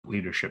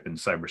leadership in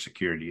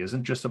cybersecurity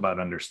isn't just about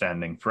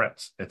understanding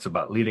threats. It's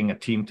about leading a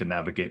team to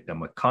navigate them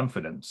with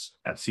confidence.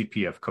 At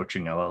CPF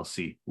Coaching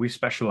LLC, we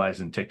specialize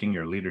in taking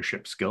your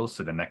leadership skills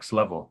to the next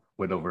level.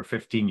 With over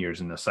 15 years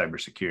in the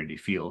cybersecurity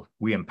field,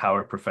 we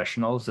empower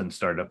professionals and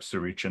startups to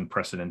reach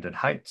unprecedented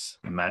heights.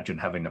 Imagine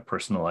having a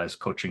personalized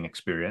coaching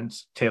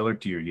experience tailored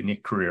to your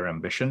unique career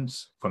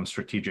ambitions. From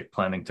strategic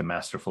planning to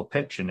masterful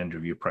pitch and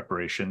interview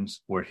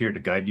preparations, we're here to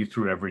guide you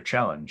through every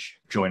challenge.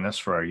 Join us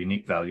for our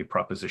unique value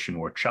proposition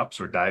workshops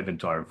or dive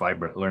into our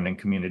vibrant learning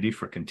community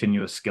for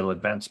continuous skill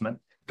advancement.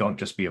 Don't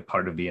just be a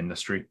part of the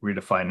industry,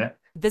 redefine it.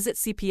 Visit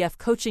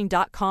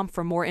cpfcoaching.com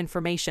for more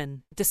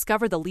information.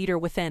 Discover the leader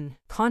within.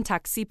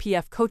 Contact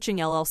CPF Coaching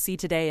LLC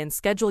today and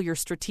schedule your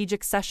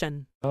strategic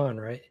session. On,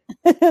 right?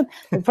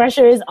 The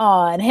pressure is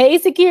on. Hey,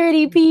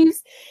 security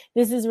peeps.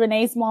 This is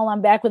Renee Small.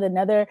 I'm back with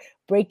another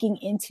Breaking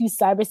Into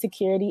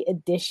Cybersecurity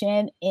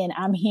edition, and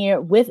I'm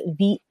here with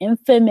the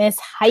infamous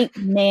hype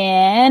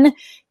man,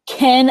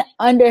 Ken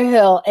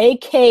Underhill,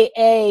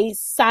 a.k.a.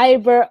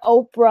 Cyber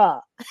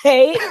Oprah.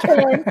 Hey,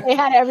 Ken. Say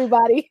hi to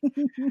everybody.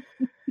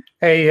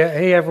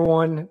 Hey,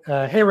 everyone.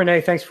 Hey,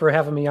 Renee. Thanks for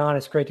having me on.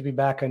 It's great to be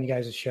back on you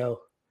guys' show.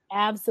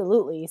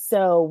 Absolutely.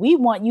 So we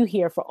want you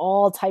here for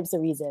all types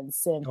of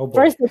reasons. And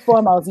first and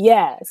foremost,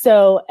 yeah.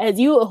 So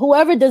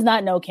whoever does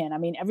not know Ken, I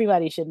mean,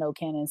 everybody should know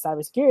Ken in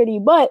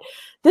cybersecurity, but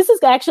this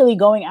is actually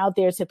going out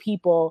there to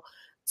people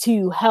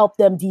to help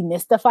them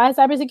demystify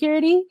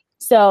cybersecurity.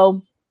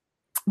 So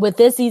with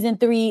this season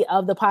 3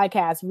 of the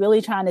podcast,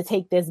 really trying to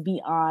take this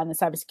beyond the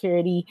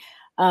cybersecurity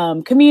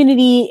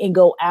community and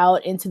go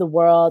out into the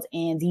world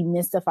and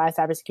demystify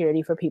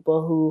cybersecurity for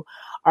people who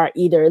are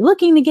either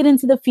looking to get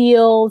into the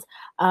field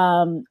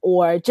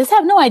or just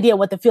have no idea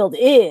what the field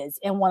is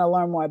and want to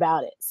learn more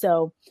about it.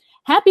 So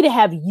happy to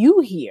have you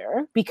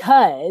here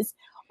because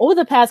over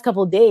the past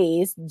couple of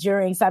days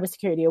during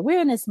Cybersecurity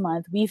Awareness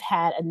Month, we've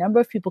had a number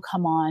of people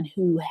come on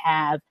who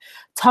have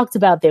talked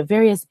about their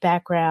various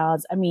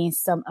backgrounds. I mean,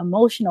 some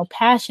emotional,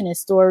 passionate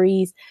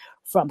stories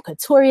from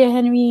Katoria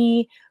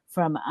Henry,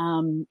 from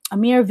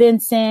Amir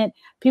Vincent,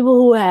 people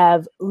who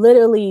have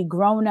literally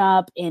grown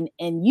up in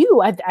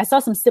you. I saw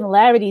some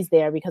similarities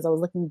there because I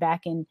was looking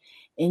back in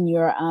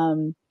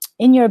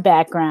your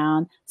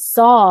background,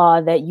 saw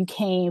that you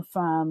came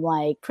from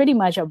like pretty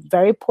much a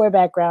very poor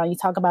background. You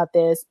talk about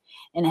this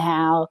and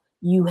how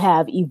you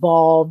have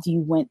evolved.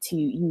 You went to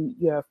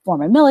your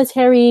former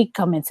military,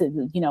 went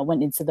into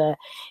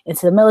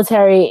the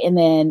military and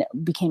then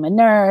became a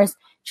nurse,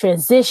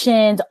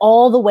 transitioned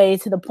all the way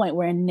to the point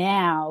where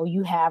now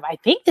you have, I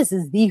think this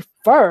is the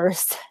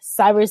first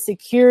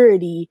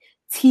cybersecurity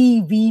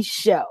TV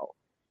show.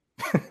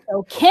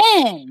 So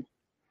Ken,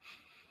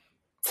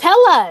 tell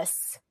me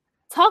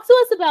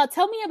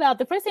about,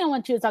 the first thing I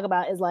want you to talk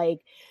about is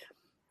like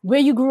where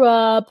you grew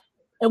up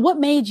and what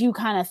made you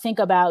kind of think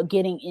about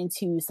getting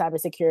into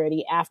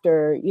cybersecurity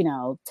after,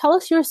 tell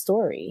us your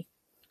story.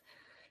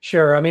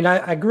 Sure. I mean,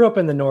 I grew up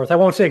in the North. I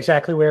won't say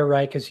exactly where,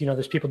 right? Because,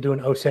 there's people doing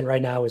OSINT right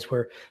now as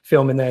we're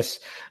filming this.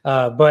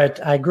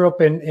 But I grew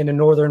up in a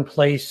northern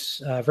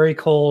place, very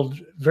cold,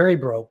 very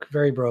broke.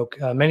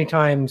 Many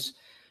times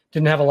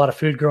didn't have a lot of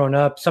food growing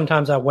up.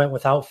 Sometimes I went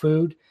without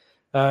food.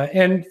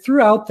 And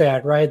throughout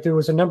that, right, there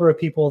was a number of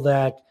people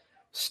that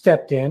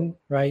stepped in,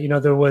 right?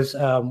 There was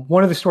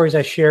one of the stories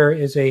I share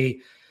is a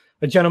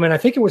gentleman, I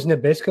think it was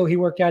Nabisco he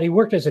worked at. He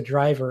worked as a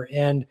driver.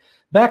 And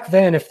back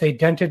then, if they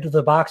dented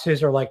the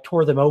boxes or like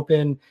tore them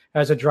open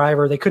as a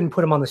driver, they couldn't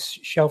put them on the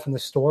shelf in the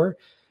store.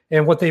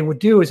 And what they would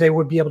do is they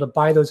would be able to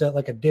buy those at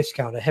like a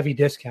discount, a heavy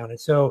discount. And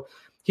so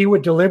he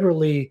would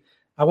deliberately,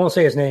 I won't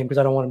say his name because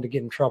I don't want him to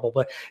get in trouble,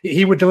 but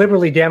he would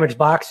deliberately damage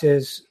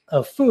boxes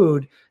of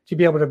food to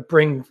be able to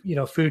bring,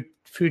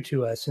 food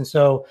to us. And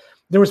so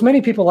there was many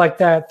people like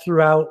that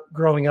throughout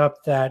growing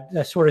up that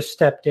sort of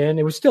stepped in.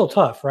 It was still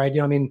tough, right?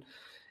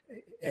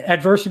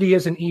 Adversity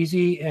isn't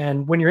easy.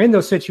 And when you're in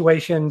those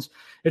situations,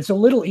 it's a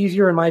little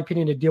easier, in my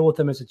opinion, to deal with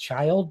them as a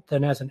child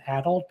than as an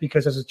adult,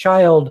 because as a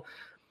child,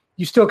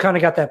 you still kind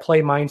of got that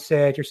play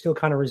mindset. You're still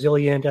kind of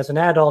resilient. As an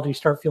adult, you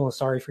start feeling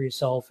sorry for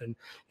yourself and,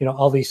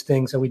 all these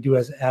things that we do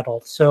as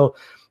adults. So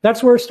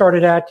that's where it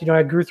started at.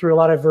 I grew through a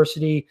lot of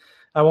adversity.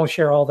 I won't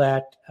share all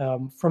that.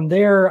 From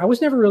there, I was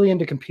never really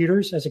into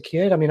computers as a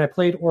kid. I mean, I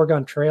played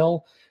Oregon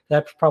Trail.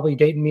 That's probably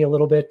dating me a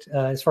little bit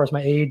as far as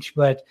my age,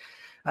 but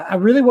I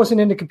really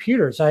wasn't into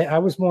computers. I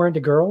was more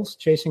into girls,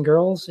 chasing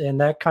girls, and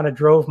that kind of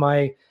drove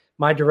my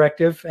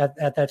directive at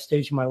that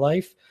stage in my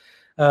life.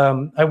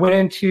 I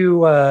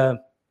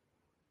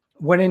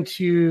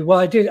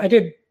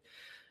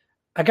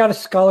I got a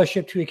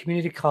scholarship to a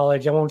community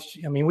college.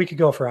 We could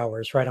go for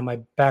hours, right, on my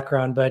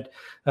background, but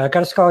I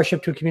got a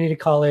scholarship to a community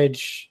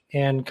college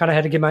and kind of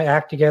had to get my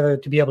act together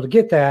to be able to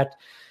get that.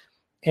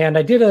 And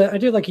I did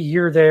like a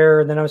year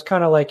there, and then I was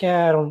kind of like,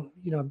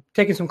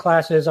 taking some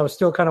classes. I was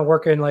still kind of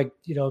working like,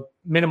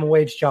 minimum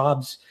wage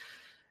jobs.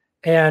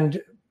 And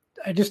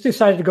I just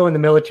decided to go in the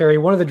military.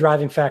 One of the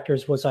driving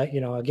factors was,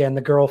 again,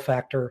 the girl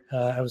factor.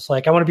 I was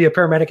like, I want to be a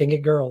paramedic and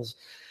get girls.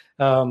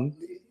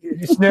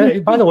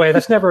 By the way,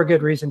 that's never a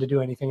good reason to do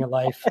anything in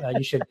life.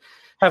 You should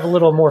have a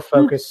little more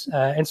focus.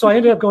 And so I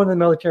ended up going to the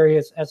military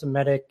as a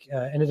medic,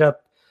 ended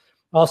up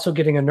also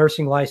getting a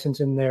nursing license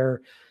in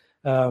there.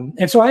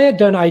 And so I had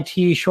done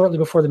IT shortly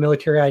before the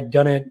military. I'd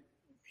done it,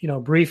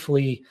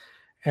 briefly.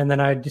 And then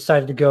I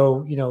decided to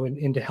go,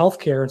 into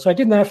healthcare. And so I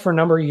did that for a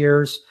number of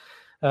years.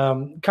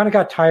 Kind of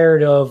got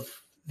tired of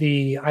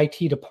the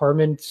IT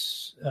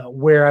departments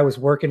where I was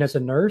working as a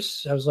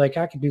nurse. I was like,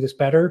 I could do this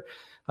better.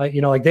 I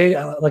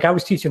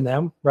was teaching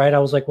them, right? I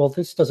was like, well,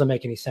 this doesn't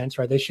make any sense,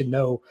 right? They should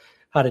know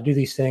how to do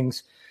these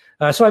things.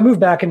 So I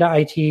moved back into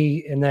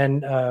IT and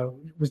then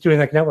was doing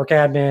like network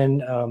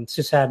admin,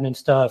 sysadmin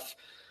stuff,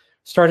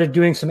 started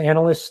doing some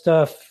analyst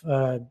stuff.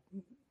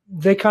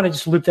 They kind of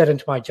just looped that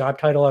into my job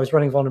title. I was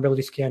running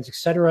vulnerability scans, et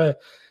cetera.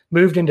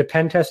 Moved into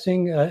pen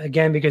testing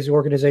again because the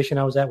organization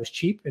I was at was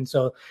cheap, and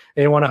so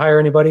they didn't want to hire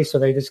anybody, so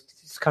they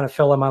just kind of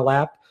fell on my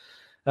lap.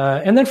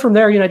 And then from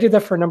there, I did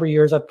that for a number of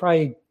years. I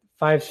probably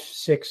 5,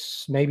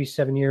 6, maybe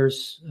 7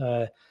 years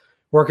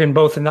working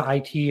both in the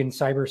IT and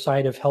cyber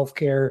side of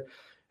healthcare.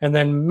 And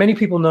then many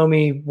people know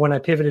me when I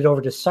pivoted over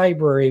to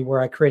Cybery,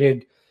 where I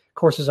created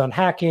courses on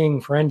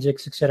hacking,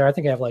 forensics, et cetera. I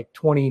think I have like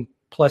 20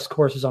 plus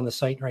courses on the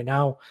site right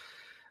now.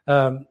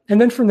 And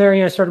then from there,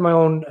 I started my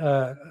own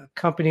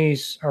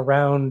companies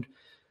around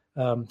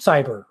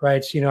cyber,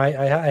 right? So, I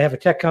have a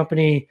tech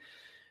company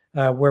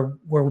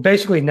where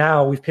basically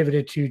now we've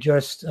pivoted to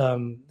just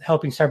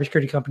helping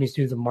cybersecurity companies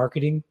do the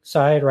marketing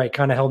side, right?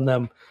 Kind of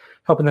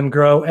helping them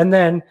grow. And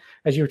then,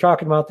 as you were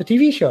talking about, the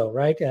TV show,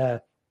 right?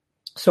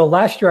 So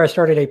last year I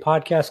started a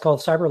podcast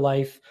called Cyber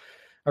Life.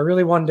 I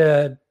really wanted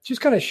to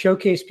just kind of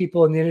showcase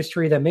people in the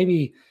industry that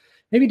maybe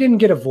didn't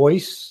get a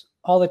voice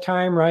all the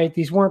time, right?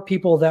 These weren't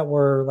people that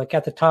were like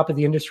at the top of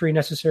the industry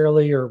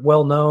necessarily or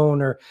well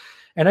known,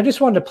 and I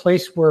just wanted a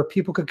place where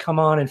people could come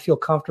on and feel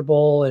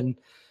comfortable, and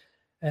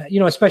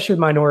especially with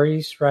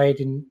minorities, right?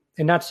 And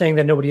not saying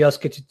that nobody else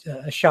gets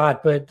a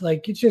shot, but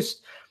like it's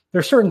just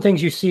there's certain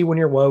things you see when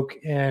you're woke,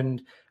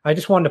 and I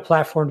just wanted a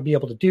platform to be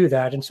able to do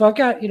that. And so I've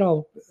got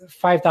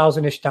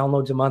 5,000-ish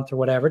downloads a month or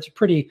whatever. It's a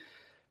pretty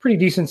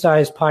decent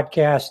sized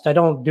podcast. I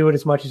don't do it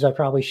as much as I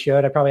probably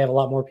should. I probably have a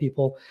lot more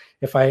people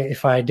if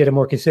I did it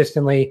more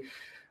consistently.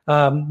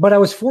 But I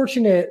was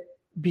fortunate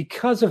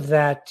because of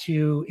that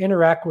to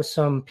interact with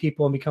some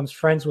people and become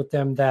friends with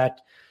them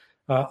that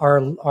are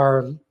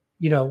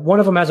one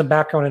of them has a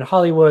background in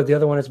Hollywood. The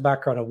other one has a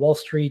background at Wall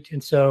Street.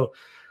 And so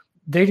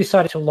they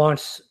decided to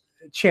launch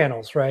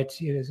channels, right?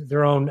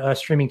 Their own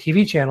streaming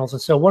TV channels.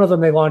 And so one of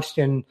them they launched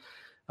in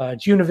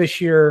June of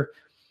this year.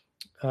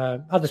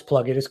 I'll just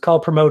plug it. It's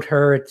called Promote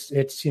Her.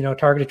 It's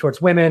targeted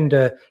towards women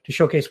to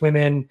showcase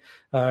women,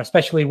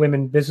 especially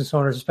women business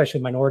owners,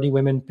 especially minority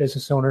women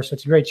business owners. So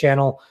it's a great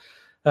channel.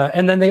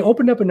 And then they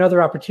opened up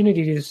another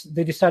opportunity.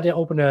 They decided to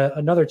open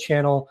another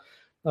channel.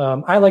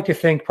 I like to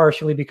think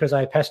partially because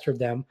I pestered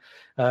them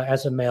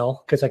as a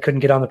male because I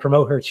couldn't get on the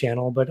Promote Her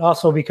channel, but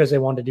also because they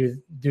wanted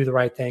to do the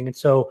right thing. And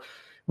so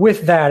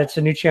with that, it's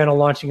a new channel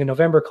launching in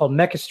November called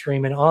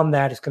MechaStream, and on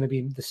that is going to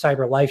be the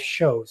Cyber Life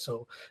show.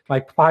 So my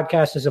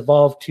podcast has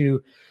evolved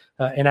to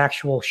an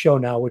actual show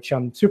now, which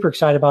I'm super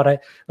excited about.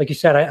 Like you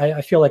said,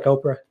 I feel like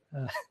Oprah,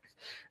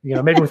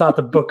 maybe without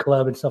the book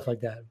club and stuff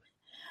like that.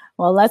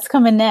 Well, that's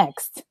coming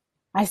next.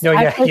 I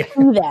foresee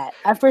that.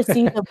 I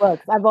foresee the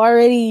books. I've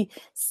already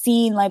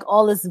seen like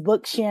all this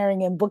book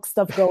sharing and book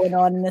stuff going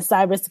on in the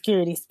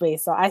cybersecurity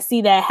space. So I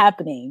see that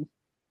happening.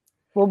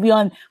 We'll be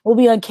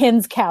on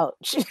Ken's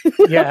couch.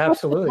 Yeah,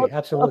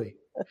 absolutely.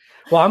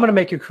 Well, I'm going to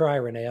make you cry,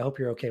 Renee. I hope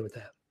you're okay with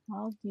that.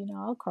 Well,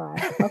 I'll cry.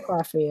 I'll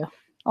cry for you.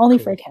 Only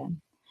cool. For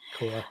Ken.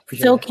 Cool.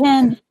 So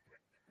Ken,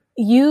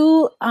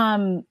 you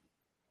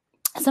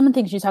some of the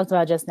things you talked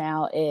about just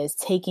now is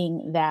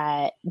taking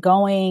that,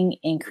 going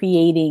and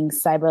creating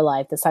Cyber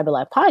Life, the Cyber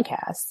Life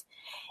podcast,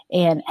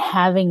 and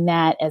having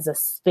that as a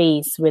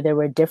space where there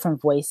were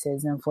different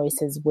voices and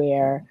voices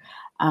where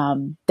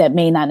that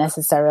may not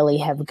necessarily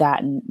have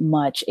gotten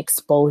much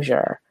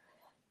exposure.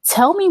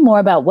 Tell me more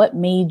about what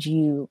made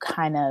you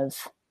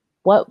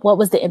what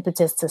was the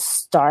impetus to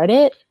start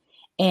it,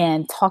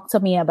 and talk to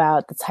me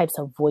about the types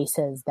of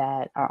voices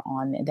that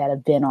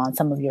have been on,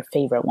 some of your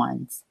favorite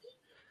ones.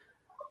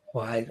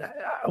 Well, I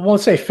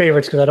won't say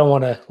favorites because I don't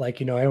want to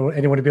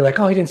anyone to be like,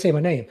 oh, he didn't say my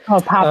name. Oh,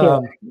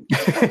 popular.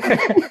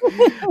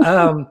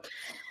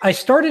 I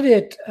started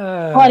it.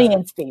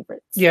 Audience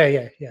favorites.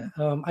 Yeah.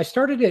 I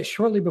started it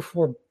shortly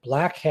before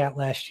Black Hat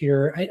last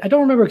year. I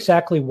don't remember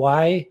exactly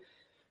why.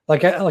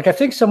 I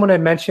think someone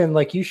had mentioned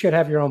you should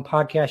have your own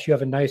podcast. You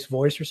have a nice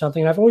voice or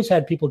something. And I've always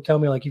had people tell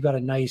me you've got a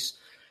nice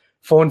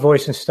phone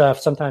voice and stuff.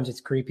 Sometimes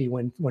it's creepy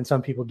when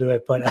some people do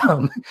it, but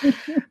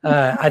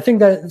I think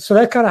that's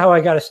kind of how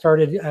I got it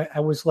started. I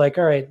was like,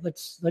 all right,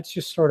 let's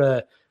just sort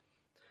of.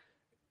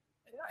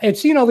 I had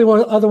seen all the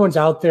other ones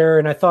out there,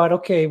 and I thought,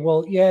 okay,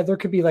 well, yeah, there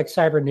could be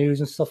cyber news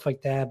and stuff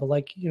like that, but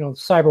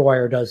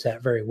CyberWire does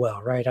that very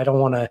well, right? I don't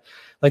want to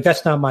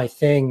that's not my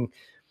thing,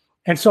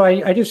 and so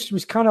I just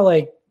was kind of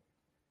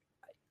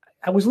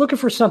I was looking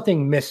for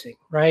something missing,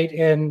 right?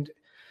 And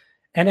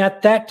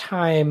at that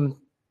time,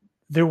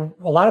 there are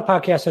a lot of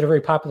podcasts that are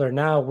very popular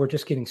now were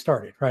just getting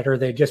started, right? Or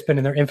they've just been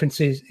in their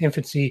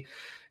infancy.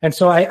 And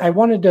so I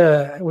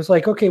was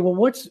like, okay, well,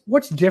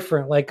 what's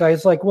different? Like, I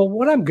was like, well,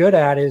 what I'm good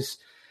at is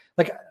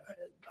like,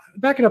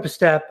 backing up a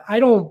step, I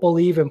don't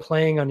believe in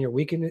playing on your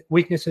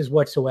weaknesses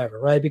whatsoever,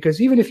 right? Because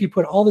even if you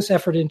put all this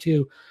effort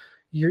into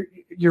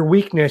your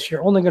weakness,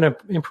 you're only going to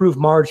improve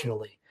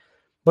marginally.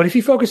 But if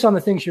you focus on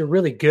the things you're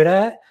really good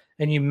at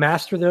and you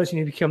master those and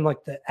you become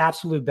like the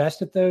absolute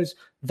best at those,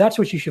 that's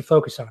what you should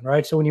focus on,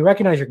 right? So when you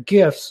recognize your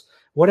gifts,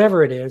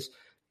 whatever it is,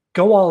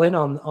 go all in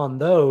on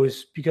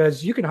those,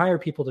 because you can hire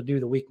people to do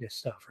the weakness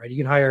stuff, right? You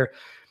can hire,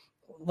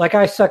 like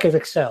I suck at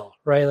Excel,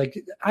 right?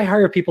 Like I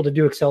hire people to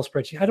do Excel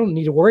spreadsheets. I don't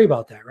need to worry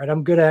about that, right?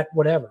 I'm good at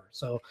whatever.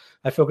 So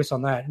I focus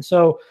on that. And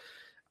so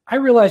I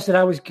realized that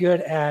I was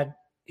good at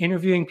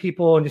interviewing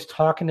people and just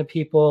talking to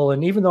people.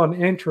 And even though I'm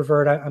an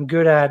introvert, I'm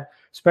good at,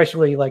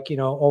 especially like,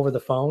 over the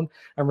phone,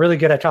 I'm really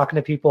good at talking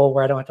to people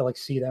where I don't have to like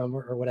see them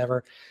or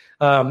whatever.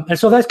 And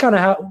so that's kind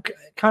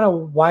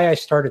of why I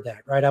started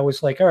that, right? I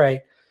was like, all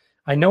right,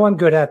 I know I'm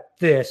good at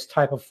this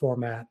type of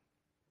format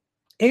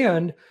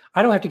and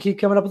I don't have to keep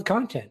coming up with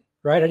content,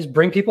 right? I just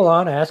bring people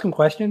on, I ask them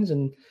questions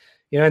and,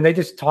 and they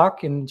just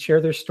talk and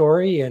share their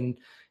story and,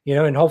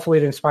 and hopefully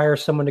it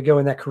inspires someone to go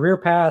in that career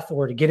path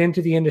or to get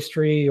into the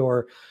industry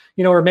or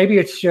maybe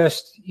it's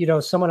just,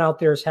 someone out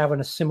there is having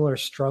a similar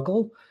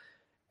struggle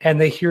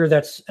and they hear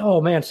that's, oh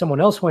man,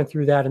 someone else went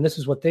through that and this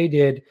is what they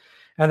did.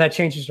 And that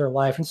changes their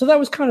life. And so that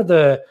was kind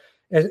of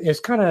as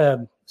kind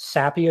of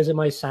sappy as it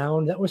might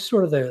sound, that was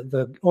sort of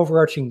the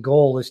overarching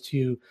goal, is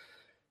to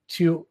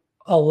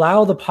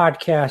allow the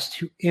podcast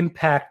to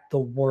impact the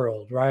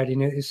world, right?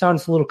 And it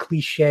sounds a little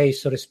cliche,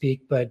 so to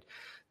speak, but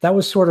that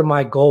was sort of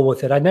my goal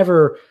with it. I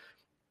never,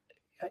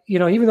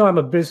 even though I'm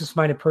a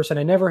business-minded person,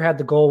 I never had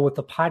the goal with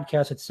the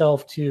podcast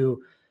itself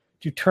to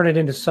turn it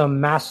into some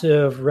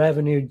massive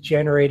revenue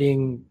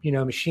generating,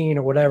 machine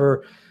or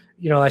whatever.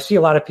 I see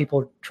a lot of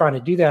people trying to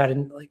do that.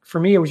 And like, for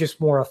me, it was just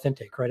more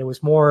authentic, right? It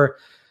was more,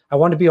 I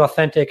wanted to be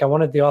authentic. I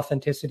wanted the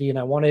authenticity and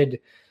I wanted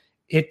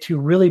it to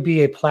really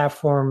be a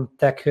platform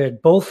that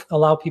could both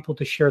allow people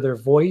to share their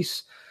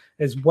voice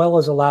as well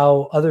as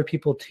allow other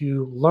people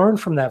to learn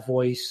from that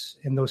voice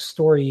and those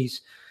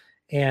stories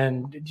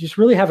and just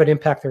really have it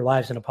impact their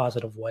lives in a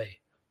positive way.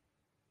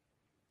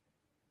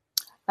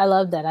 I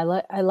love that.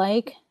 I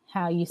like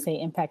how you say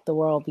impact the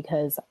world,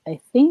 because I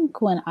think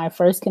when I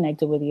first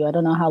connected with you, I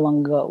don't know how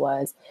long ago it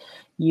was,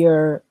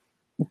 your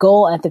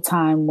goal at the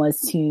time was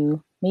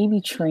to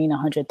maybe train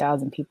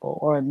 100,000 people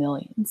or 1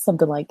 million,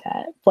 something like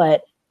that.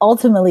 But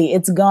ultimately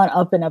it's gone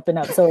up and up and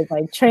up. So it's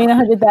like train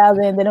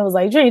 100,000, then it was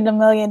like train 1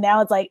 million.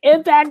 Now it's like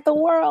impact the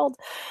world.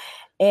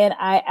 And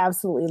I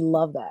absolutely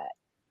love that.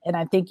 And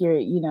I think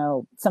you're,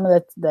 some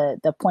of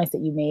the points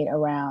that you made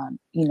around,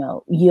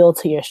 yield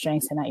to your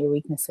strengths and not your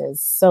weaknesses.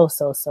 So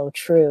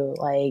true.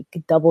 Like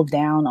double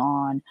down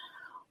on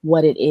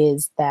what it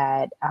is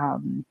that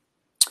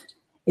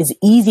is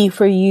easy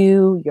for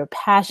you, you're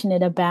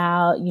passionate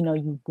about,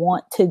 you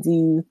want to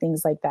do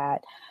things like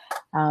that.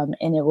 And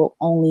it will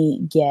only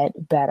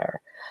get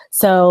better.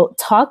 So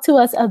talk to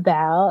us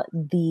about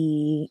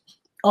the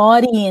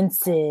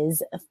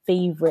audience's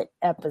favorite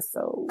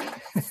episode.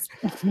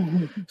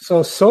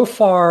 So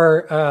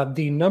far,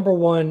 the number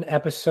one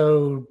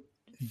episode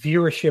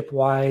viewership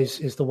wise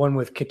is the one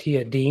with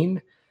Katia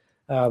Dean.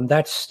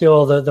 That's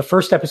still the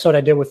first episode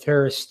I did with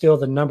her is still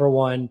the number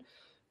one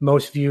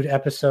most viewed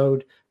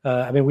episode.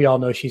 We all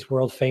know she's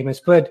world famous,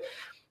 but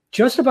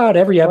just about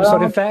every episode,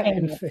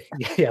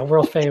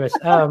 world famous.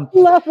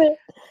 Love it.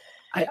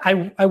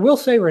 I will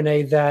say,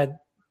 Renee, that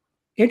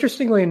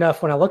interestingly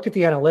enough, when I looked at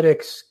the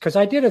analytics, because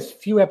I did a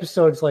few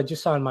episodes like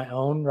just on my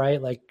own,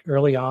 right, like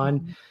early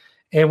on, mm-hmm.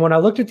 And when I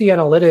looked at the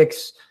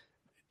analytics,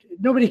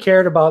 nobody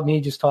cared about me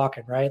just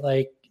talking, right?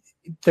 Like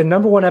the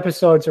number one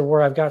episodes are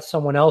where I've got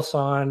someone else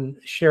on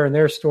sharing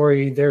their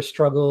story, their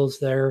struggles,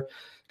 their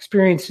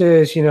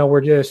experiences.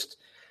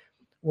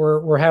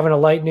 We're having a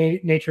light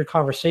natured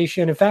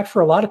conversation. In fact,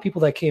 for a lot of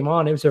people that came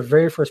on, it was their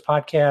very first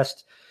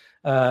podcast.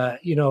 I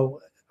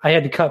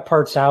had to cut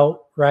parts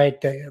out,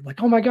 right?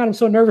 Like, oh my God, I'm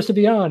so nervous to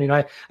be on.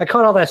 I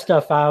cut all that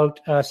stuff out.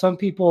 Some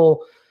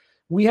people,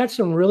 we had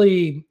some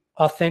really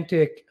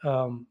authentic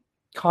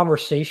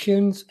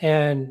conversations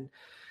and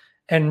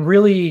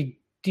really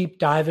deep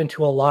dive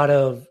into a lot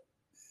of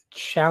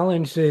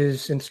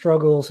challenges and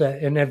struggles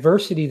and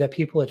adversity that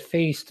people had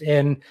faced.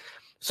 And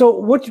so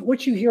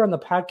what you hear on the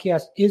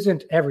podcast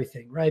isn't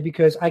everything, right?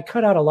 Because I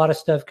cut out a lot of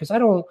stuff because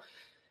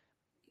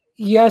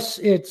yes,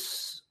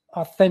 it's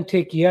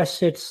authentic.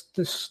 Yes, it's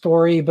the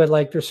story, but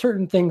like there's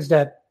certain things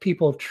that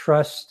people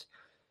trust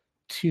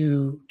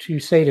to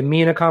say to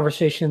me in a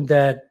conversation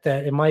that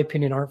in my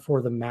opinion aren't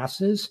for the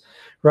masses,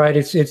 right?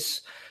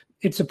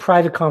 It's a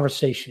private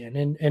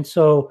conversation. And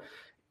so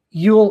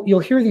you'll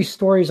hear these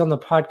stories on the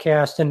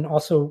podcast and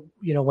also,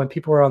 when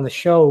people are on the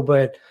show,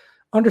 but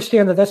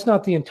understand that that's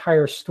not the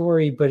entire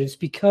story, but it's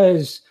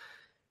because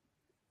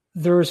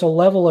there's a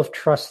level of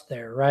trust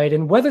there, right?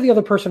 And whether the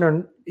other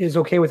person is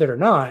okay with it or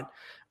not,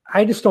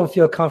 I just don't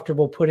feel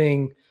comfortable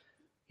putting,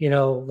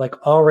 like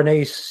all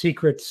Renee's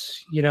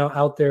secrets,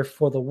 out there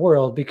for the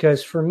world.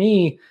 Because for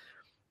me,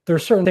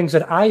 there's certain things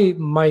that I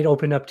might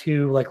open up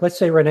to, like, let's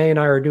say Renee and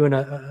I are doing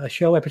a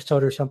show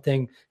episode or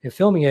something and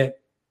filming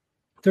it.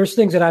 There's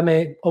things that I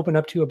may open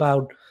up to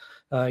about,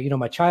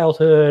 my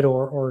childhood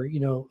or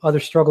other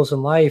struggles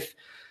in life.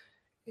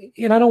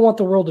 And I don't want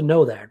the world to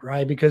know that,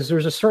 right? Because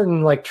there's a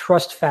certain like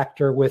trust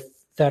factor with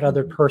that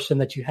other person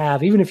that you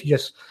have, even if you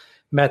just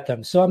met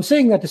them. So I'm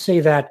saying that to say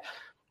that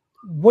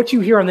what you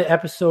hear on the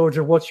episodes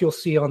or what you'll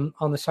see on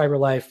the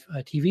CyberLife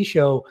TV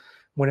show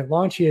when it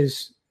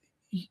launches,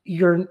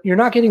 you're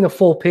not getting the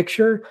full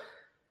picture,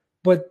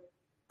 but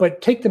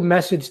take the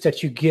message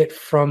that you get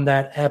from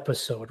that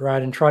episode,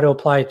 right, and try to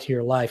apply it to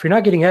your life. You're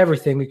not getting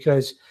everything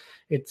because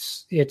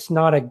it's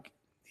not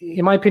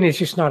in my opinion, it's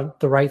just not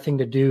the right thing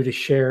to do, to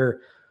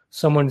share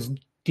someone's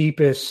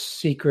deepest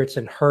secrets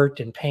and hurt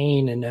and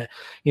pain. And,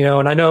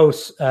 and I know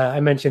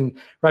I mentioned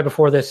right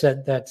before this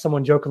that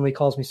someone jokingly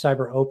calls me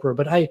Cyber Oprah,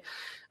 but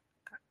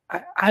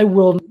I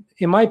will,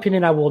 in my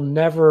opinion, I will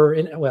never,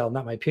 well,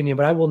 not my opinion,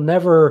 but I will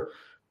never,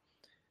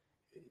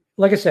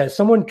 like I said,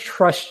 someone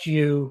trusts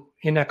you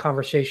in that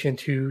conversation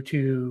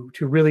to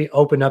really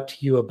open up to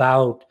you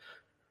about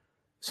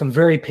some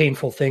very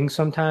painful things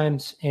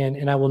sometimes.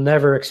 And I will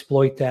never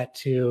exploit that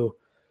to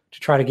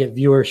try to get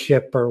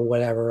viewership or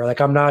whatever. Like,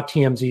 I'm not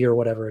TMZ or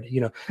whatever,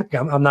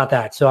 I'm not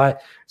that. So I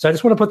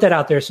just want to put that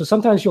out there. So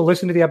sometimes you'll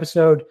listen to the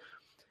episode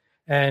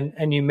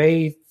and you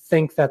may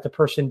think that the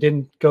person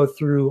didn't go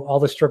through all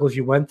the struggles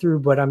you went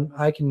through, but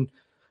I can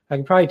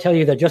probably tell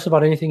you that just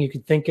about anything you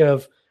could think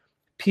of,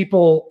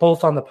 people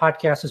both on the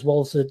podcast as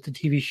well as the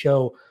TV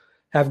show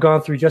have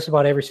gone through just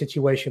about every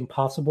situation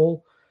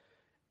possible.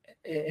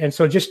 And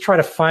so just try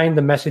to find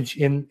the message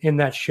in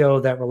that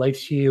show that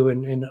relates to you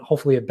and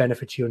hopefully it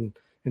benefits you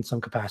in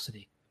some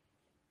capacity.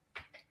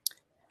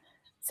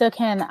 So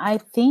Ken, I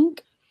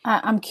think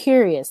I'm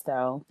curious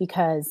though,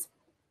 because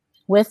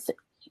with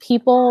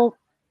people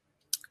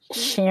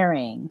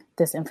sharing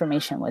this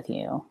information with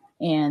you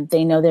and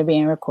they know they're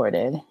being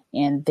recorded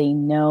and they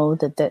know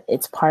that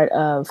it's part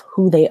of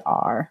who they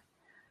are,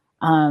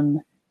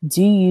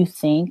 do you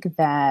think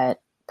that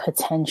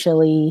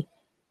potentially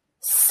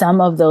some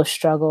of those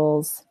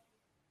struggles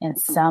and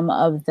some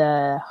of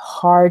the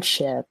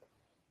hardship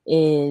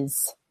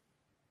is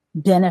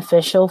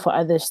beneficial for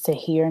others to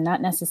hear,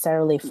 not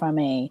necessarily from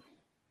a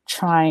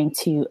trying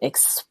to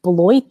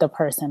exploit the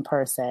person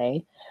per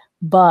se,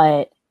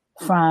 but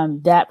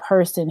from that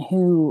person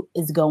who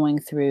is going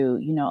through,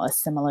 a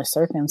similar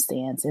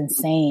circumstance and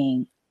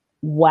saying,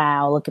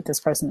 wow, look at this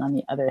person on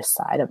the other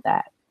side of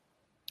that.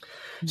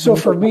 So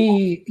for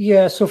me,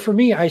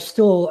 I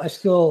still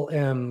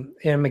am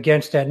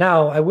against that.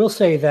 Now, I will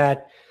say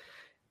that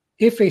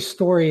if a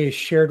story is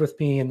shared with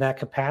me in that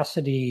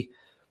capacity,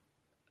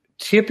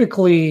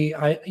 typically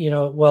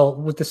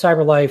with the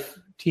CyberLife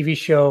TV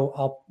show,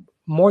 I'll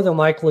more than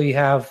likely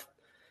I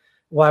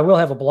will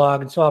have a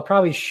blog. And so I'll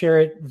probably share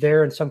it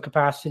there in some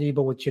capacity,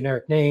 but with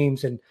generic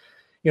names and,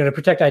 to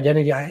protect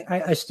identity.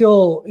 I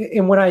still,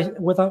 and when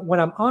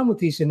I'm on with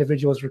these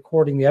individuals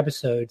recording the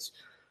episodes,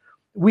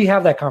 we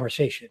have that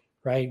conversation,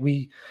 right?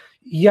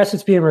 Yes,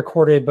 it's being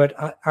recorded, but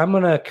I'm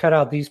going to cut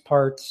out these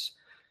parts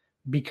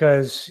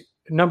because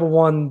number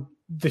one,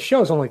 the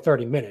show is only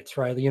 30 minutes,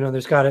 right?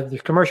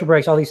 There's commercial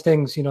breaks, all these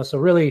things, so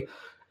really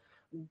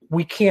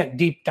we can't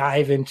deep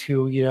dive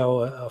into,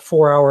 a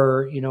 4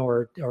 hour,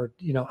 or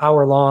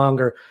hour long,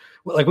 or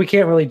like, we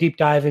can't really deep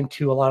dive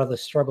into a lot of the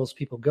struggles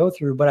people go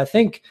through. But I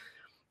think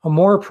a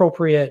more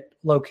appropriate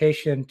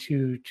location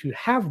to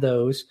have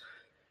those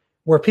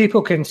where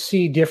people can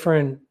see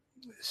different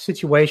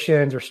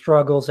situations or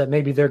struggles that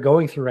maybe they're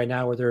going through right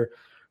now,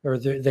 or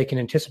they can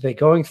anticipate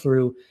going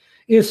through,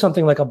 is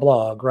something like a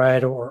blog,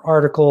 right? Or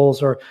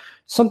articles, or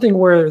something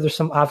where there's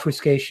some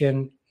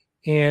obfuscation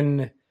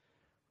in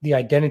the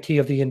identity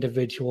of the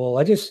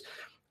individual.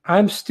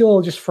 I'm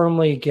still just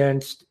firmly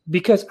against,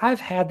 because I've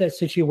had that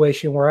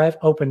situation where I've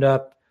opened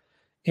up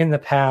in the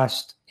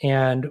past,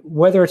 and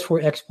whether it's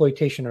for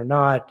exploitation or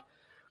not,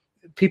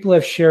 people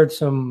have shared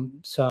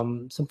some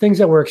things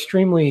that were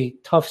extremely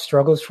tough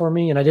struggles for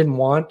me, and I didn't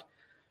want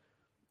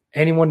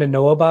anyone to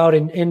know about.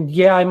 And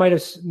yeah, I might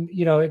have,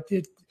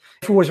 if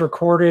it was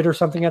recorded or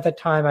something at that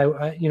time,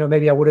 I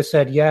maybe I would have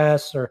said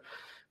yes,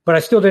 but I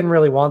still didn't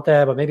really want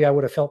that, but maybe I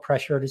would have felt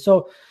pressured. And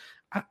so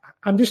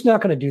I'm just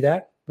not going to do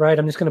that, right?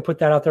 I'm just going to put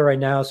that out there right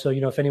now. So,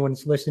 if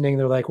anyone's listening,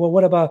 they're like, well,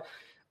 what about,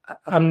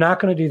 I'm not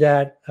going to do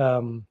that,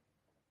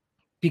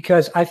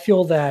 because I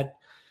feel that,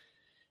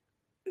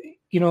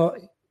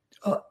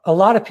 a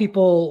lot of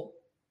people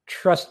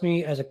trust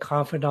me as a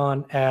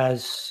confidant,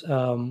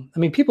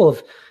 people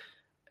have,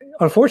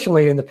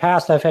 unfortunately, in the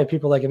past, I've had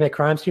people like admit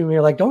crimes to me,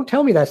 like, don't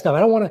tell me that stuff. I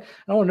don't want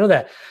to know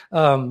that.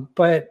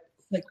 But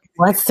like,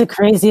 what's the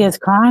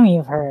craziest crime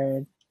you've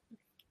heard?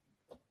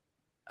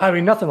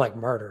 Nothing like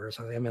murder or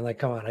something.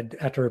 Come on,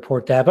 I have to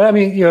report that.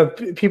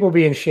 But people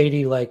being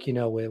shady, like,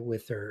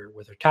 with their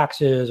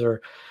taxes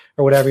or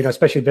whatever,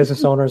 especially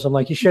business owners. I'm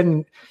like, you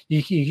shouldn't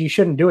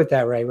do it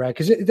that way, right?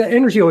 Because the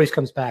energy always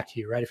comes back to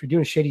you, right? If you're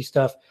doing shady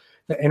stuff,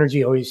 the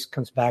energy always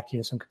comes back to you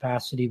in some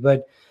capacity.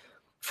 But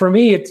for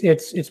me,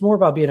 it's more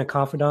about being a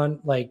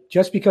confidant. Like,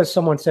 just because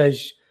someone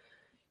says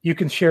you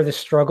can share this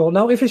struggle.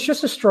 Now, if it's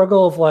just a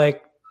struggle of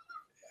like,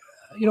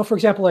 for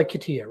example, like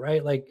Katia,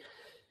 right? Like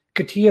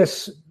Katia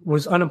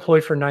was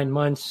unemployed for 9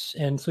 months.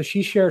 And so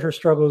she shared her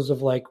struggles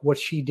of like what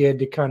she did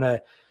to kind of,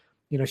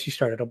 she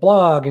started a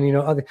blog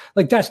and,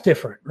 like that's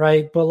different,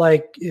 right? But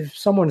like if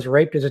someone's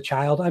raped as a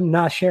child, I'm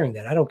not sharing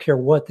that. I don't care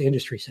what the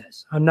industry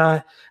says. I'm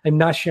not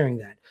sharing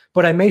that.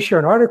 But I may share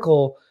an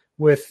article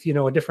with,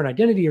 a different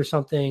identity or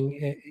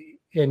something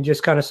and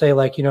just kind of say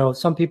like,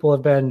 some people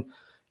have been,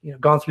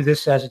 gone through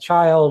this as a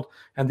child,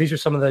 and these are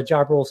some of the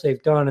job roles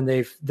they've done,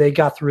 and they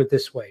got through it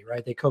this way,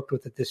 right? They coped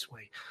with it this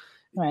way.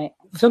 Right.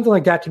 Something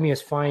like that to me is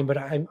fine, but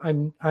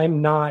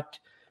I'm not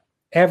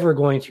ever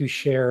going to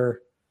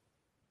share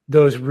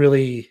those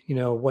really,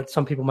 what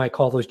some people might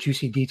call those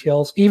juicy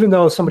details. Even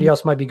though somebody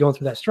else might be going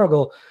through that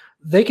struggle,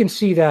 they can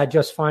see that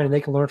just fine, and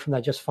they can learn from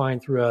that just fine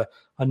through a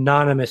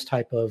anonymous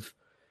type of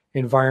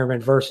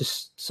environment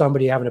versus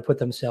somebody having to put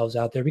themselves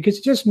out there, because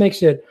it just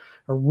makes it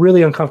a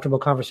really uncomfortable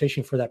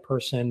conversation for that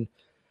person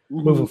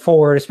moving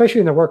forward, especially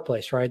in the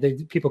workplace, right?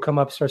 People come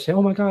up and start saying,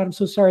 "Oh my God, I'm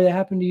so sorry that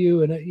happened to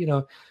you," and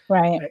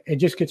right, it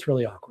just gets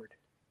really awkward.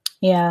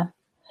 Yeah.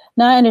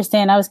 No, I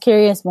understand. I was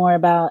curious more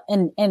about,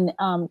 and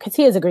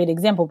Katia is a great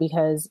example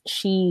because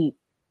she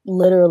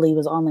literally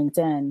was on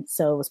LinkedIn.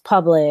 So it was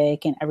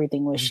public and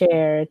everything was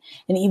shared.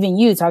 And even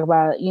you talk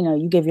about,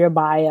 you give your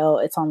bio,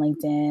 it's on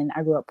LinkedIn.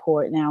 I grew up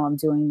poor. Now I'm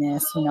doing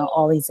this,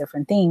 all these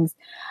different things.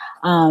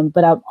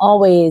 But I'm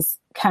always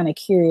kind of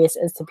curious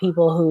as to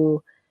people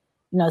who,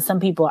 some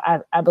people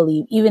I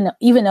believe, even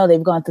though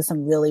they've gone through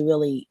some really,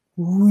 really,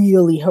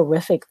 really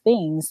horrific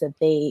things, that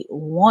they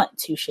want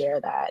to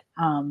share that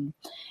and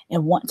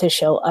want to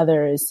show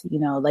others,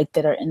 like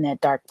that are in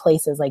that dark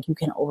places, like you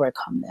can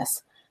overcome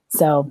this.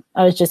 So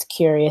I was just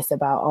curious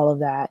about all of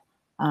that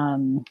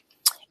and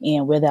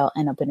where they'll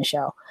end up in the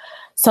show.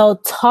 So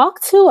talk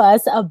to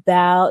us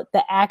about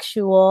the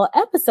actual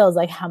episodes,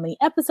 like how many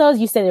episodes?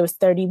 You said it was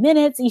 30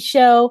 minutes each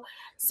show.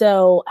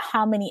 So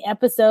how many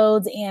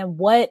episodes and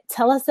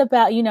tell us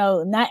about,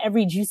 not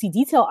every juicy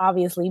detail,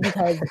 obviously,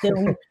 because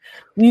then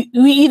we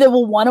either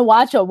will want to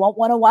watch or won't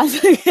want to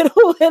watch.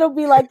 It'll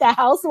be like the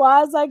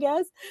Housewives, I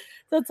guess.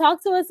 So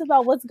talk to us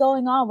about what's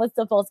going on. What's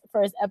the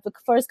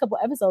first couple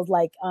episodes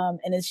like? And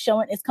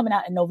it's coming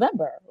out in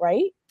November,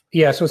 right?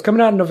 Yeah, so it's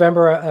coming out in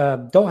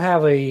November. Don't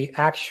have a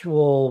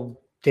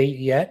actual date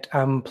yet.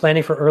 I'm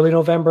planning for early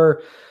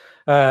November.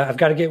 I've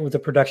got to get with the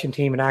production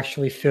team and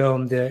actually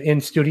film the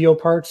in-studio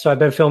parts. So I've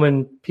been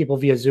filming people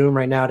via Zoom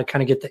right now to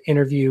kind of get the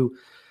interview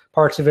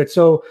parts of it.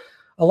 So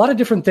a lot of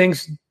different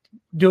things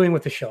doing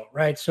with the show,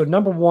 right? So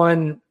number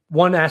one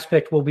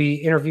aspect will be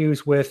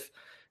interviews with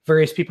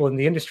various people in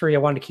the industry. I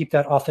wanted to keep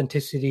that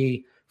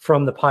authenticity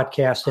from the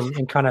podcast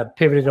and kind of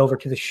pivot it over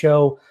to the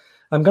show.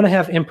 I'm going to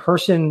have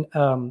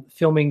in-person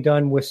filming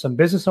done with some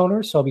business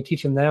owners. So I'll be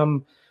teaching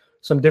them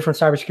some different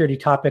cybersecurity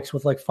topics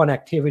with like fun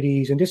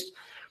activities, and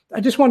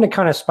I just wanted to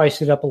kind of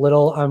spice it up a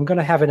little. I'm going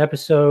to have an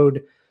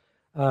episode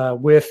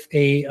with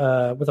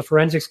a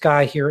forensics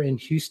guy here in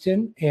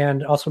Houston,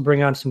 and also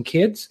bring on some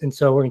kids. And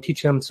so we're going to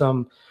teach them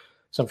some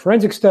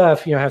forensic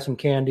stuff, have some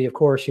candy, of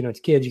course, it's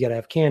kids, you got to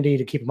have candy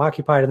to keep them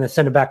occupied and then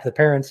send them back to the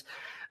parents.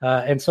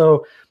 And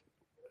so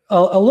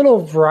a little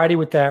variety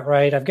with that,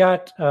 right? I've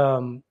got,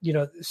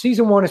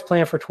 season 1 is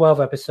planned for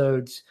 12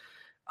 episodes.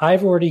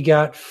 I've already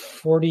got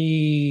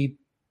 40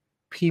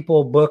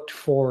 people booked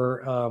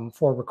for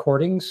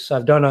recordings.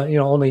 I've done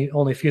only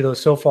a few of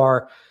those so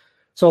far.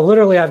 So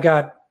literally I've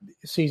got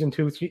season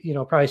 2,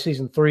 probably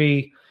season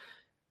 3,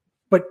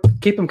 but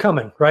keep them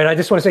coming, right? I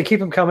just want to say,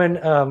 keep them coming.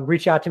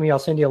 Reach out to me. I'll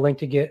send you a link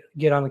to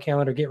get on the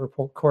calendar, get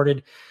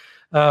recorded.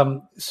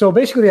 So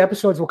basically the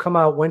episodes will come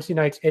out Wednesday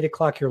nights,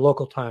 8:00 your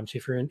local time. So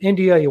if you're in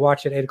India, you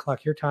watch at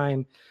 8:00 your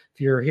time. If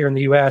you're here in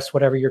the US,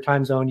 whatever your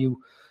time zone,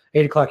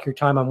 8:00 your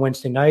time on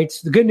Wednesday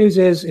nights. The good news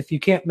is if you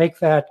can't make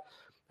that,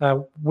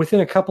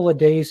 within a couple of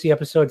days, the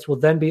episodes will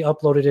then be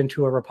uploaded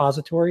into a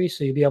repository.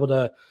 So you'll be able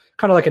to,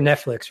 kind of like a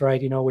Netflix, right?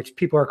 Which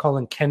people are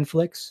calling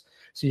Kenflix.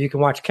 So you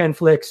can watch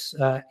Kenflix,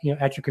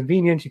 at your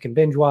convenience. You can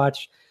binge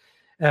watch.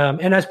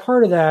 And as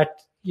part of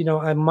that,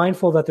 I'm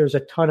mindful that there's a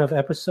ton of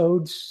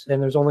episodes,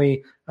 and there's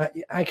only,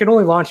 I can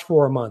only launch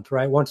for a month,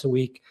 right? Once a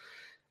week.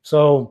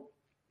 So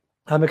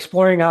I'm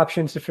exploring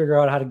options to figure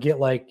out how to get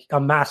like a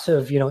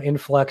massive,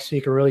 influx so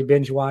you can really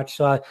binge watch.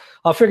 So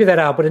I'll figure that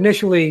out. But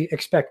initially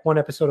expect 1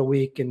 episode a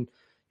week and,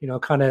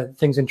 kind of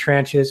things in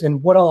tranches.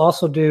 And what I'll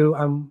also do,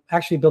 I'm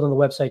actually building the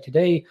website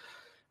today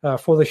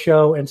for the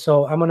show. And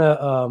so I'm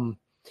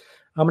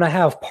going to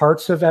have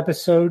parts of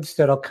episodes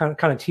that I'll kind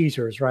of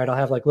teasers, right? I'll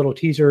have like little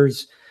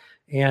teasers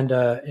and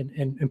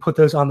put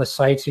those on the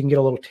site so you can get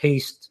a little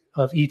taste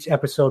of each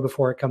episode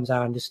before it comes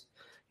out and just,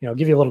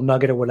 give you a little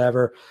nugget or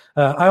whatever.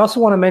 I also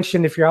want to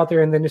mention, if you're out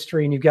there in the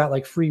industry and you've got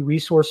like free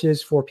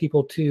resources for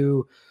people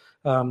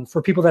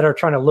that are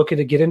trying to look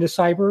to get into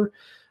cyber,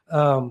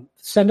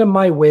 send them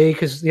my way.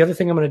 Because the other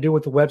thing I'm going to do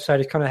with the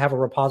website is kind of have a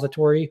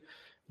repository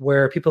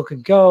where people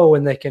can go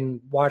and they can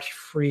watch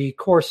free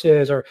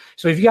courses. Or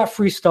so if you got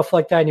free stuff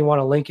like that and you want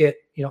to link it,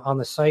 on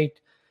the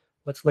site,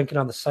 let's link it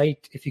on the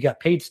site. If you got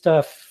paid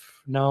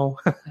stuff, no,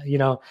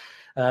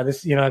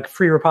 this,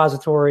 free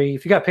repository.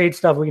 If you got paid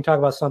stuff, we can talk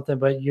about something,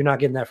 but you're not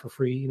getting that for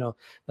free.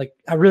 Like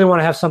I really want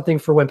to have something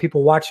for when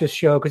people watch this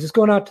show, because it's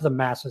going out to the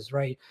masses,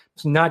 right?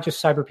 It's not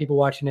just cyber people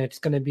watching it. It's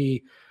going to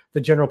be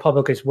the general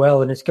public as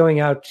well. And it's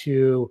going out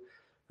to,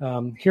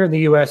 here in the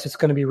US, it's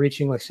going to be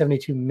reaching like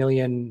 72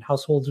 million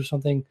households or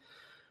something.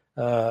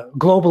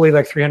 Globally,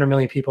 like 300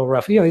 million people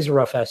roughly. These are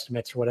rough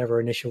estimates or whatever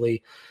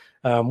initially.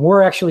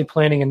 We're actually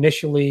planning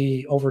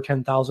initially over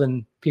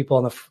 10,000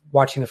 people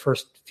watching the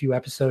first few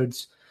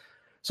episodes.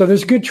 So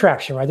there's good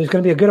traction, right? There's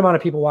going to be a good amount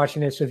of people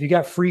watching it. So if you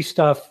got free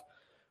stuff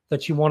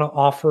that you want to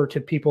offer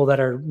to people that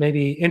are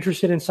maybe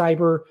interested in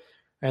cyber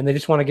and they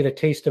just want to get a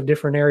taste of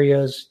different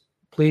areas,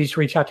 please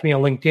reach out to me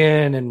on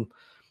LinkedIn and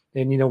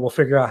we'll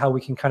figure out how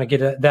we can kind of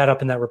get that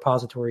up in that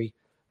repository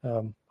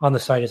on the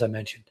site, as I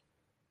mentioned.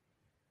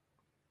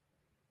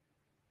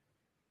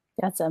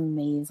 That's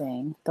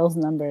amazing. Those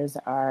numbers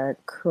are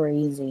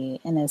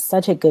crazy. And it's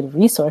such a good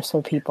resource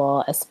for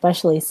people,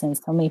 especially since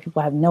so many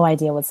people have no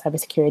idea what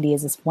cybersecurity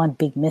is. It's one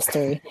big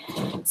mystery.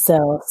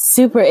 So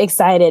super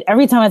excited.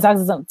 Every time I talk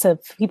to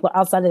people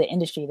outside of the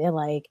industry, they're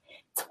like,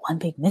 it's one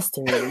big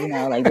mystery,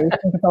 like they think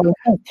it's all the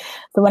thing.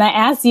 So when I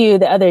asked you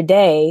the other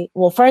day,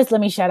 well, first let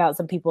me shout out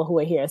some people who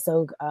are here.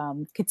 So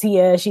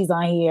Katia, she's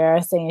on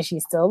here saying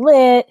she's still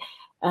lit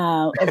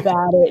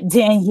about it.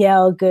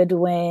 Danielle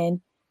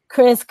Goodwin,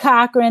 Chris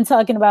Cochran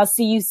talking about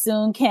see you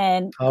soon,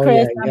 Ken. Oh,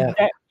 Chris, yeah.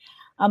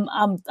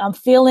 I'm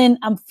feeling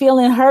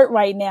hurt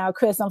right now,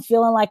 Chris. I'm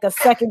feeling like a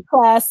second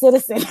class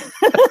citizen.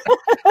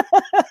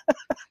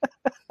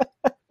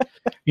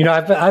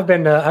 I've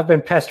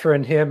been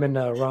pestering him and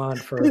Ron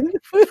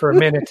for a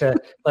minute to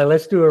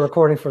let's do a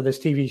recording for this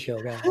TV show,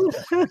 guys.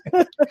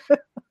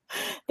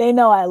 They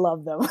know I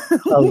love them.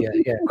 Oh yeah,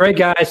 great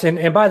guys.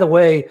 And by the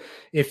way,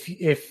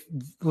 if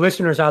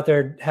listeners out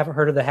there haven't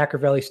heard of the Hacker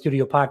Valley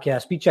Studio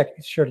podcast, be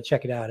sure to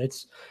check it out.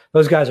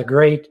 Those guys are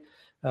great.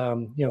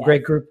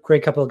 Great group,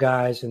 great couple of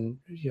guys, and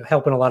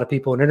helping a lot of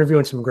people and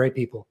interviewing some great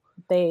people.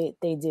 They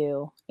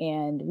do.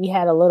 And we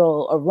had a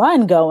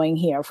run going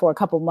here for a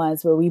couple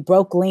months where we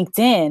broke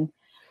LinkedIn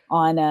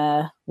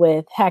on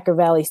with Hacker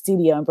Valley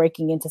Studio and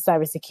breaking into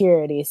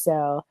cybersecurity.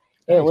 So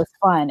it was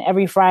fun.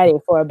 Every Friday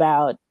for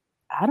about,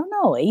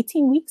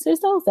 18 weeks or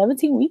so,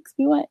 17 weeks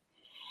we went.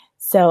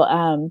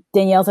 So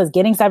Danielle says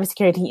getting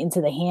cybersecurity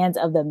into the hands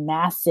of the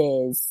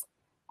masses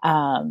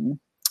and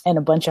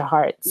a bunch of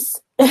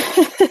hearts.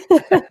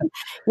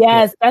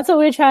 Yes, that's what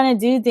we're trying to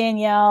do,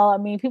 Danielle. I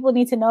mean, people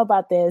need to know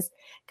about this.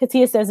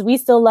 Katia says, we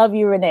still love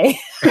you, Renee.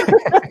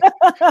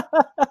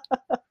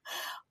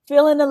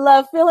 Feeling the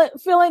love,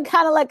 feeling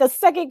kind of like a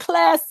second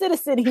class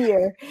citizen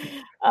here.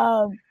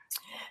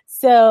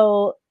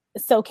 So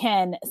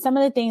Ken, some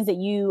of the things that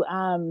you,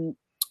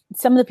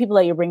 some of the people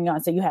that you're bringing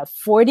on, so you have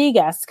 40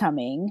 guests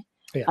coming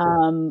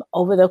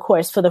over the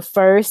course for the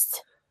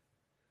first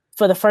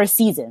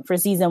season, for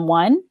season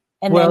 1.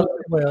 And put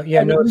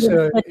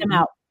them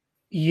out.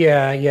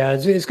 Yeah.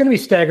 It's going to be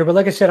staggered, but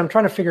like I said, I'm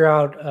trying to figure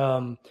out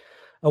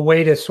a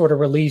way to sort of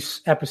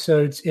release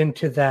episodes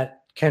into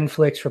that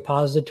KenFlix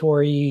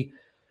repository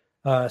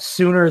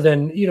sooner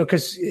than,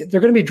 because they're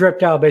going to be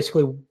dripped out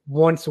basically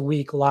once a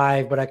week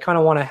live, but I kind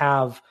of want to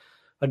have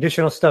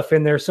additional stuff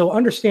in there. So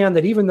understand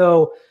that even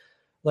though,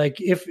 like,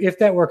 if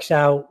that works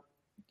out,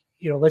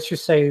 let's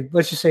just say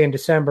in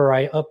December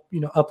I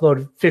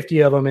upload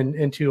 50 of them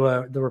into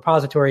the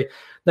repository.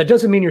 That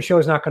doesn't mean your show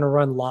is not going to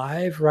run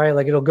live, right?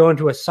 Like it'll go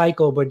into a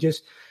cycle, but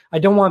I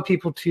don't want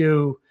people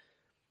to.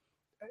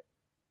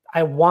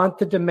 I want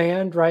the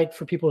demand, right,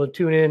 for people to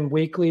tune in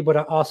weekly, but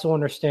I also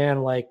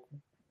understand like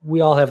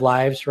we all have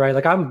lives, right?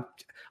 Like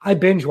I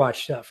binge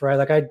watch stuff, right?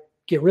 Like I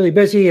get really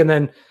busy and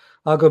then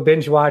I'll go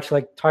binge watch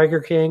like Tiger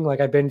King. Like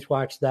I binge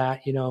watch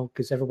that,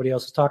 because everybody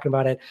else is talking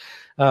about it.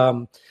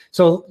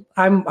 So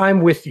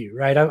I'm with you,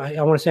 right?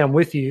 I want to say I'm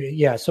with you.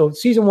 Yeah. So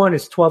season 1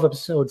 is 12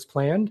 episodes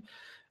planned.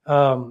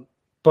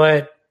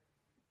 But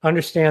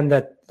understand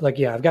that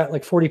I've got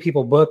like 40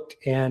 people booked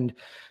and,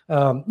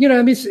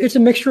 it's a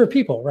mixture of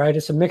people, right?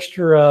 It's a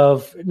mixture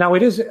of, now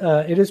it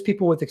is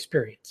people with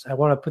experience. I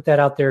want to put that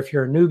out there. If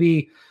you're a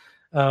newbie,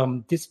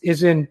 this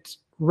isn't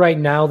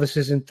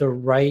the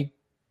right,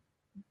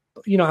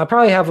 I'll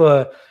probably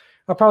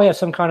have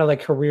some kind of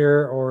like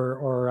career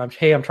or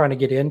hey, I'm trying to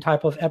get in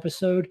type of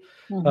episode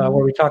where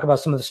we talk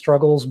about some of the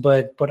struggles,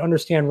 but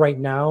understand right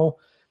now,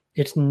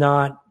 it's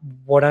not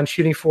what I'm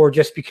shooting for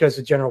just because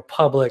the general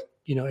public,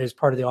 is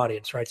part of the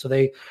audience, right? So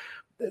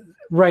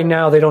right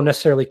now they don't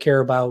necessarily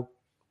care about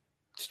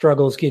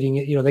struggles getting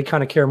it, they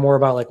kind of care more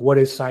about like what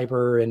is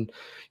cyber and,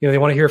 they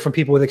want to hear from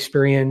people with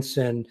experience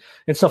and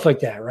stuff like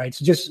that, right?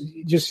 So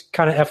just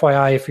kind of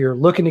FYI, if you're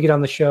looking to get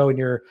on the show and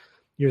you're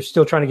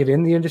still trying to get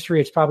in the industry,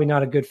 it's probably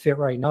not a good fit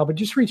right now, but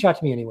just reach out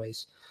to me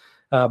anyways.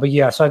 But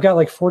yeah, so I've got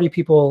like 40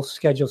 people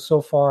scheduled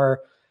so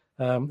far.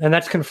 And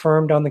that's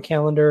confirmed on the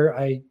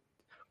calendar.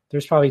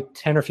 There's probably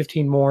 10 or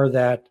 15 more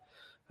that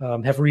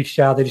have reached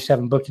out. They just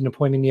haven't booked an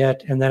appointment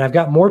yet. And then I've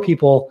got more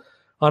people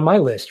on my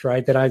list,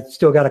 right, that I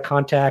still got to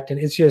contact. And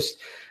it's just,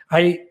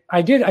 I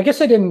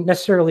guess I didn't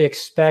necessarily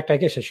expect, I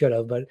guess I should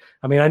have, but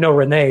I mean, I know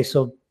Renee,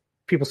 so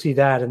people see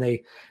that and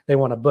they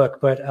want to book,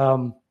 but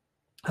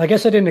I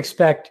guess I didn't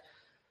expect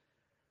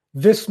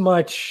this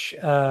much.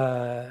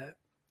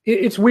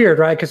 It's weird,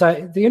 right? Because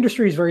the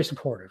industry is very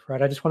supportive,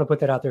 right? I just want to put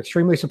that out there.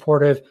 Extremely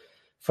supportive,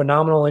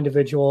 phenomenal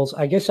individuals.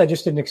 I guess I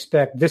just didn't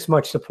expect this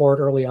much support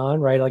early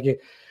on, right? Like,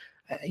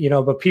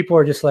 but people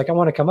are just like, I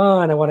want to come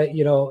on. I want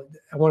to,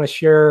 I want to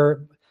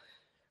share.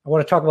 I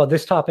want to talk about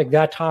this topic,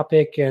 that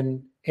topic.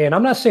 And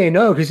I'm not saying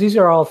no, because these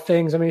are all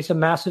things. I mean, it's a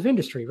massive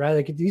industry, right?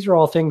 Like, these are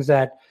all things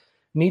that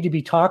need to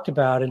be talked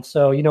about. And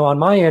so, on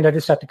my end, I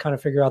just have to kind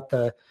of figure out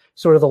the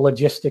sort of the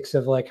logistics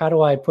of like, how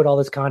do I put all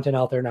this content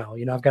out there now?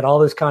 I've got all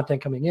this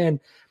content coming in.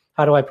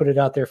 How do I put it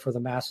out there for the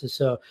masses?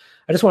 So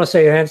I just want to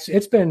say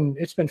it's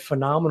been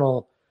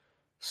phenomenal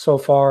so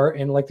far.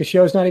 And like, the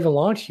show's not even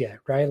launched yet,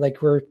 right? Like,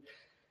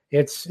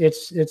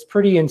 it's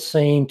pretty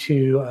insane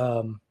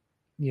to,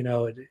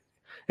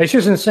 it's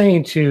just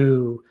insane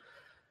to,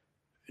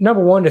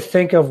 number one, to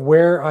think of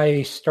where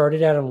I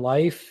started at in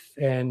life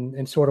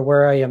and sort of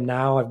where I am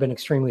now. I've been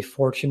extremely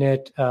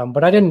fortunate,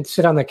 but I didn't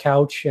sit on the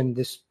couch and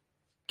this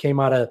came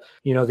out of,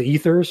 the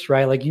ethers,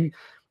 right? Like, you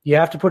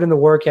have to put in the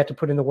work. You have to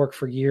put in the work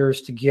for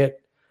years to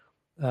get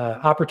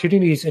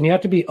opportunities, and you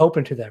have to be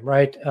open to them,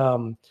 right?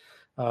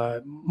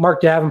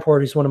 Mark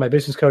Davenport, who's one of my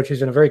business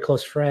coaches and a very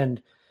close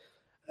friend,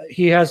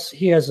 he has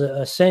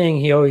a saying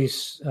he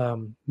always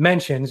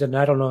mentions, and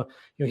I don't know,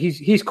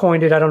 he's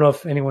coined it. I don't know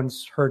if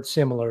anyone's heard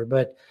similar,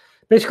 but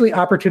basically,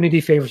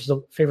 opportunity favors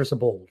the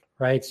bold,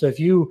 right? So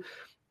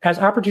as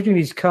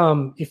opportunities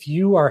come, if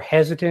you are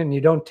hesitant and you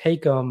don't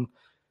take them,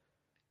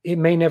 it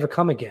may never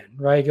come again,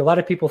 right? A lot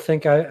of people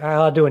think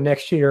I'll do it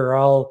next year, or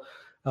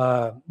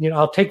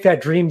I'll take that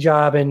dream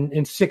job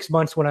in 6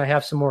 months when I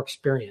have some more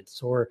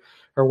experience, or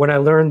when I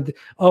learned,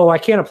 I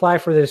can't apply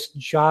for this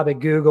job at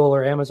Google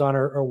or Amazon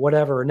or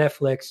whatever, or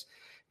Netflix,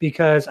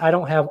 because I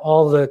don't have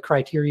all the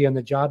criteria in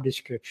the job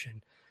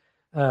description.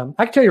 I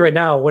can tell you right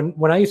now,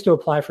 when I used to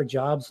apply for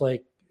jobs,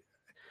 like,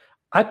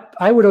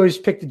 I would always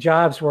pick the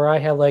jobs where I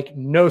had like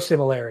no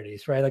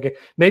similarities, right? Like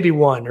maybe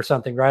one or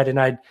something, right? And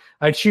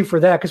I'd shoot for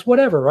that, because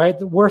whatever, right?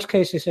 The worst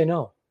case, they say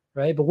no,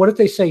 right? But what if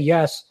they say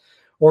yes,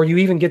 or you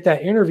even get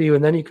that interview,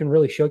 and then you can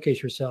really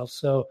showcase yourself.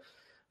 So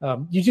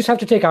you just have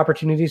to take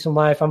opportunities in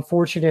life. I'm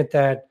fortunate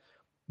that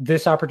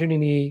this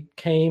opportunity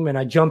came and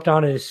I jumped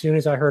on it as soon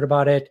as I heard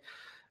about it.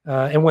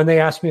 And when they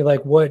asked me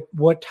like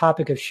what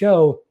topic of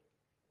show,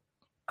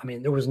 I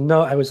mean, I was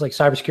like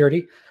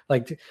cybersecurity.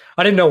 Like,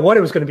 I didn't know what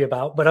it was going to be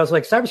about, but I was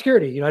like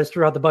cybersecurity, I just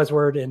threw out the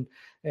buzzword and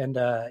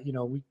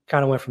we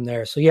kind of went from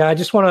there. So yeah, I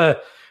just want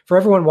to, for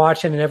everyone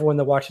watching and everyone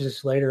that watches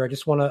this later, I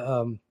just want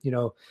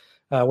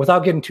to,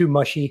 without getting too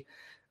mushy,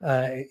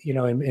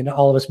 and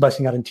all of us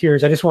busting out in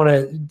tears, I just want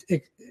to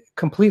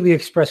completely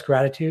express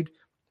gratitude,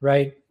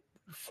 right?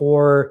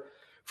 For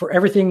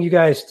everything you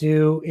guys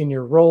do in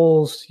your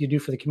roles, you do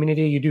for the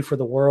community, you do for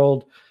the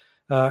world,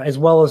 as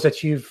well as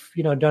that you've,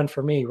 done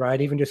for me,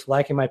 right? Even just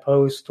liking my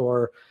post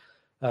or,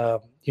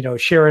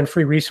 sharing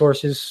free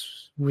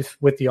resources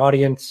with the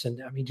audience.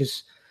 And I mean,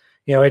 just,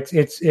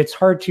 it's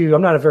hard to,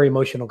 I'm not a very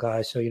emotional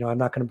guy, so, I'm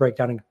not going to break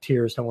down in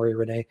tears. Don't worry,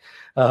 Renee.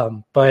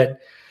 But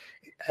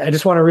I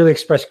just want to really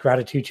express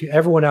gratitude to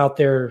everyone out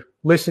there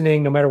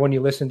listening, no matter when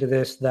you listen to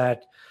this,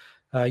 that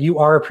you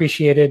are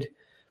appreciated.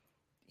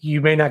 You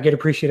may not get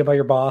appreciated by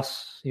your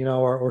boss,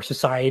 or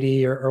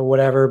society or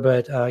whatever,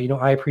 but,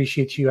 I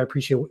appreciate you. I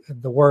appreciate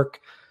the work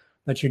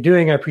that you're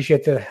doing. I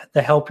appreciate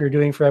the help you're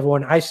doing for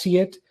everyone. I see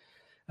it.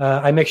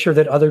 I make sure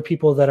that other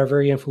people that are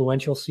very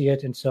influential see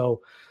it. And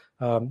so,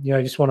 I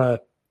just want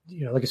to,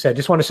 like I said,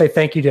 just want to say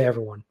thank you to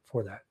everyone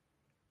for that.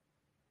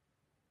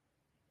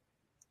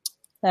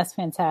 That's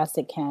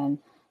fantastic, Ken.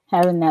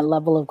 Having that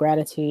level of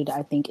gratitude,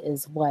 I think,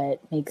 is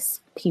what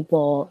makes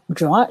people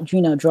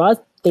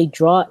it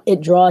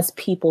draws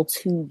people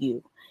to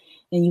you.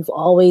 And you've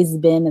always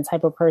been the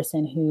type of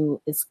person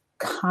who is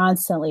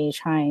constantly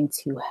trying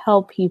to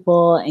help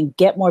people and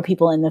get more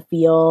people in the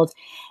field,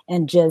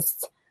 and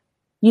just,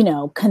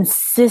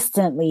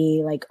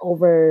 consistently, like,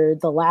 over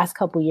the last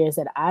couple of years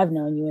that I've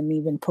known you, and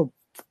even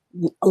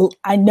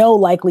I know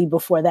likely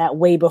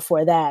way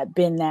before that,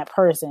 been that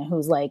person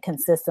who's like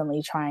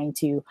consistently trying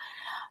to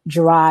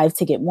drive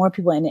to get more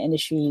people in the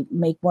industry,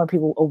 make more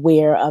people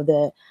aware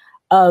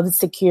of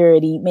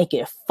security, make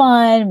it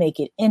fun,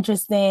 make it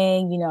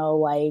interesting,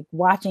 like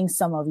watching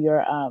some of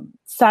your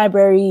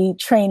cyber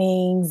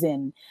trainings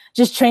and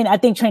just I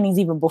think trainings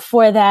even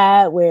before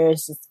that, where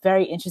it's just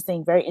very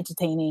interesting, very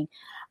entertaining,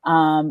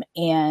 and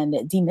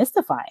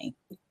demystifying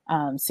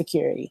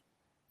security.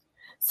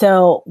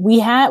 So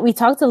we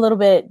talked a little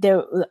bit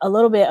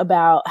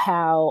about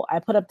how I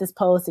put up this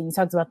post, and you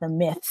talked about the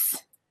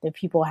myths that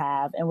people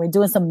have, and we're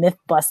doing some myth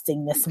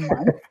busting this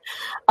month.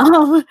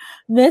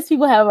 Myths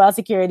people have about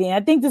security, and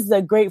I think this is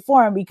a great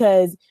forum,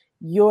 because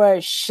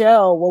your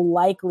show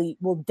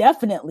will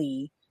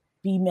definitely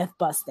be myth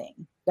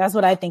busting. That's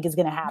what I think is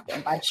going to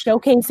happen by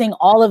showcasing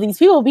all of these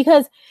people,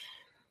 because,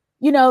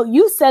 you know,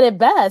 you said it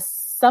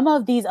best.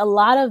 A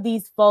lot of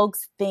these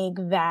folks think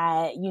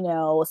that, you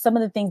know, some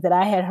of the things that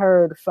I had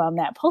heard from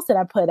that post that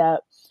I put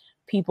up,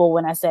 people,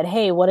 when I said,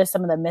 hey, what are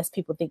some of the myths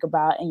people think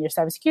about in your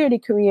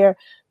cybersecurity career?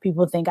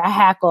 People think I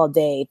hack all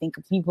day.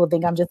 People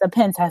think I'm just a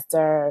pen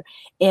tester.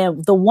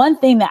 And the one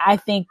thing that I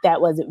think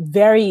that was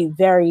very,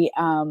 very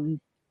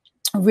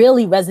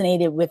really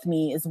resonated with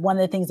me is one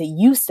of the things that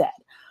you said,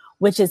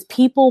 which is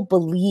people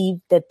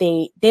believe that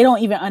they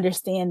don't even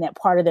understand that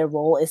part of their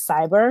role is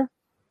cyber.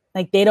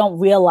 Like, they don't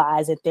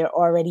realize that they're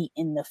already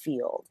in the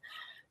field.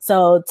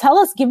 So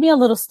give me a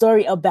little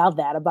story about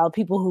that, about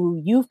people who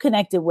you've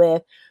connected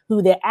with,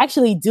 who they're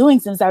actually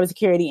doing some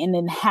cybersecurity and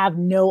then have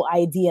no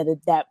idea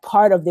that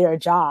part of their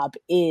job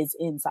is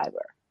in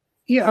cyber.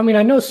 Yeah, I mean,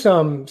 I know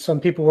some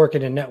people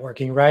working in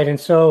networking, right? And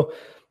so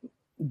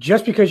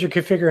just because you're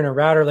configuring a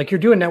router, like, you're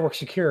doing network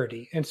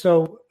security. And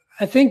so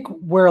I think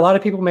where a lot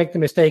of people make the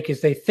mistake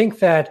is they think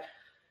that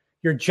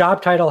your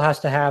job title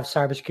has to have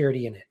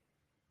cybersecurity in it,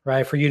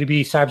 right? For you to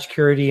be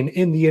cybersecurity and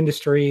in the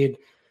industry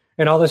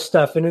and all this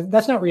stuff. And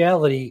that's not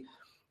reality.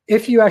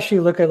 If you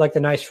actually look at like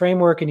the NICE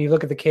framework and you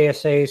look at the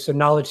KSA, so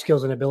knowledge,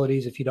 skills, and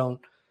abilities, if you don't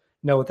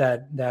know what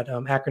that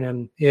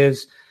acronym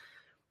is,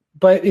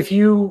 but if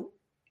you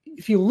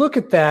look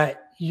at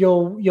that,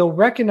 you'll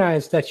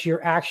recognize that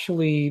you're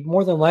actually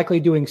more than likely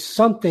doing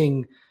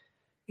something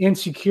in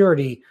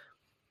security.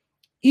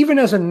 Even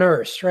as a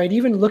nurse, right?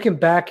 Even looking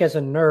back as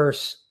a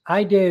nurse,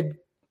 I did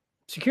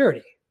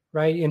security,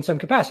 right? In some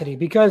capacity,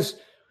 because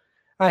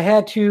I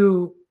had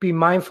to be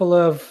mindful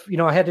of,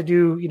 I had to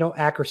do,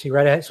 accuracy,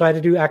 right? So I had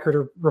to do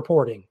accurate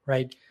reporting,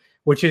 right?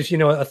 Which is,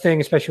 a thing,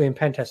 especially in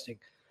pen testing.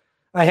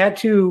 I had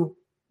to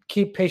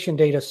keep patient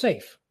data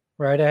safe,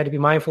 right? I had to be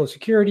mindful of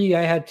security.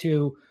 I had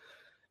to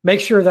make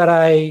sure that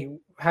I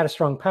had a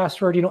strong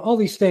password, all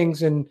these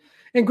things. And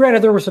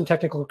granted, there were some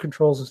technical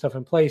controls and stuff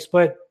in place,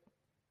 but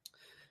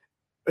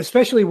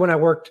especially when I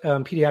worked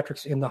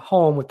pediatrics in the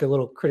home with the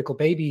little critical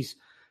babies,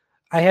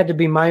 I had to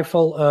be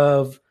mindful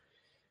of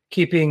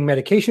keeping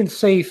medication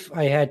safe.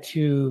 I had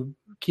to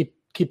keep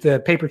the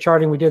paper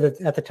charting we did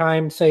at the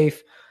time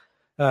safe.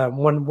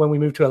 When we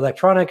moved to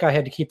electronic, I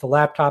had to keep the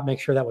laptop,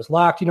 make sure that was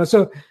locked.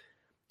 So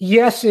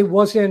yes, I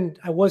wasn't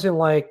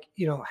like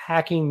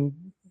hacking,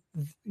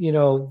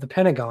 the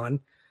Pentagon,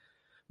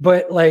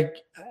 but like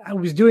I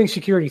was doing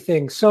security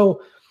things.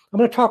 So I'm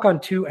going to talk on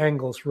two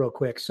angles real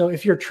quick. So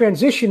if you're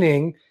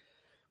transitioning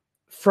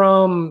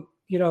from,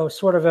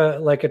 sort of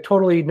a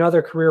totally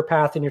another career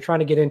path and you're trying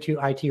to get into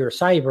IT or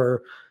cyber,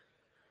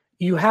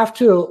 you have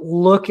to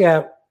look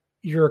at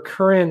your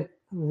current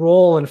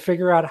role and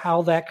figure out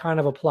how that kind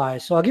of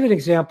applies. So I'll give you an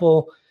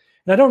example.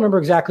 And I don't remember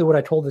exactly what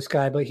I told this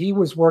guy, but he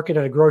was working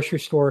at a grocery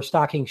store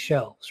stocking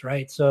shelves,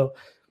 right? So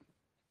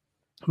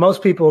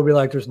most people will be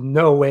like, there's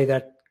no way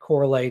that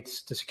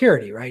correlates to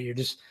security, right? You're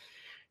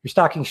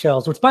stocking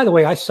shelves, which, by the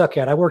way, I suck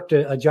at. I worked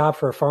a job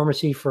for a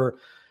pharmacy for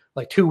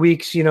like 2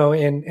 weeks,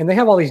 and they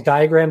have all these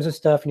diagrams and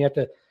stuff, and you have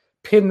to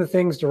pin the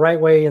things the right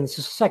way, and it's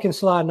the second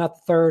slot, not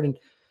the third. And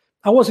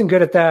I wasn't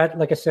good at that.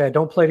 Like I said,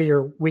 don't play to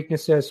your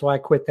weaknesses. So I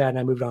quit that and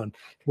I moved on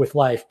with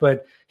life.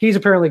 But he's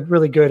apparently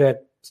really good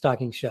at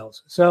stocking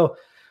shelves. So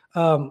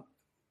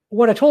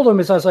what I told him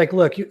is, I was like,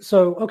 look,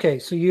 so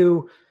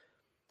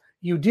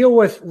you deal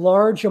with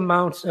large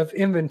amounts of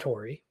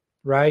inventory,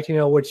 right?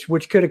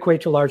 Which could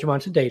equate to large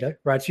amounts of data,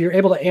 right? So you're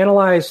able to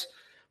analyze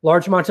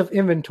large amounts of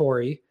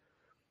inventory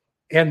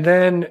and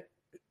then,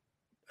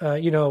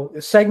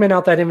 segment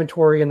out that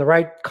inventory in the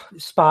right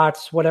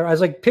spots, whatever. I was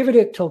like, pivot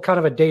it to kind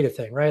of a data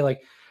thing, right?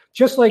 Like,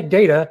 just like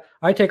data,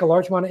 I take a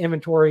large amount of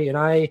inventory and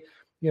I,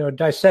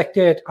 dissect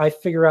it. I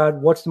figure out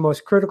what's the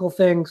most critical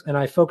things and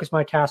I focus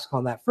my task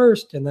on that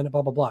first, and then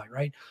blah, blah, blah,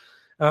 right?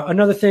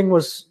 Another thing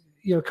was,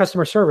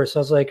 customer service. I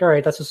was like, all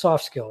right, that's a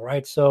soft skill,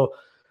 right? So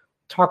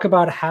talk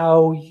about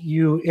how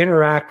you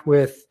interact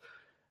with,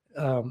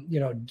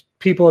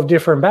 people of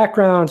different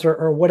backgrounds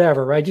or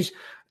whatever, right?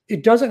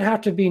 It doesn't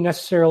have to be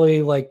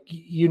necessarily like,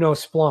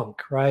 Splunk,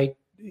 right?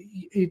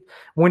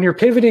 When you're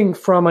pivoting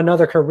from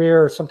another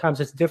career,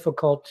 sometimes it's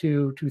difficult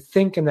to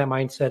think in that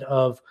mindset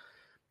of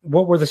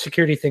what were the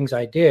security things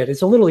I did.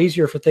 It's a little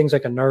easier for things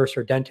like a nurse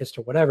or dentist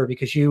or whatever,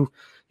 because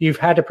you've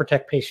had to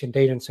protect patient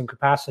data in some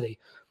capacity.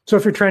 So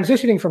if you're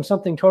transitioning from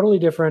something totally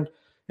different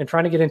and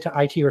trying to get into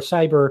IT or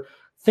cyber,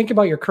 think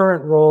about your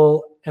current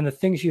role and the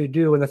things you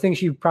do and the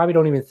things you probably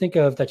don't even think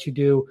of that you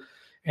do,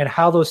 and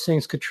how those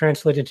things could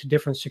translate into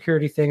different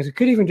security things. It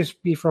could even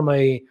just be from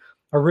a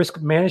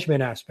risk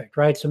management aspect,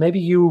 right? So maybe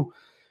you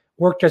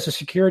worked as a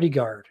security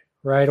guard,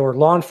 right? Or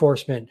law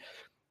enforcement.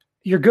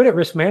 You're good at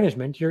risk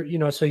management.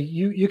 So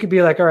you could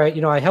be like, all right,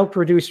 I helped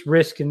reduce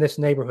risk in this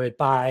neighborhood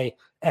by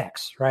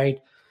X, right?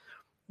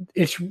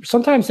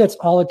 Sometimes that's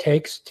all it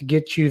takes to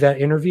get you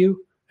that interview.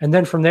 And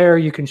then from there,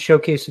 you can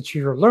showcase that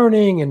you're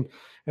learning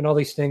and all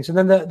these things. And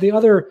then the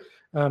other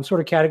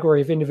sort of category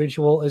of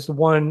individual is the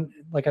one,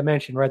 like I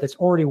mentioned, right, that's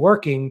already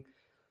working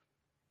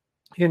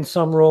in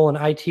some role in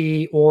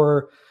IT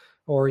or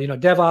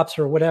DevOps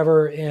or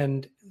whatever,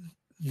 and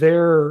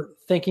they're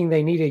thinking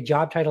they need a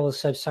job title that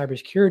says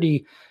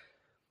cybersecurity.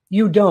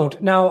 You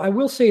don't. Now, I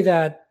will say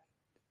that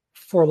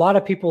for a lot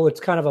of people, it's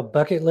kind of a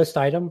bucket list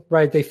item,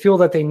 right? They feel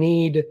that they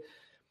need,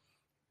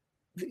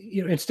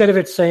 instead of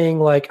it saying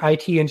like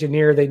IT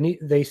engineer,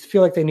 they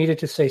feel like they needed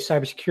to say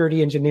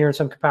cybersecurity engineer in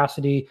some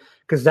capacity,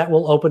 because that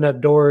will open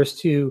up doors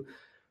to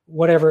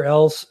whatever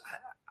else.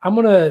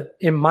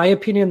 In my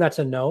opinion, that's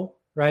a no,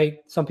 right?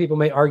 Some people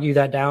may argue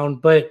that down,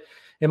 but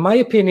in my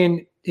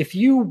opinion, if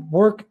you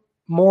work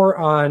more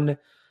on,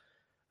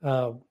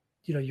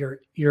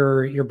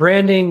 your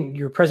branding,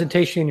 your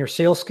presentation, your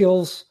sales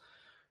skills,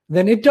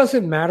 then it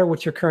doesn't matter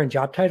what your current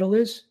job title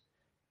is.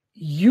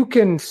 You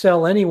can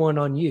sell anyone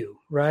on you,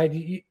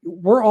 right?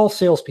 We're all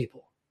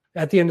salespeople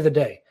at the end of the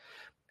day.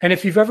 And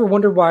if you've ever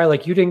wondered why,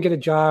 like, you didn't get a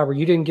job or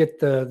you didn't get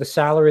the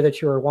salary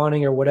that you were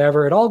wanting or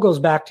whatever, it all goes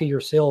back to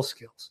your sales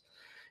skills.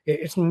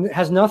 It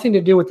has nothing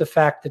to do with the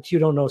fact that you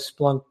don't know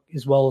Splunk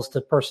as well as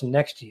the person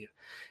next to you.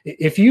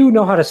 If you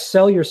know how to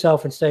sell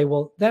yourself and say,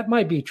 well, that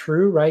might be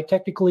true, right?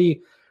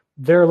 Technically,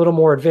 they're a little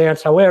more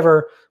advanced.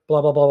 However,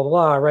 blah, blah, blah, blah,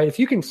 blah, right? If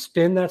you can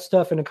spin that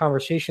stuff in a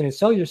conversation and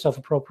sell yourself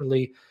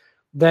appropriately,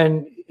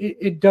 then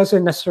it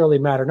doesn't necessarily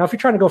matter. Now, if you're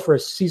trying to go for a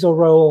CISO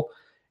role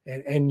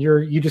and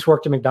you just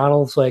worked at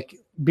McDonald's, like,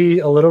 be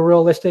a little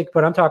realistic.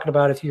 But I'm talking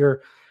about if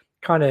you're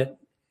kind of,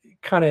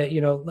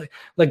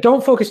 like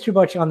don't focus too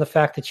much on the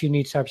fact that you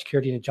need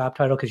cybersecurity in a job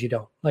title, because you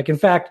don't. Like, in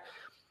fact,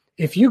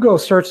 if you go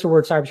search the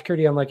word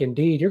cybersecurity on like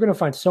Indeed, you're going to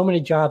find so many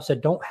jobs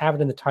that don't have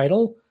it in the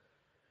title.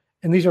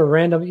 And these are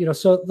random,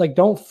 so like,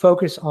 don't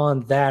focus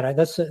on that.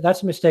 That's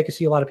a mistake I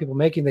see a lot of people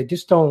making.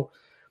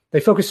 They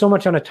focus so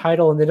much on a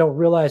title and they don't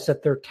realize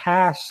that their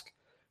task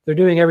they're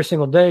doing every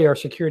single day are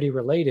security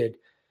related.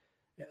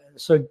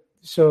 So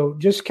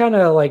just kind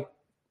of like,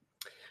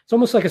 it's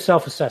almost like a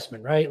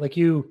self-assessment, right? Like,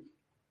 you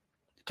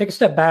take a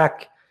step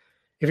back.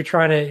 If you're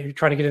trying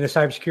to get into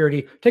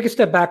cybersecurity, take a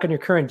step back on your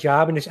current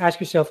job and just ask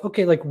yourself,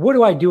 okay, like, what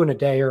do I do in a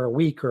day or a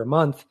week or a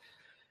month?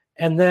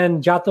 And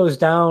then jot those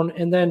down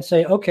and then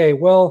say, okay,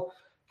 well,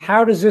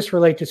 how does this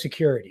relate to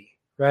security,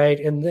 right?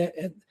 And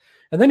then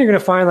you're going to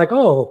find like,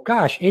 oh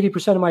gosh,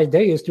 80% of my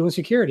day is doing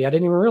security. I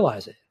didn't even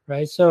realize it,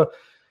 right? So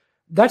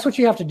that's what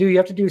you have to do. You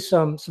have to do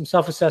some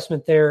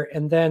self-assessment there.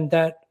 And then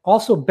that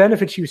also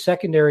benefits you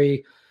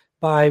secondary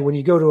by when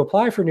you go to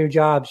apply for new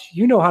jobs,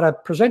 you know how to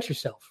present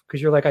yourself,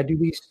 because you're like, I do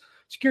these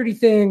security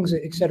things,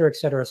 et cetera, et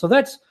cetera. So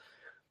that's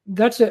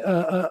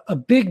a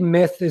big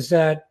myth, is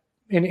that,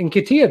 and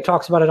Katia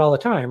talks about it all the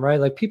time, right?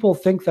 Like, people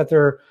think that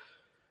they're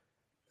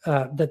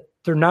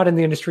not in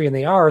the industry, and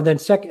they are. And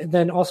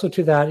then also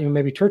to that,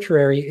 maybe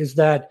tertiary, is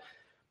that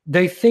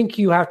they think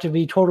you have to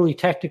be totally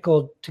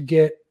technical to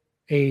get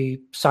a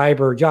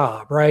cyber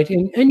job, right?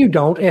 And you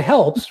don't. It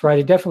helps, right?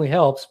 It definitely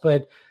helps,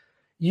 but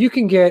you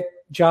can get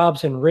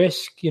jobs and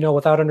risk,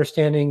 without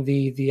understanding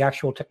the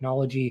actual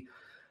technology.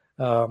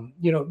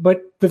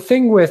 But the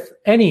thing with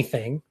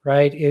anything,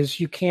 right, is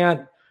you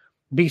can't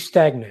be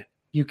stagnant.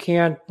 You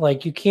can't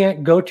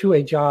go to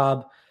a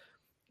job,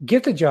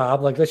 get the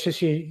job. Like, let's just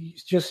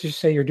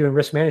say you're doing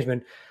risk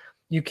management.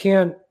 You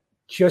can't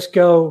just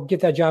go get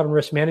that job in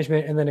risk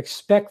management and then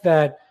expect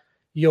that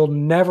you'll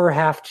never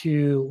have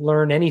to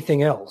learn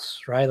anything else,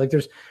 right? Like,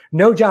 there's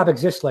no job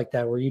exists like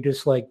that, where you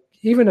just, like,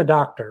 even a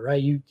doctor,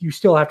 right? You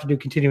still have to do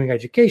continuing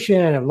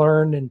education and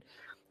learn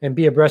and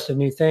be abreast of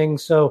new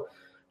things. So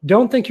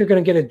don't think you're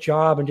going to get a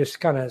job and just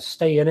kind of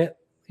stay in it,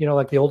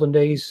 like the olden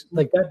days.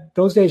 Like that,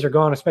 those days are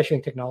gone, especially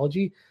in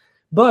technology.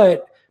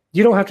 But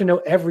you don't have to know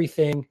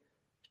everything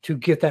to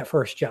get that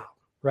first job,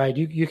 right?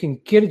 You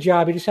can get a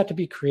job. You just have to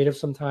be creative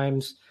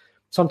sometimes.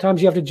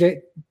 Sometimes you have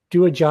to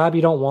do a job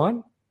you don't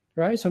want,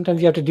 right?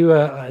 Sometimes you have to do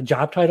a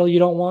job title you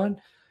don't want.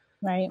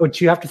 Right. But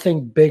you have to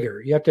think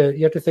bigger. You have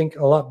to think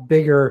a lot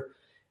bigger.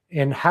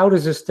 And how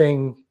does this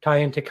thing tie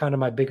into kind of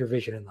my bigger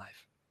vision in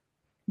life?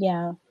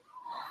 Yeah.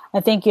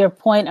 I think your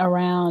point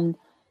around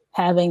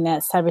having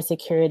that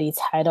cybersecurity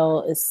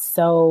title is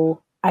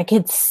so, I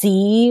could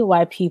see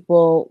why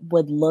people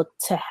would look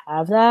to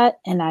have that.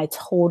 And I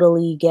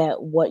totally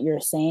get what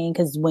you're saying.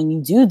 Because when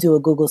you do a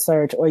Google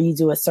search, or you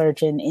do a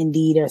search in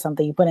Indeed or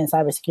something, you put in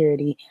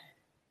cybersecurity,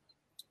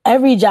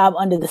 every job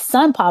under the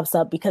sun pops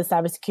up, because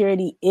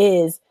cybersecurity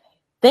is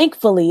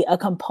thankfully a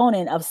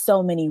component of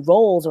so many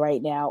roles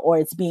right now, or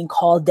it's being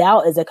called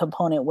out as a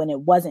component when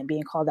it wasn't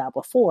being called out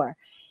before.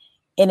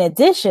 In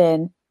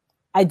addition,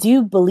 I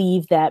do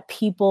believe that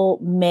people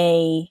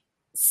may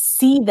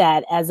see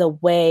that as a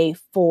way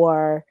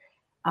for,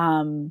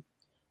 when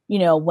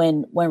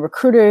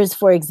recruiters,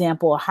 for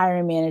example, or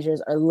hiring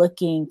managers are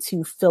looking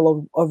to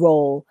fill a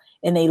role,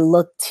 and they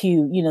look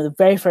to, the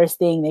very first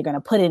thing they're going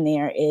to put in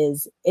there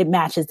is it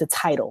matches the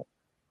title.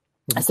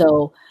 Mm-hmm.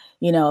 So,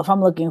 if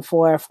I'm looking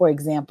for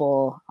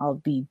example, I'll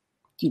be,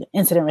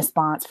 incident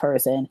response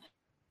person,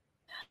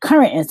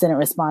 current incident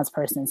response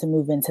person, to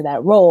move into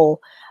that role.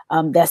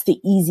 That's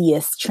the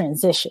easiest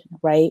transition,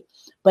 right?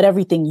 But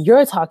everything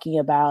you're talking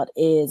about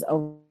is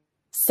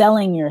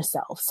selling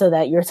yourself so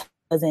that your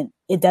doesn't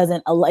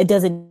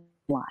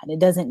line. It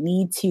doesn't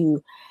need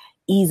to,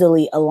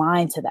 easily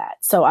align to that.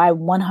 So I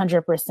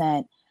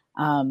 100%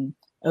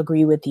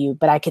 agree with you,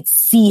 but I could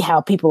see how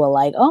people are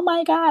like, oh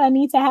my God, I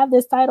need to have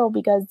this title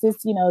because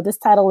this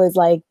title is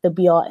like the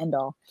be all end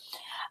all.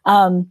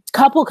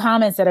 Couple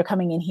comments that are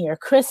coming in here.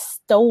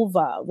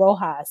 Christova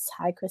Rojas.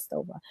 Hi,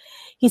 Christova.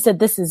 He said,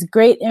 this is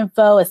great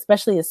info,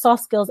 especially the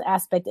soft skills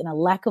aspect and a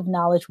lack of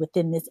knowledge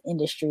within this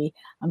industry.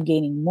 I'm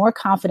gaining more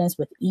confidence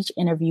with each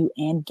interview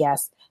and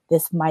guest.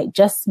 This might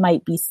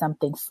be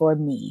something for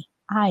me.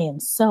 I am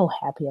so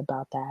happy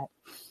about that.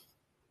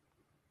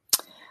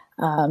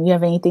 You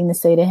have anything to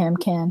say to him,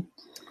 Ken?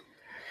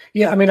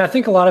 Yeah, I mean, I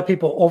think a lot of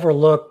people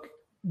overlook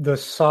the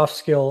soft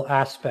skill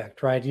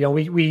aspect, right? You know,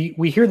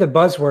 we hear the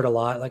buzzword a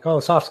lot, like,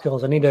 oh, soft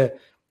skills. I need to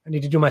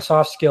do my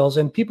soft skills.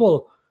 And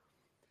people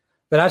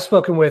that I've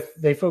spoken with,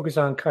 they focus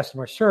on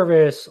customer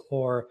service,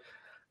 or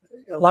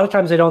a lot of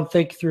times they don't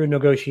think through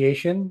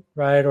negotiation,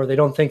 right? Or they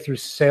don't think through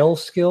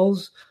sales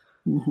skills.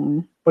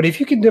 Mm-hmm. But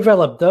if you can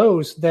develop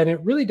those, then it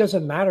really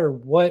doesn't matter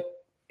what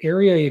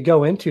area you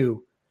go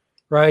into,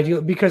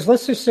 right? Because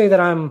let's just say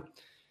that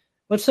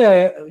let's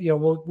say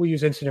we'll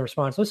use incident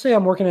response. Let's say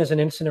I'm working as an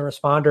incident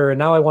responder and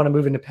now I want to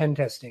move into pen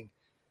testing.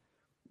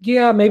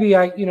 Yeah, maybe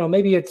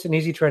maybe it's an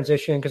easy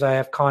transition because I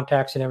have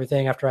contacts and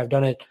everything after I've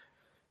done it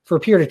for a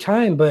period of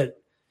time.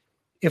 But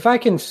if I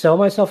can sell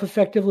myself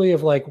effectively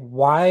of like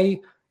why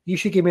you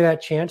should give me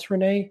that chance,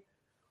 Renee,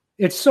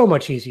 it's so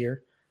much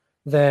easier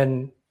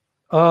than,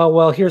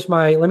 well,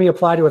 let me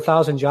apply to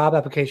 1,000 job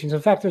applications.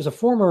 In fact, there's I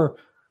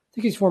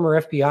think he's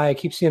former FBI. I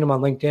keep seeing him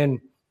on LinkedIn.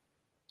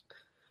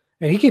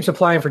 And he keeps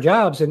applying for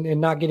jobs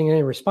and not getting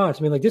any response.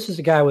 I mean, like, this is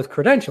a guy with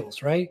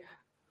credentials, right?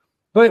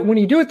 But when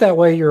you do it that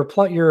way, you're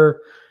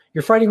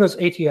fighting those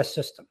ATS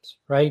systems,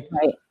 right?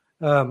 Right.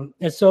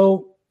 And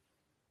so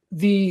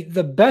the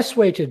best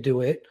way to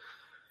do it,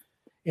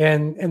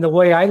 and the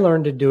way I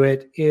learned to do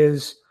it,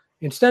 is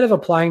instead of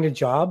applying to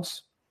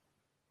jobs,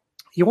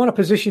 you want to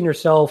position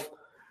yourself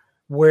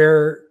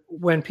where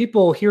when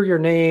people hear your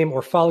name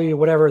or follow you,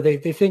 whatever, they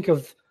think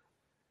of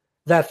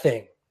that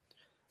thing.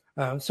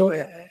 So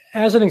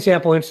as an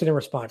example, incident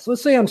response.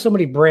 Let's say I'm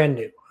somebody brand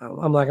new.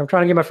 I'm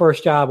trying to get my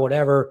first job,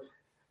 whatever.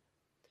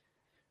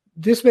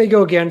 This may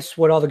go against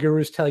what all the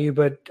gurus tell you,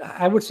 but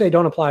I would say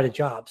don't apply to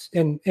jobs.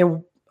 And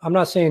I'm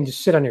not saying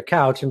just sit on your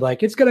couch and be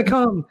like, it's going to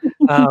come.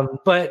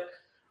 But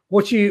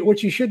what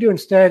you should do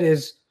instead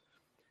is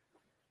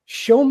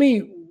show me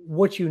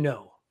what you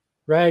know,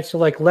 right? So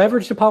like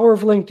leverage the power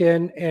of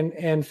LinkedIn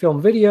and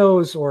film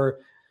videos or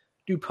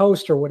do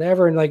posts or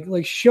whatever. And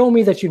like show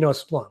me that you know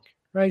Splunk.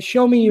 Right?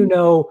 Show me you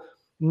know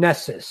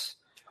Nessus,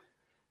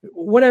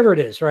 whatever it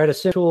is, right? A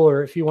SIM tool,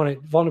 or if you want a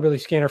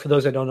vulnerability scanner, for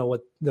those that don't know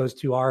what those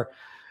two are,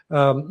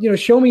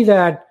 show me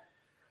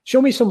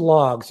some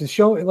logs, and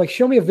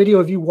show me a video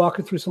of you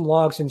walking through some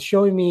logs and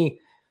showing me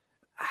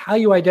how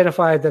you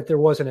identified that there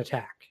was an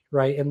attack,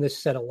 right? In this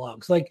set of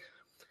logs. Like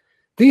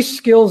these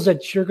skills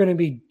that you're going to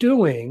be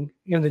doing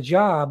in the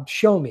job,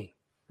 show me,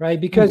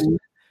 right? Because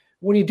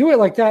when you do it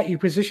like that, you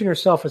position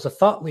yourself as a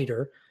thought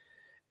leader.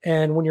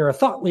 And when you're a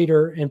thought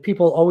leader and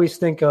people always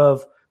think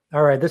of,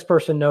 all right, this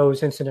person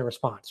knows incident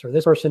response, or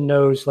this person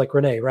knows like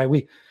Renee, right?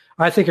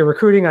 I think of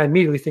recruiting, I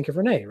immediately think of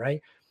Renee,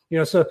 right?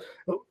 So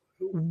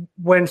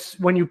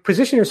when you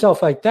position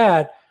yourself like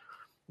that,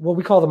 what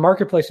we call the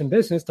marketplace in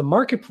business, the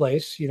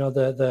marketplace,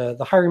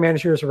 the hiring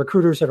managers or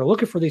recruiters that are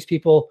looking for these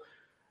people,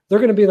 they're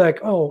going to be like,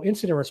 oh,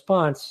 incident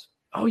response.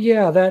 Oh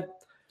yeah,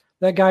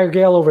 that guy or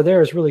gal over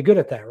there is really good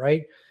at that,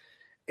 right?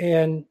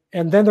 And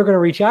then they're going to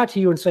reach out to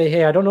you and say,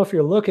 hey, I don't know if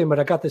you're looking, but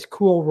I got this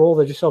cool role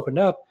that just opened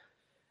up.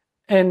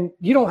 And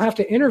you don't have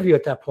to interview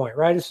at that point,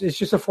 right? It's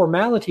just a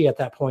formality at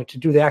that point to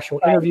do the actual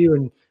interview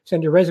and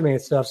send your resume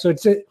and stuff. So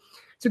it's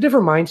a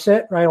different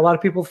mindset, right? A lot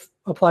of people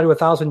apply to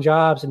 1,000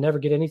 jobs and never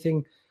get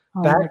anything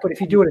back. But if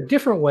you do it a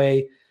different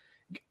way,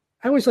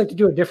 I always like to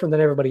do it different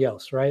than everybody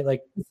else, right?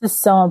 Like, this is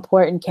so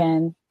important,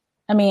 Ken.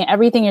 I mean,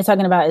 everything you're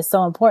talking about is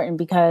so important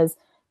because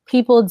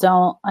people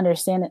don't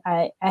understand it.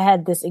 I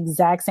had this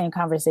exact same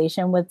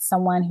conversation with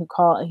someone who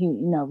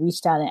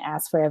reached out and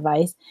asked for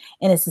advice,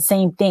 and it's the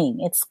same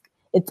thing.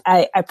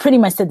 I pretty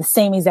much said the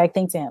same exact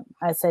thing to him.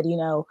 I said,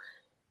 you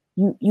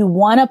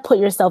want to put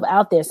yourself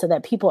out there so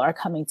that people are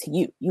coming to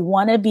you. You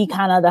want to be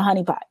kind of the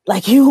honeypot.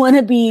 Like you want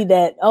to be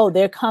that, oh,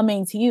 they're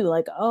coming to you.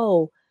 Like,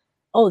 oh,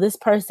 this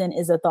person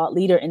is a thought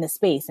leader in the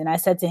space. And I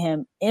said to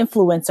him,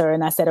 influencer.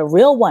 And I said, a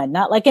real one,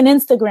 not like an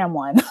Instagram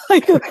one,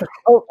 like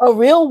a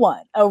real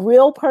one, a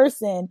real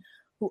person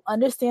who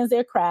understands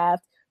their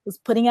craft, who's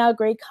putting out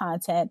great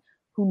content,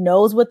 who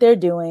knows what they're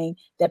doing,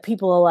 that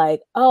people are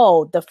like,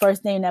 oh, the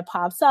first name that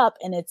pops up,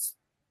 and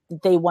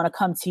they want to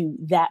come to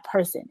that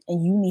person.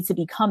 And you need to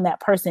become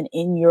that person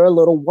in your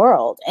little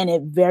world. And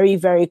it very,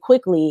 very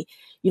quickly,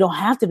 you don't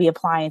have to be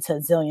applying to a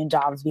zillion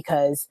jobs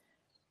because,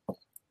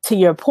 to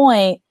your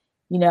point,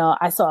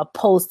 I saw a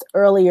post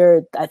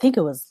earlier, I think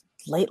it was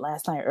late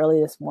last night,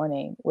 early this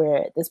morning,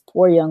 where this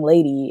poor young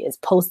lady is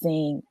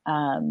posting,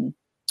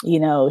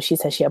 she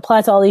said she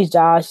applied to all these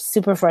jobs, she's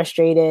super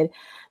frustrated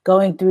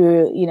going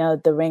through,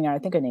 the ringer. I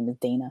think her name is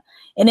Dana.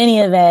 In any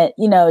event,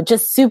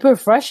 just super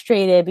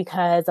frustrated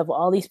because of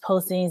all these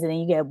postings, and then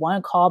you get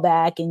one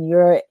callback, and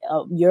you're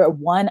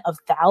one of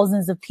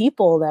thousands of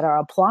people that are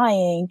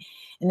applying,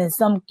 and then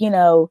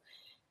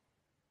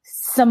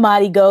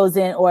somebody goes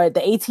in, or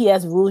the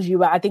ATS rules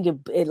you out. I think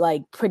it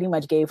like pretty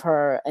much gave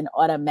her an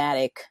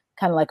automatic,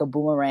 kind of like a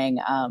boomerang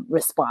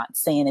response,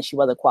 saying that she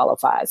wasn't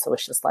qualified. So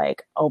it's just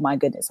like, oh my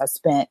goodness, I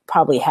spent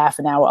probably half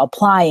an hour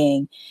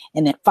applying,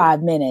 and in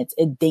 5 minutes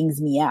it dings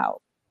me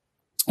out.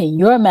 And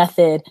your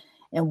method,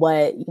 and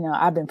what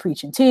I've been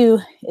preaching too,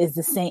 is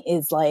the same.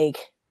 Is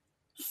like,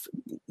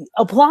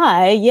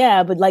 apply,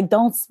 yeah, but like,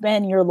 don't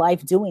spend your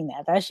life doing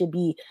that. That should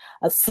be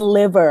a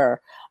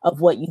sliver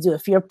of what you do.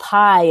 If your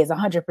pie is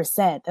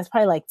 100%, that's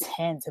probably like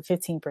 10 to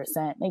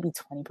 15%, maybe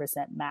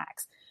 20%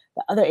 max.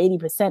 The other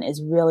 80%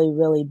 is really,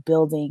 really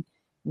building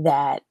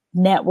that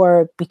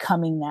network,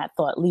 becoming that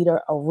thought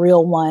leader, a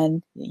real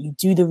one. You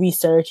do the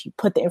research, you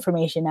put the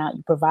information out,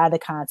 you provide the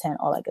content,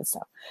 all that good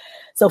stuff.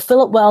 So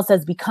Philip Wells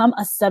says, become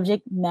a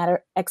subject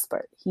matter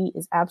expert. He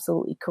is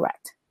absolutely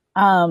correct.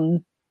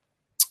 And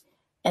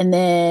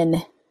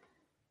then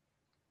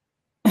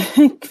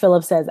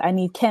Philip says, I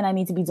need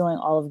to be doing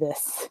all of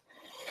this.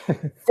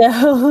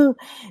 So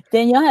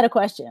Danielle had a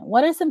question.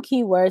 What are some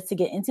keywords to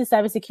get into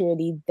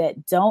cybersecurity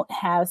that don't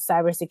have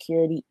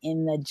cybersecurity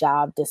in the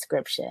job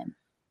description?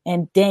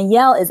 And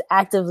Danielle is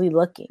actively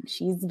looking.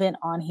 She's been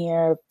on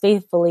here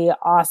faithfully,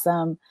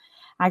 awesome,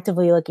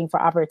 actively looking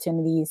for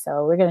opportunities.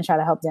 So we're going to try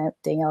to help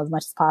Danielle as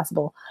much as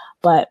possible.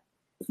 But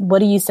what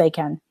do you say,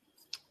 Ken?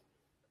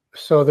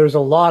 So there's a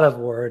lot of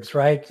words,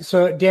 right?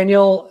 So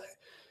Danielle,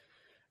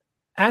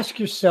 ask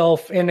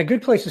yourself, and a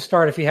good place to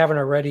start if you haven't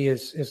already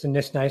is the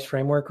NIST-NICE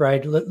framework,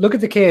 right? Look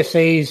at the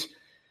KSAs,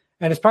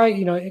 and it's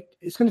probably,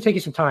 it's going to take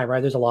you some time,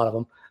 right? There's a lot of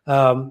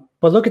them.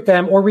 But look at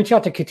them, or reach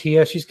out to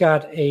Katia. I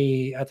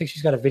think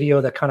she's got a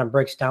video that kind of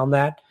breaks down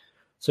that,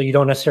 so you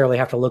don't necessarily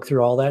have to look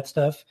through all that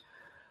stuff.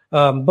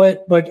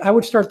 But I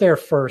would start there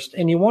first,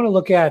 and you want to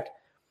look at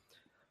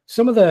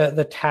some of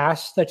the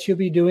tasks that you'll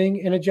be doing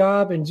in a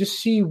job and just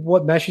see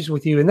what meshes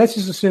with you. And that's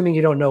just assuming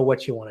you don't know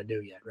what you want to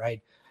do yet,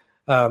 right?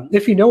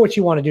 If you know what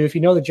you want to do, if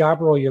you know the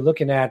job role you're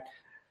looking at,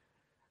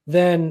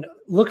 then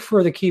look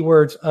for the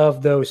keywords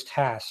of those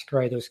tasks,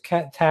 right? Those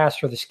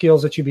tasks or the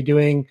skills that you'll be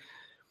doing.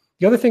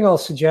 The other thing I'll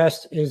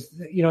suggest is,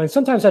 and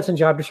sometimes that's in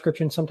job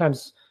description.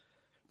 Sometimes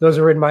those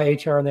are written by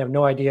HR and they have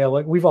no idea.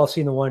 Like, we've all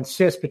seen the one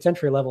CISP, it's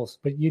entry levels,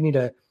 but you need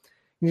a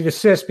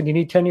CISP and you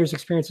need 10 years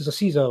experience as a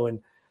CISO and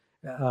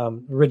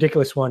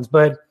ridiculous ones.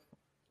 But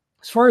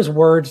as far as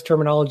words,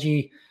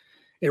 terminology,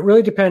 it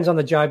really depends on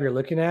the job you're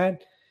looking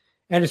at.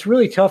 And it's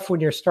really tough when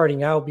you're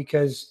starting out,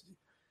 because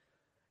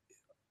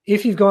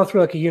if you've gone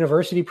through like a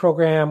university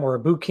program or a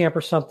boot camp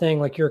or something,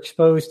 like you're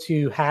exposed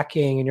to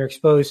hacking and you're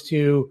exposed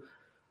to,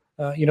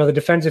 the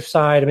defensive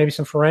side and maybe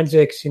some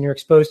forensics, and you're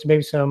exposed to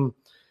maybe some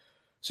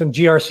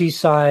GRC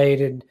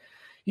side, and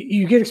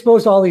you get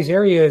exposed to all these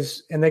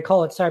areas, and they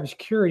call it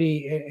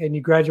cybersecurity, and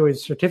you graduate a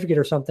certificate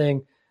or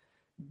something,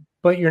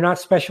 but you're not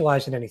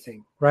specialized in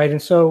anything, right?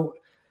 And so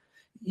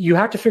you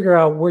have to figure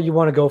out where you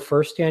want to go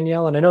first,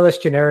 Danielle. And I know that's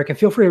generic, and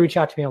feel free to reach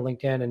out to me on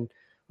LinkedIn and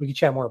we can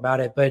chat more about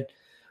it, but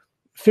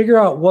figure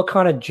out what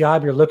kind of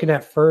job you're looking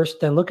at first,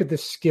 then look at the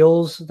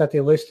skills that they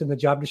list in the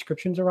job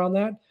descriptions around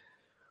that,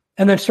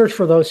 and then search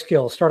for those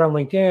skills. Start on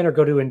LinkedIn or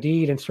go to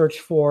Indeed and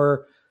search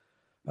for,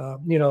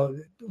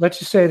 let's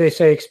just say they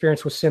say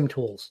experience with SIM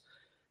tools.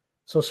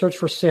 So search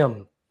for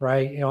SIM,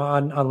 right?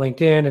 On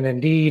LinkedIn and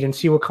Indeed, and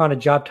see what kind of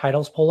job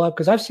titles pull up.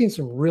 Because I've seen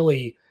some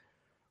really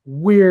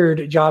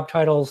weird job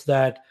titles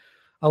that,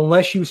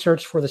 unless you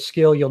search for the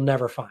skill, you'll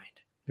never find,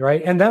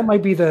 right? And that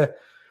might be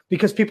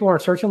because people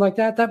aren't searching like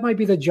that, that might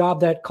be the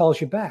job that calls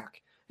you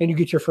back and you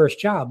get your first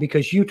job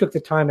because you took the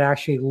time to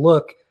actually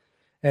look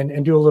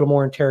and do a little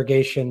more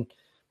interrogation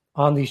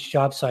on these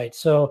job sites.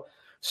 So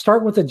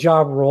start with the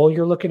job role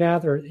you're looking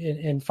at,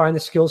 and find the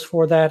skills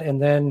for that, and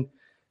then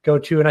go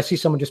to, and I see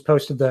someone just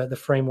posted the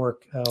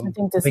framework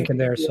link in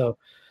there. So,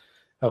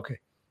 okay.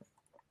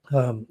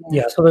 So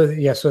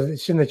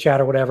it's in the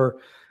chat or whatever.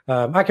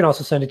 I can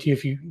also send it to you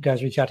if you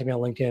guys reach out to me on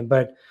LinkedIn,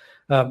 but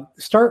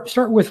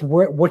start with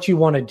what you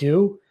want to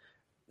do,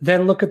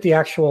 then look at the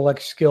actual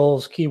like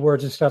skills,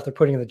 keywords and stuff they're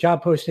putting in the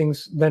job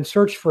postings, then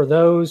search for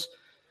those.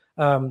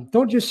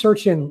 Don't just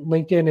search in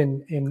LinkedIn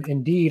and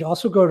Indeed.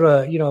 Also go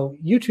to,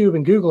 YouTube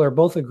and Google are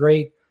both a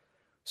great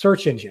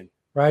search engine,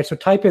 right? So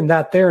type in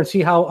that there and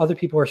see how other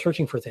people are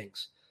searching for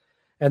things.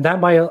 And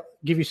that might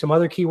give you some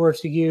other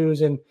keywords to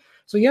use. And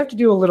so you have to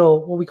do a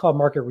little, what we call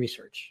market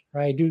research,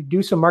 right?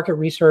 Do some market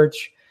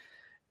research.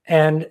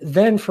 And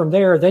then from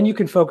there, then you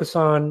can focus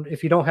on,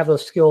 if you don't have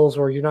those skills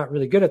or you're not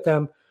really good at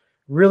them,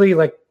 really,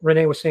 like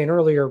Renee was saying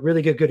earlier,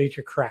 really get good at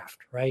your craft,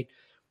 right?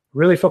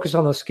 Really focus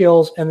on those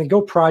skills and then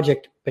go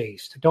project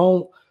based.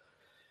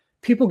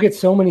 People get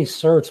so many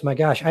certs. My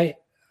gosh,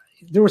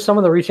 there was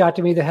someone that reached out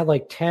to me that had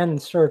like 10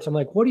 certs. I'm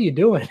like, what are you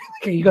doing?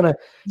 Are you going to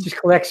just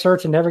collect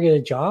certs and never get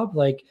a job?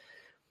 Like,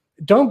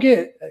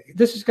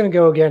 this is going to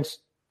go against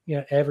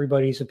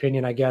everybody's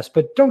opinion, I guess,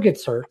 but don't get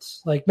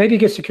certs. Like maybe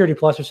get Security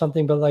Plus or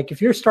something, but like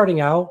if you're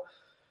starting out,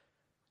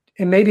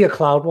 and maybe a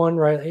cloud one,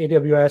 right?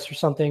 AWS or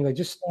something, like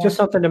just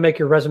something to make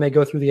your resume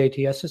go through the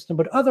ATS system.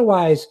 But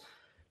otherwise,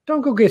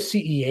 don't go get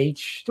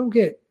CEH, don't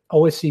get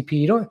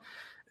OSCP,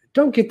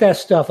 don't get that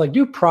stuff. Like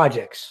do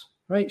projects,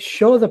 right?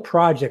 Show the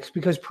projects,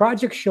 because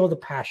projects show the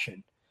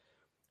passion.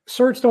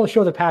 Certs don't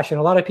show the passion.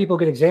 A lot of people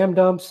get exam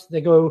dumps. They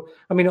go,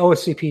 I mean,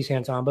 OSCP's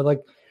hands-on, but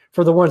like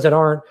for the ones that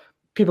aren't,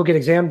 people get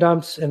exam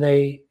dumps and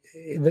they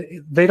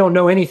don't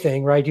know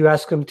anything, right? You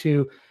ask them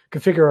to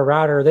configure a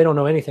router, they don't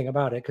know anything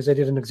about it because they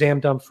did an exam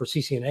dump for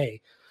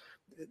CCNA.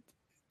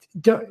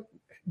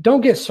 Don't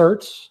get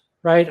certs,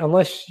 right?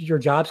 Unless your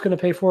job's going to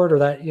pay for it, or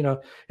that,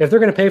 if they're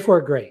going to pay for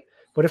it, great.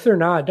 But if they're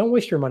not, don't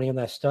waste your money on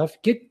that stuff.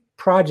 Get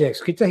projects,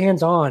 get the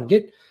hands-on,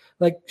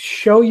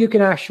 show you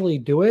can actually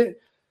do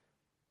it.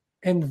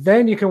 And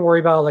then you can worry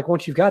about, like,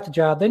 once you've got the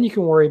job, then you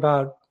can worry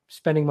about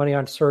spending money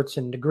on certs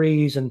and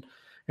degrees and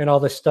all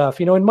this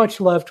stuff, and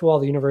much love to all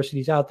the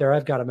universities out there.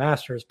 I've got a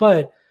master's,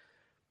 but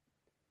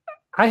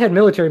I had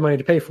military money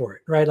to pay for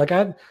it, right? Like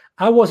I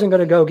wasn't going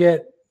to go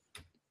get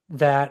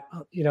that,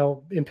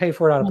 and pay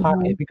for it out of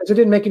pocket, because it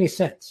didn't make any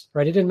sense,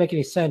 right? It didn't make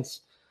any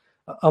sense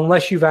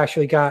unless you've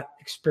actually got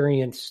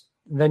experience.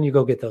 Then you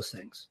go get those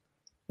things.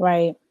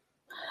 Right.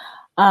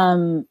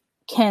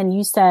 Ken,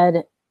 you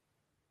said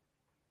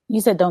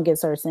don't get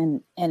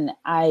certs, and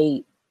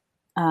I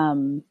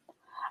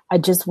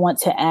just want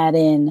to add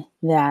in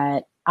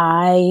that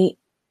I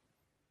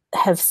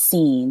have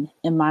seen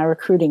in my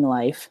recruiting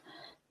life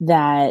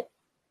that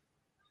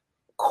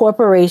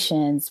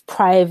corporations,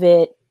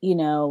 private,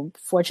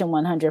 Fortune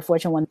 100,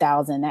 Fortune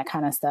 1000, that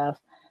kind of stuff,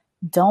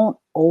 don't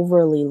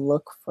overly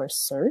look for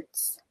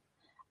certs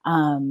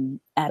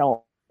at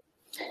all.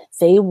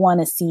 They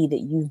want to see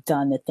that you've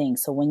done the thing.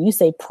 So when you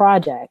say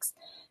projects,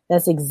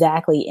 that's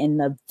exactly in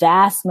the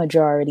vast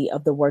majority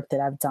of the work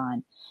that I've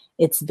done.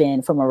 It's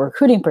been, from a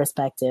recruiting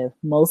perspective,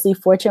 mostly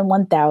Fortune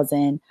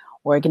 1000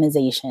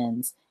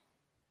 organizations.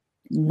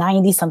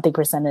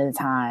 90-something% of the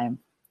time,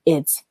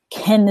 it's,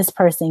 can this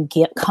person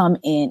come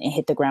in and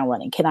hit the ground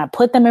running? Can I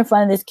put them in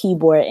front of this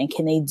keyboard and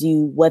can they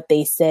do what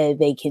they said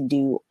they can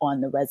do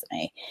on the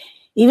resume?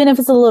 Even if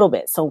it's a little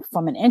bit. So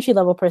from an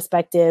entry-level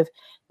perspective,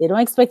 they don't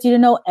expect you to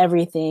know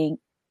everything.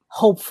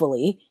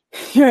 Hopefully,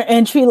 you're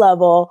entry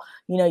level,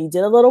 you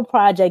did a little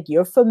project,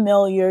 you're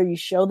familiar, you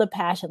show the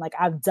passion, like,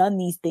 I've done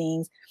these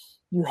things,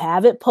 you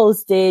have it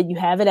posted, you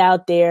have it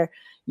out there,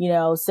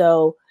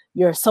 so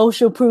your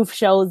social proof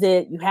shows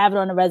it, you have it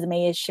on the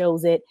resume, it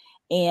shows it.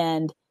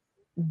 And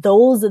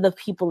those are the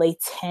people they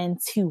tend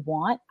to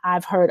want.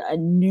 I've heard a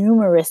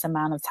numerous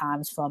amount of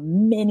times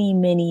from many,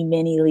 many,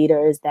 many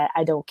leaders that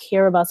I don't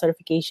care about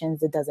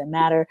certifications. It doesn't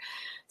matter.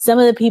 Some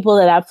of the people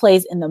that I've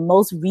placed in the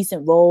most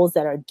recent roles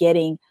that are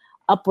getting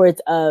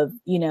upwards of,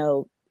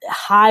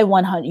 high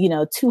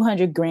 100,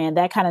 200 grand,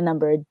 that kind of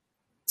number,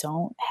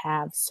 don't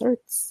have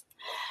certs.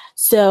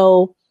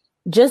 So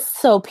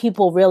just so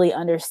people really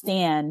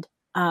understand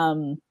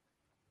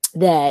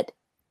that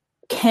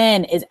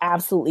Ken is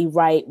absolutely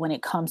right when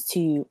it comes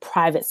to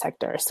private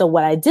sector. So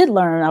what I did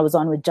learn, I was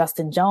on with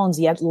Justin Jones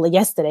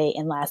yesterday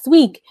and last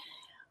week,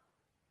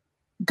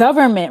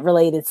 government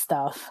related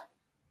stuff,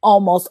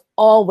 almost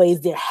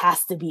always there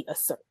has to be a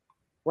cert,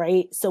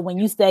 right? So when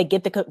you say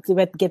get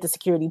the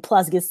Security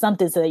Plus, get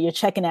something so that you're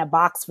checking that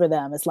box for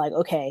them, it's like,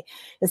 okay,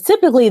 it's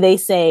typically they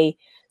say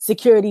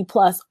Security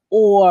Plus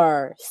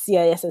or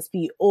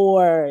CISSP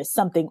or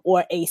something,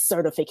 or a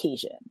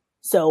certification.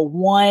 So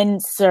one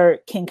cert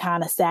can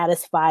kind of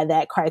satisfy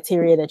that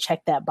criteria to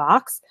check that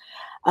box.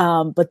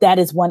 But that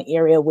is one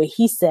area where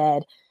he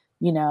said,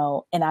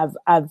 and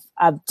I've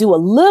do a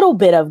little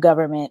bit of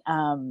government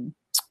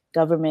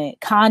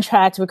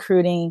contract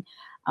recruiting,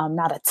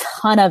 not a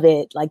ton of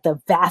it. Like the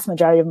vast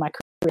majority of my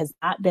career has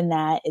not been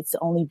that. It's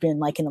only been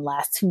like in the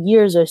last 2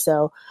 years or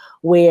so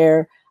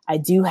where I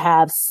do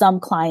have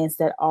some clients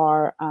that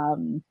are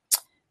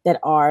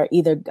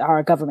either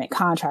our government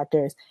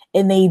contractors,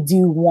 and they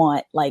do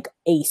want like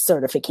a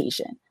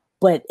certification.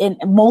 But in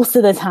most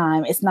of the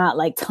time, it's not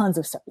like tons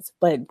of certs.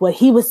 But what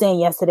he was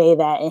saying yesterday,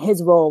 that in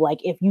his role,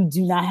 like if you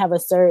do not have a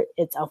cert,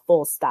 it's a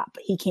full stop.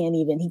 He can't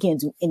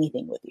do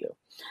anything with you.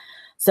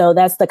 So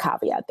that's the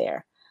caveat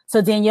there.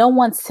 So Danielle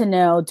wants to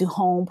know, do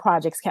home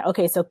projects count?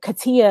 Okay, so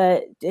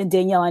Katia and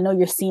Danielle, I know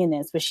you're seeing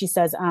this, but she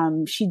says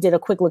she did a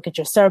quick look at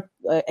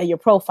your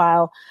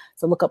profile.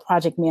 So look up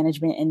project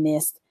management in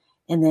NIST,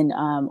 and then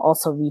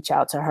also reach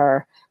out to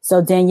her.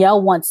 So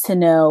Danielle wants to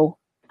know,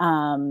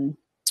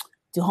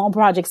 do home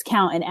projects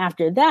count? And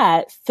after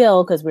that,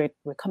 Phil, because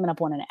we're coming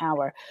up on an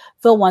hour,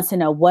 Phil wants to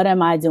know, what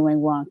am I doing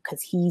wrong?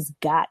 Because he's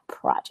got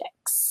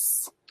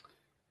projects.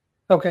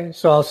 Okay,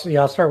 so I'll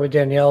start with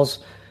Danielle's.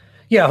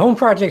 Yeah, home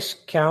projects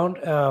count.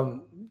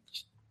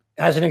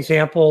 As an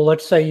example,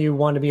 let's say you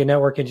want to be a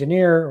network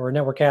engineer or a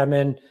network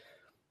admin,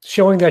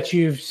 showing that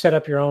you've set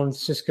up your own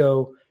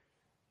Cisco,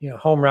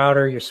 home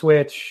router, your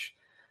switch,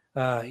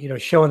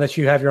 showing that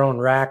you have your own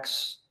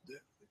racks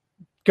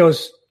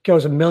goes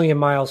a million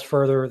miles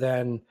further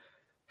than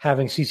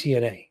having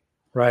CCNA,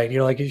 right?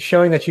 Like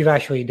showing that you've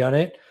actually done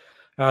it.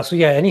 So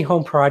yeah, any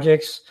home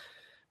projects,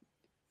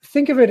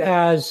 think of it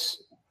as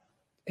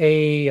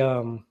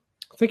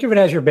think of it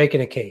as you're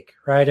baking a cake,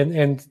 right?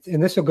 And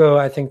this will go,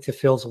 I think, to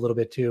Phil's a little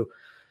bit too.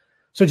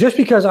 So just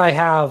because I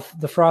have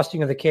the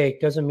frosting of the cake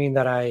doesn't mean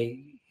that I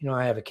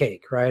have a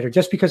cake, right? Or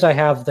just because I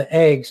have the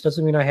eggs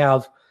doesn't mean I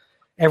have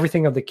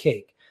everything of the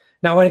cake.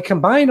 Now, when I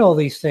combine all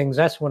these things,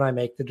 that's when I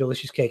make the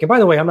delicious cake. And by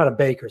the way, I'm not a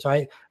baker,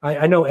 so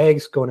I know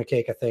eggs go in a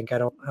cake. I think I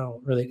don't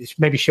really. It's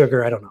maybe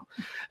sugar. I don't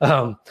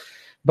know.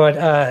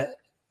 But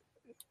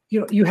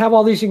you have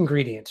all these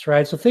ingredients,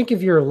 right? So think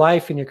of your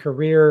life and your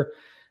career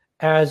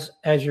as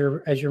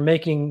you're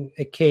making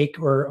a cake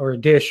or a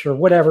dish or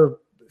whatever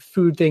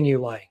food thing you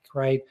like,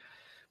 right?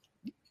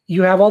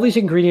 You have all these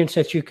ingredients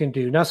that you can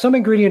do. Now, some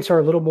ingredients are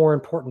a little more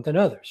important than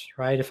others,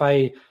 right? If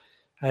I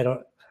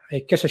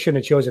guess I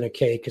shouldn't have chosen a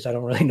cake because I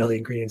don't really know the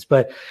ingredients,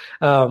 but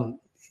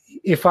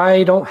if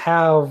I don't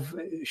have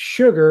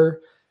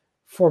sugar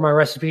for my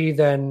recipe,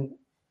 then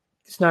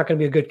it's not going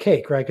to be a good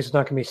cake, right? Because it's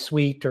not going to be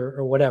sweet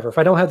or whatever. If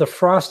I don't have the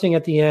frosting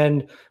at the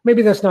end,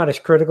 maybe that's not as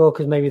critical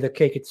because maybe the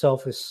cake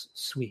itself is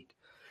sweet.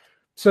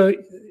 So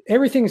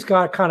everything's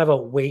got kind of a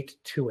weight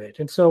to it.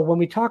 And so when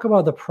we talk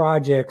about the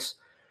projects,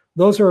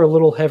 those are a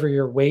little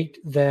heavier weight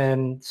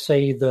than,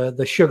 say,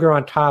 the sugar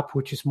on top,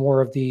 which is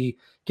more of the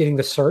getting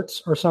the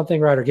certs or something,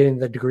 right, or getting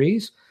the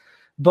degrees.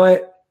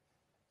 But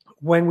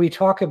when we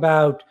talk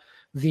about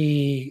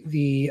the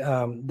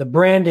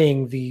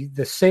branding,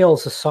 the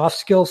sales, the soft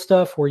skill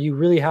stuff, where you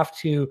really have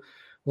to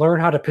learn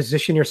how to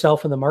position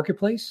yourself in the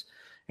marketplace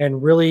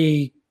and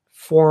really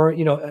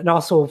and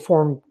also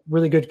form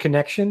really good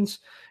connections,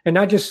 and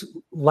not just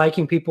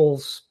liking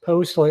people's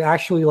posts, like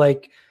actually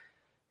like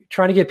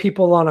trying to get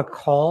people on a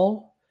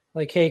call,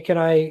 like, hey, can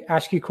I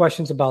ask you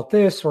questions about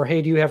this? Or,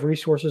 hey, do you have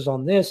resources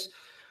on this?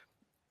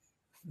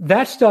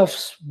 That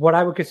stuff's what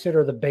I would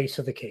consider the base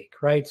of the cake,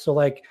 right? So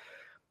like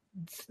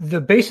the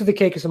base of the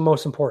cake is the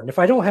most important. If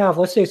I don't have,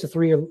 let's say it's a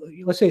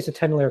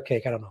 10-layer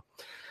cake, I don't know.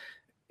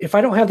 If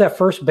I don't have that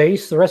first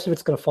base, the rest of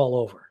it's going to fall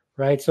over,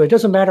 right? So it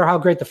doesn't matter how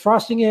great the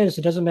frosting is.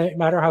 It doesn't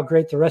matter how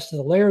great the rest of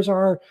the layers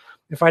are.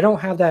 If I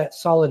don't have that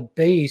solid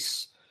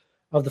base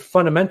of the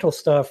fundamental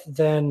stuff,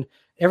 then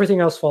everything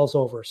else falls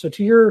over. So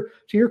to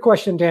your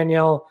question,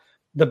 Danielle,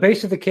 the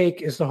base of the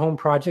cake is the home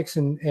projects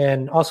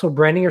and also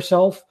branding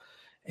yourself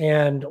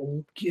and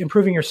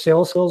improving your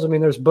sales skills. I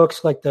mean, there's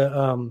books like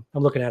I'm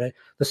looking at it,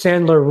 the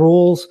Sandler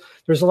Rules.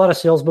 There's a lot of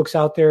sales books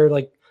out there,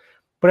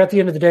 but at the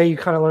end of the day, you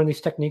kind of learn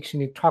these techniques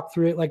and you talk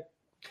through it. Like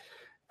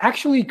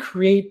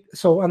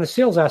so on the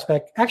sales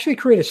aspect, actually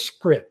create a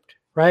script,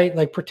 right?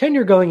 Like pretend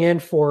you're going in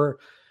for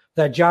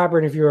that job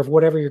interview of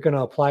whatever you're going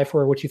to apply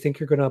for or what you think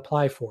you're going to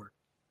apply for.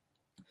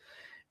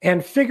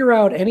 And figure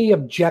out any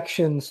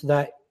objections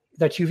that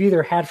you've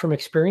either had from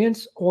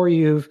experience or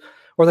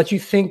that you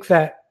think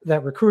that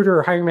recruiter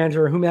or hiring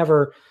manager or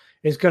whomever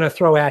is going to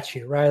throw at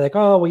you, right? Like,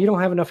 oh, well, you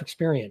don't have enough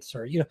experience,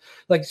 or,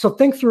 so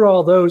think through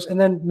all those and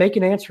then make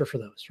an answer for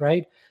those,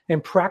 right?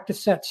 And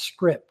practice that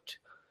script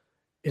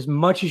as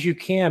much as you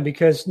can,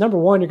 because number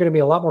one, you're going to be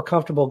a lot more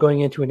comfortable going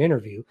into an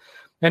interview.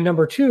 And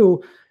number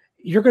two,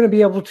 you're going to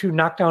be able to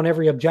knock down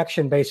every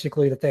objection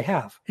basically that they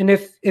have. And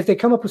if they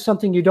come up with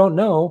something you don't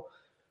know,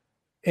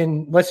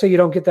 and let's say you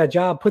don't get that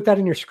job, put that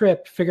in your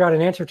script, figure out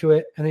an answer to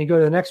it, and then you go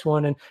to the next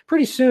one. And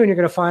pretty soon you're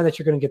going to find that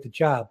you're going to get the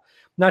job.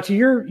 Now, to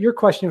your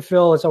question,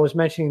 Phil, as I was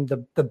mentioning,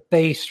 the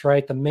base,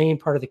 right, the main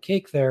part of the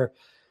cake there,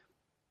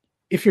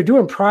 if you're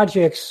doing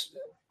projects,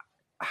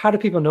 how do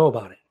people know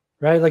about it,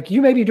 right? Like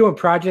you may be doing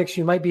projects,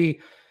 you might be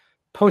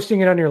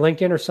posting it on your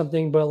LinkedIn or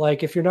something, but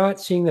like if you're not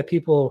seeing that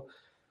people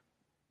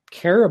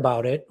care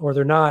about it, or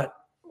they're not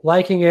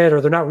liking it, or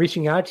they're not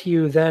reaching out to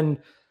you, then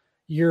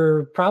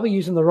you're probably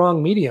using the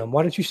wrong medium.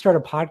 Why don't you start a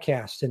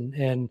podcast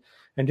and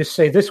just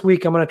say, this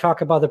week I'm going to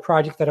talk about the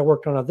project that I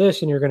worked on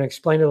this, and you're going to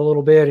explain it a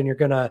little bit, and you're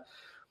going to,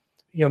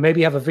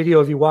 maybe have a video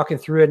of you walking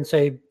through it and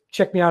say,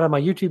 check me out on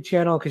my YouTube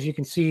channel because you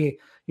can see,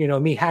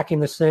 me hacking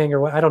this thing,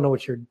 or I don't know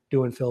what you're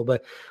doing, Phil,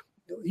 but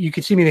you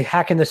can see me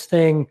hacking this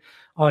thing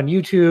on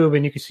YouTube,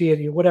 and you can see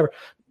it, whatever.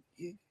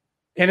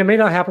 And it may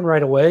not happen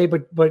right away,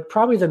 but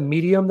probably the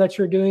medium that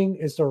you're doing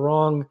is the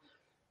wrong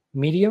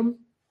medium,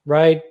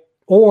 right?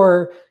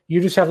 Or you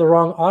just have the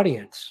wrong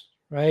audience,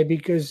 right?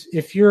 Because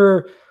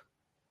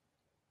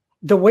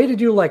the way to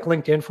do like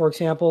LinkedIn, for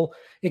example,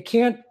 it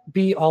can't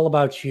be all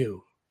about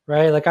you,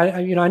 right? Like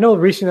I know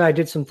recently I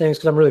did some things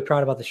because I'm really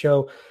proud about the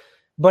show,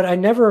 but I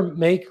never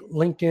make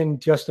LinkedIn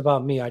just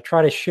about me. I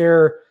try to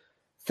share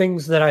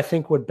things that I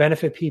think would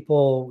benefit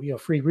people,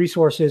 free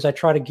resources. I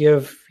try to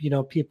give,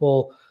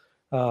 people,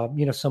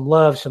 some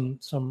love,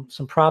 some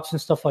props and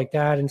stuff like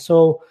that. And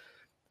so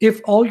if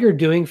all you're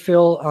doing,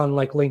 Phil, on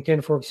like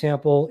LinkedIn, for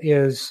example,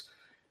 is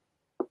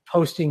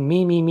posting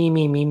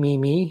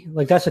me,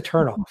 like that's a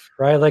turnoff,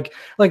 right? Like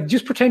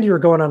just pretend you were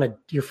going on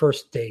your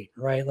first date,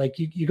 right? Like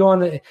you go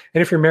on and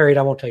if you're married,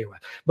 I won't tell you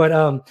what,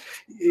 but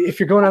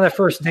if you're going on that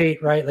first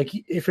date, right? Like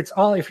if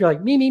you're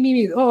like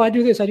me, oh, I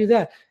do this, I do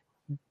that.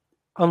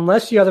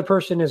 unless the other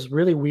person is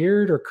really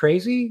weird or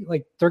crazy,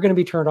 like they're going to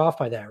be turned off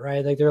by that,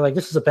 right? Like they're like,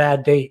 this is a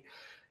bad date,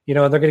 and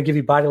they're going to give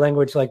you body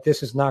language like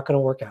this is not going to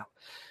work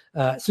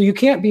out. So you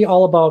can't be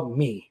all about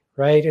me,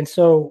 right? And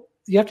so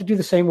you have to do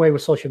the same way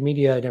with social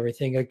media and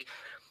everything. Like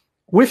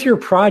with your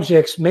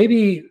projects,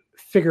 maybe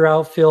figure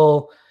out,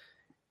 Phil,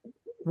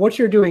 what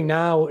you're doing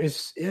now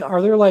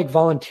are there like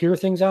volunteer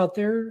things out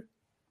there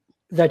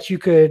that you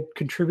could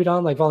contribute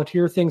on, like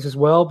volunteer things as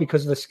well,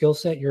 because of the skill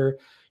set you're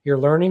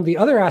learning? The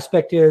other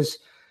aspect is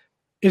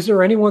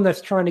there anyone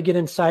that's trying to get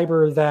in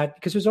cyber that,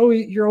 because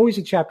you're always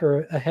a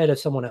chapter ahead of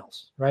someone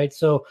else, right?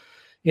 So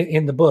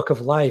in the book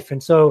of life.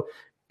 And so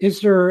is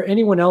there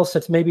anyone else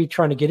that's maybe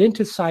trying to get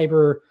into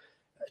cyber,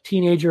 a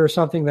teenager or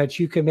something, that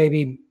you can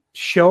maybe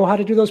show how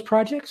to do those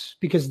projects?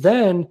 Because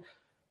then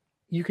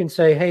you can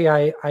say, hey,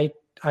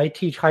 I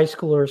teach high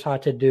schoolers how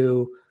to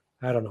do,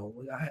 I don't know,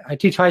 I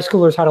teach high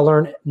schoolers how to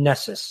learn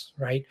Nessus,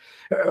 right?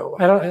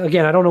 I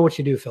don't know what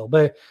you do, Phil,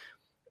 but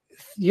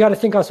you got to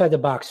think outside the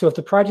box. So if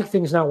the project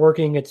thing is not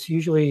working, it's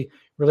usually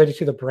related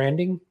to the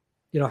branding,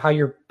 how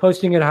you're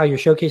posting it, how you're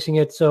showcasing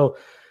it. So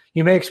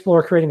you may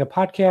explore creating a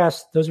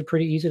podcast. Those are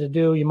pretty easy to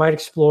do. You might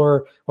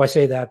explore, well, I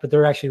say that, but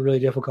they're actually really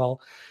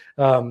difficult.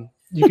 You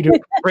can do,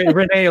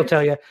 Renee will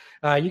tell you,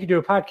 you can do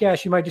a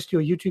podcast. You might just do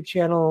a YouTube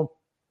channel.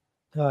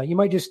 You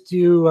might just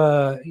do,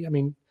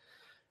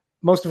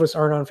 most of us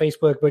aren't on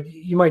Facebook, but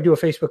you might do a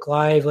Facebook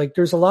Live. Like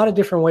there's a lot of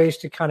different ways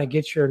to kind of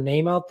get your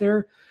name out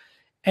there.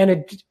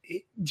 And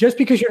just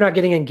because you're not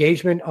getting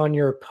engagement on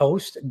your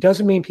post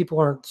doesn't mean people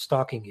aren't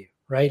stalking you,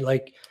 right?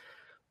 Like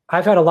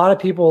I've had a lot of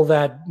people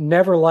that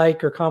never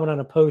like or comment on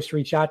a post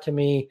reach out to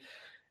me,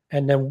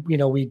 and then,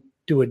 we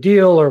do a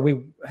deal, or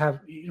we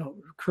have,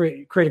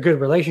 create a good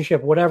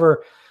relationship,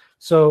 whatever.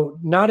 So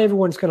not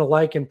everyone's going to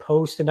like and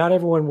post, and not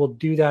everyone will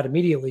do that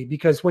immediately,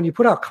 because when you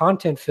put out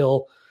content,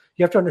 Phil,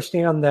 you have to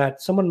understand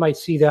that someone might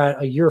see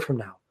that a year from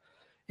now.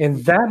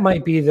 And that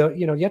might be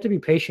you have to be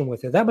patient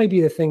with it. That might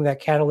be the thing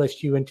that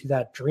catalysts you into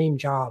that dream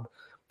job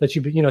that so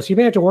you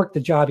may have to work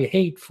the job you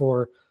hate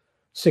for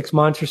 6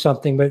 months or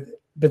something, but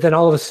then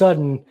all of a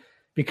sudden,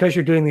 because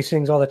you're doing these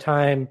things all the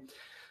time,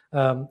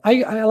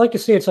 I like to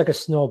say it's like a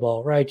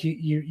snowball, right?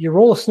 You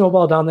roll a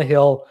snowball down the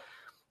hill,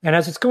 and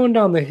as it's going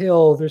down the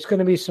hill, there's going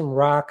to be some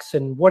rocks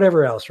and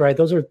whatever else, right?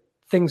 Those are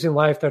things in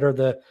life that are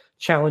the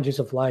challenges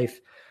of life.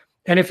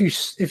 And if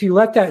you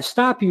let that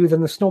stop you,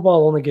 then the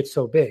snowball only gets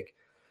so big.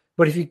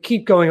 But if you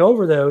keep going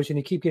over those and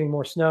you keep getting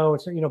more snow,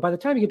 and so, by the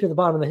time you get to the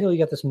bottom of the hill, you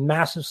got this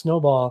massive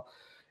snowball,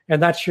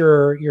 and that's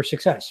your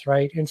success,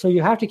 right? And so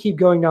you have to keep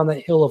going down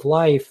that hill of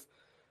life,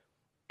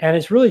 and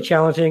it's really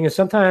challenging. And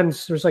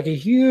sometimes there's like a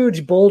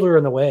huge boulder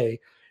in the way,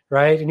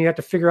 right? And you have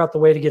to figure out the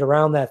way to get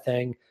around that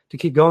thing to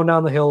keep going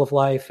down the hill of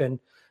life and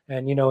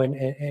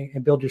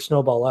build your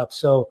snowball up.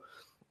 So,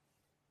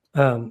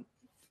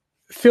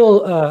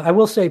 Phil, I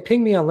will say,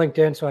 ping me on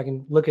LinkedIn so I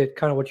can look at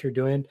kind of what you're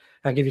doing.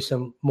 I'll give you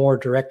some more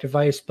direct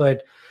advice,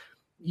 but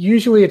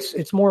usually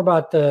it's more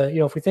about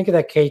if we think of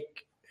that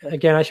cake,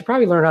 again, I should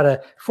probably learn how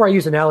to, before I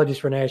use analogies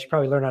for Renee, I should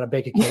probably learn how to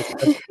bake a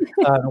cake,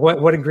 but,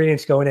 what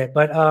ingredients go in it.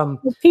 But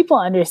people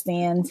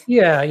understand.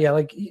 Yeah.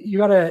 Like you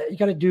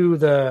gotta do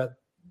the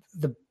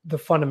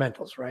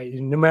fundamentals, right?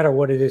 No matter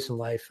what it is in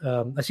life.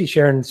 I see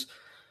Sharon's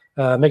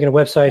making a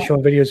website,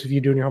 showing videos of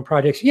you doing your own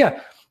projects. Yeah.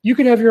 You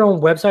can have your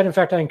own website. In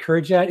fact, I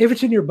encourage that if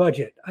it's in your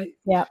budget.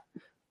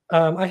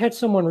 I had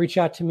someone reach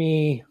out to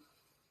me.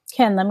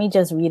 Ken, let me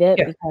just read it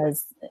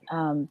because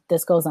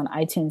this goes on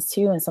iTunes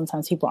too, and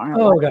sometimes people aren't.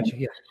 Oh, gotcha.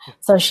 Yeah.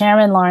 So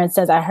Sharon Lawrence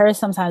says, I heard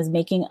sometimes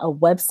making a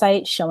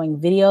website showing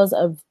videos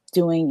of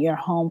doing your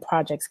home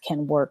projects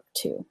can work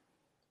too.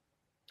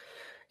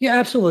 Yeah,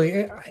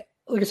 absolutely.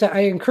 Like I said,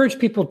 I encourage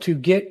people to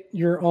get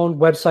your own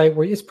website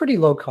where it's pretty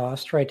low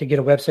cost, right? To get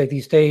a website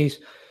these days,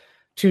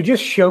 to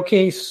just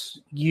showcase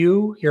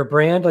your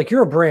brand. Like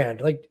you're a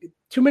brand. Like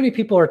too many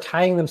people are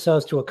tying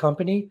themselves to a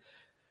company.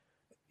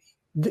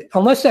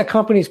 Unless that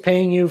company is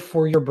paying you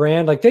for your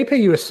brand, like they pay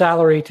you a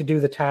salary to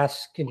do the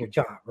task in your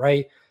job,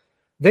 right?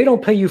 They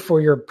don't pay you for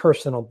your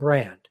personal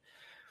brand.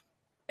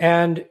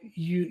 And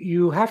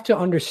you have to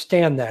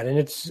understand that. And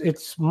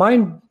it's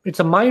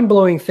a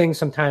mind-blowing thing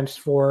sometimes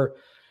for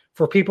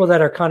people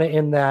that are kind of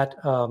in that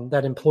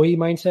employee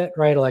mindset,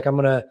 right? Like I'm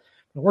gonna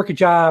work a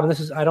job,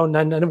 and I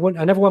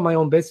never want my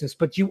own business,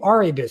 but you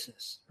are a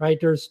business,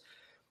 right?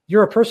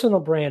 You're a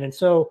personal brand. And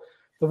so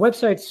the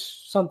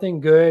website's something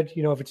good.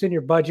 If it's in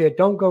your budget,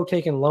 don't go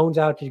taking loans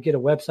out to get a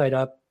website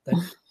up. That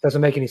doesn't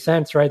make any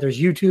sense, right?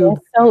 There's YouTube.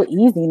 It's so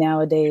easy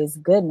nowadays.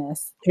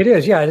 Goodness. It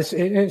is. Yeah.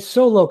 It's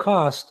so low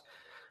cost.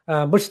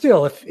 But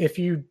still, if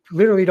you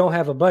literally don't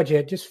have a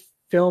budget, just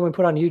film and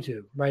put on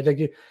YouTube, right?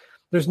 Like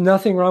there's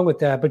nothing wrong with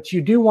that, but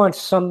you do want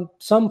some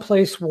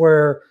place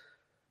where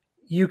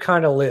you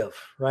kind of live,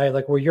 right?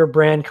 Like where your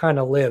brand kind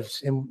of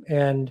lives,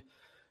 and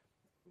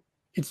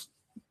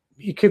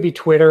it could be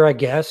Twitter, I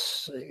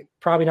guess,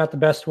 probably not the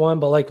best one,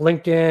 but like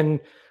LinkedIn,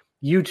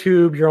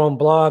 YouTube, your own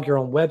blog, your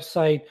own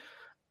website,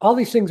 all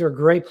these things are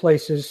great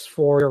places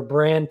for your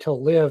brand to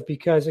live.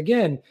 Because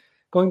again,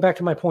 going back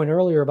to my point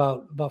earlier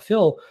about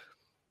Phil,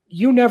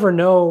 you never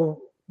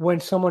know when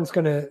someone's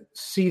going to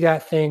see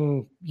that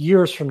thing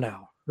years from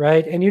now,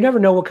 right? And you never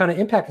know what kind of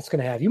impact it's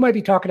going to have. You might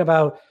be talking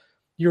about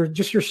your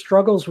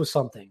struggles with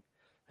something.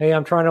 Hey,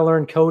 I'm trying to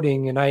learn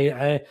coding, and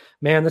I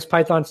man, this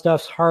Python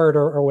stuff's hard,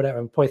 or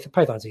whatever.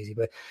 Python's easy,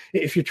 but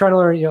if you're trying to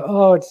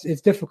learn,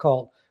 it's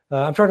difficult.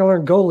 I'm trying to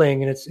learn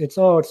Golang, and it's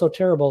so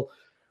terrible.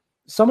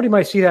 Somebody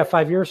might see that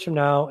 5 years from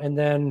now, and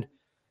then,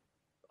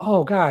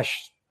 oh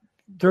gosh,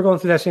 they're going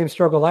through that same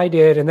struggle I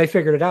did, and they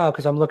figured it out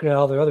because I'm looking at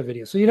all their other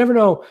videos. So you never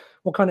know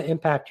what kind of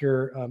impact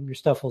your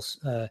stuff will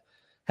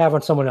have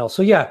on someone else.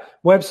 So yeah,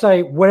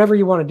 website, whatever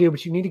you want to do,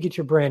 but you need to get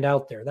your brand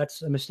out there.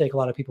 That's a mistake a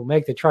lot of people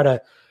make. They try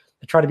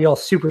to be all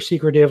super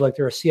secretive, like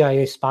they're a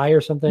CIA spy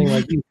or something.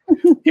 Like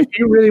if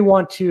you really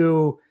want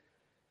to,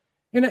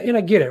 and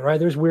I get it, right?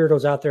 There's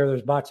weirdos out there,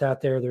 there's bots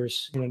out there,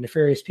 there's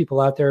nefarious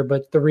people out there.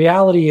 But the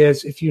reality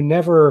is, if you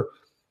never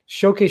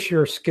showcase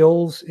your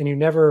skills and you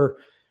never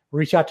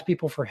reach out to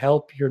people for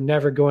help, you're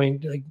never going.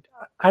 Like,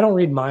 I don't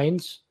read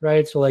minds,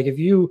 right? So like if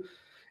you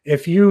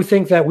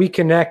think that we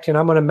connect and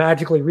I'm going to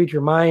magically read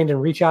your mind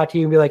and reach out to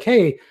you and be like,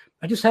 hey,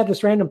 I just had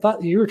this random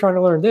thought that you were trying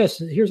to learn this.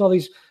 Here's all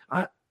these.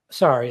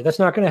 Sorry, that's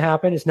not going to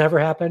happen. It's never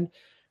happened.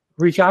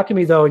 Reach out to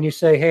me though, and you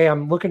say, hey,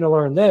 I'm looking to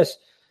learn this.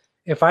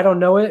 If I don't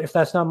know it, if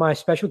that's not my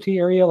specialty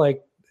area,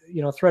 like,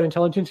 threat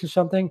intelligence or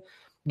something,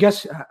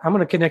 guess I'm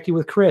going to connect you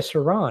with Chris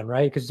or Ron,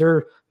 right? Because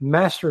they're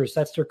masters.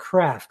 That's their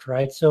craft,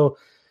 right? So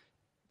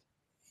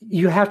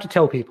you have to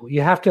tell people.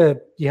 You have to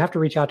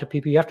reach out to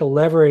people. You have to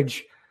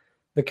leverage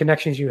the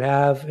connections you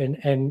have,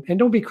 and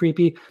don't be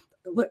creepy.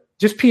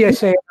 Just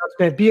PSA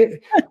announcement.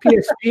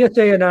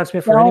 PSA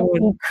announcement for anyone.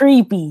 Don't be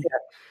creepy.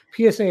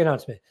 Yeah, PSA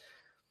announcement.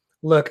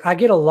 Look, I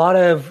get a lot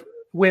of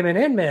women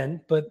and men,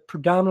 but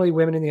predominantly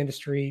women in the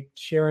industry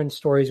sharing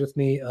stories with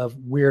me of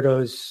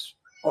weirdos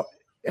on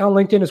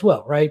LinkedIn as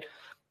well, right?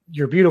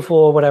 You're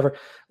beautiful, whatever.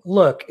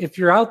 Look, if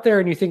you're out there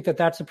and you think that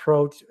that's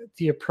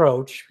the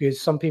approach, because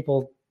some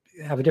people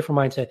have a different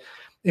mindset.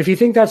 If you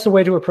think that's the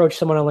way to approach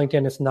someone on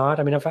LinkedIn, it's not.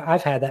 I mean,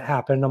 I've had that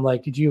happen. I'm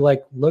like, did you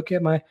look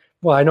at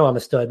well, I know I'm a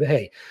stud, but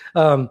hey,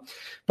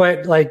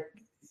 but like,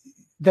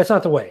 that's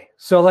not the way.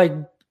 So like,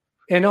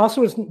 and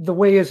also the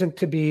way isn't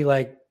to be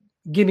like,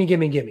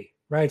 gimme,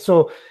 right?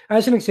 So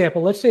as an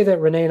example, let's say that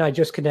Renee and I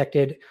just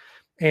connected,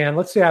 and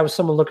let's say I was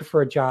someone looking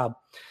for a job.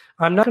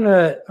 I'm not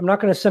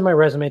gonna send my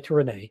resume to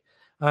Renee.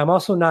 I'm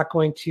also not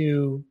going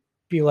to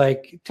be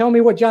like, tell me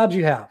what jobs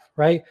you have,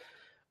 right?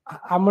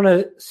 I'm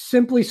gonna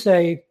simply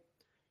say,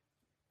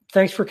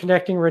 thanks for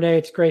connecting, Renee.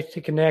 It's great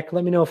to connect.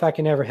 Let me know if I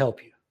can ever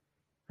help you,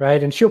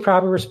 right? And she'll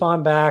probably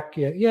respond back,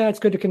 yeah, it's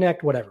good to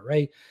connect, whatever,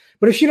 right?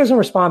 But if she doesn't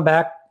respond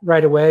back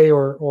right away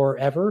or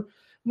ever,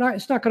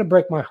 it's not going to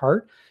break my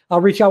heart. I'll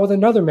reach out with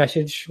another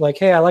message like,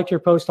 hey, I liked your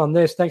post on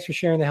this. Thanks for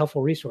sharing the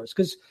helpful resource.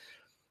 Because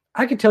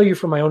I can tell you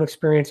from my own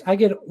experience, I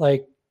get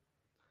like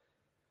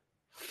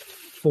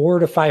 400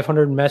 to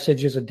 500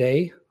 messages a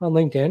day on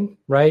LinkedIn,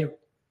 right?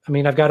 I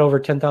mean, I've got over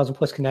 10,000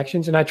 plus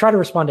connections, and I try to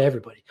respond to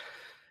everybody.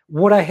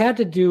 What I had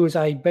to do is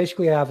I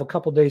basically have a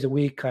couple days a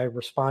week I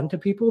respond to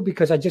people,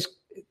 because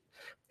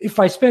if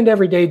I spend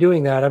every day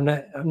doing that, I'm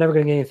never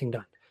going to get anything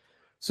done.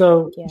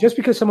 So just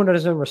because someone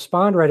doesn't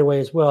respond right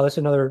away as well, that's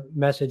another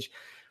message.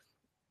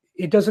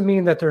 It doesn't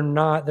mean that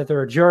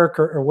they're a jerk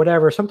or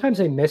whatever. Sometimes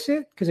they miss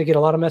it because they get a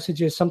lot of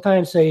messages.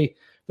 Sometimes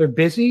they're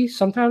busy.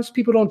 Sometimes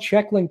people don't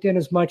check LinkedIn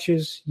as much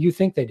as you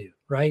think they do,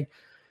 right?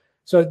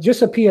 So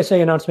just a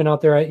PSA announcement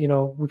out there.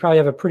 We probably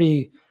have a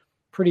pretty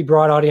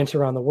broad audience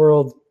around the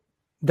world.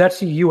 That's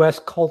the U.S.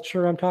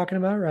 culture I'm talking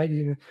about, right?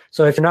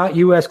 So if you're not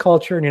U.S.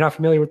 culture and you're not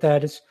familiar with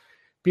that, just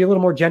be a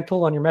little more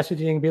gentle on your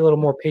messaging, be a little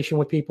more patient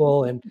with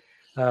people, and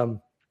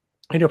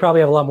you'll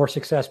probably have a lot more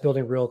success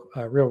building real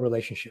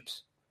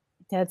relationships.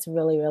 That's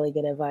really, really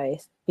good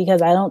advice,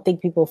 because I don't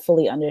think people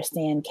fully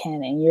understand,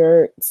 Ken, and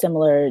you're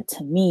similar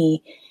to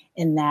me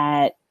in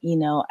that,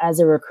 as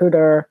a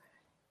recruiter,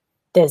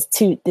 there's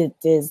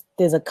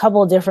a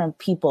couple different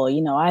people.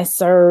 I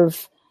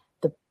serve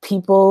the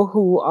people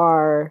who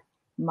are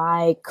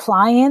my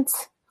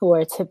clients, who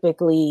are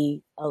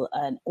typically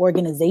an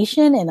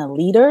organization and a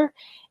leader.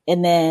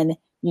 And then,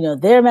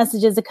 their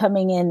messages are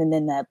coming in, and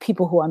then the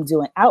people who I'm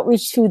doing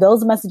outreach to,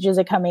 those messages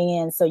are coming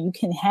in. So you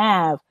can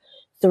have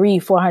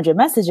 300-400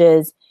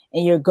 messages,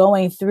 and you're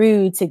going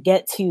through to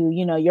get to,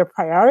 your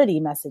priority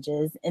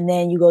messages. And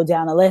then you go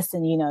down a list,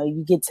 and,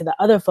 you get to the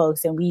other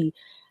folks, and we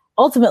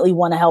ultimately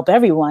want to help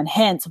everyone.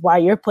 Hence why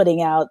you're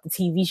putting out the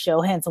TV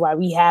show, hence why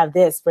we have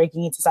this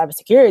breaking into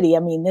cybersecurity. I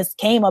mean, this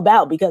came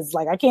about because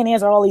I can't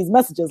answer all these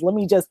messages. Let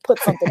me just put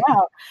something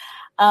out.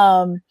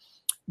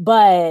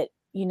 But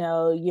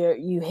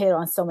you hit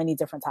on so many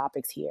different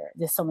topics here.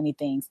 There's so many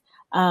things.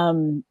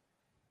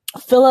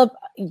 Philip,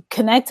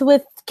 connect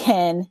with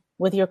Ken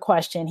with your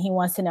question. He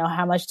wants to know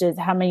how much do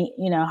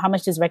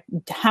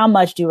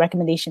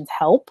recommendations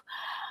help?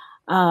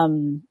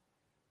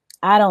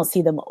 I don't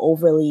see them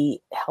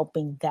overly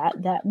helping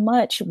that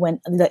much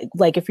when,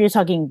 like, if you're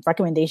talking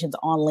recommendations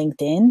on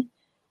LinkedIn.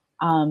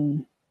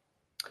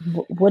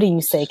 What do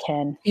you say,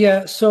 Ken?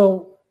 Yeah.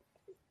 So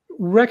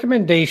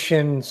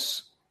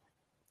recommendations,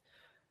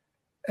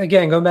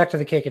 again, going back to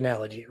the cake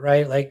analogy,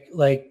 right?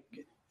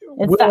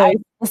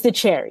 It's the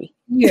cherry.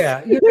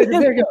 Yeah,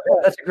 there you go.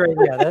 Yeah, that's a great.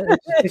 Yeah,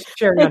 it's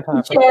cherry on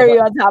top. Cherry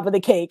on top of the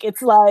cake.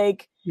 It's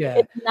like, yeah,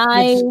 it's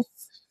nice.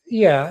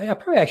 I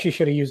probably actually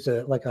should have used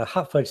a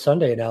hot fudge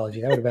sundae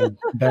analogy. That would have been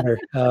better.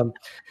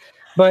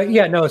 But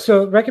yeah, no.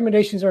 So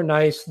recommendations are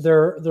nice.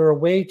 They're a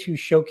way to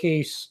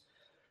showcase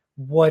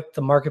what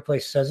the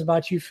marketplace says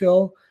about you,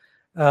 Phil.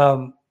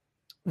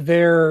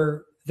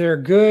 They're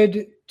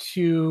good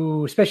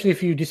to, especially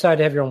if you decide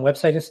to have your own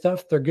website and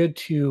stuff. They're good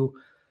to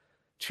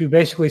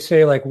basically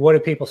say, like, what do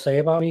people say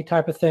about me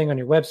type of thing on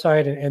your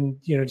website, and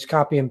just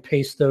copy and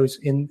paste those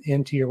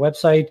into your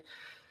website.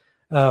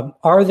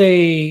 Are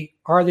they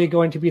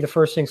going to be the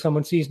first thing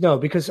someone sees? No,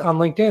 because on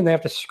LinkedIn they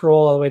have to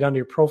scroll all the way down to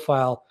your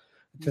profile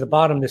to the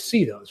bottom to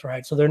see those,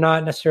 right? So they're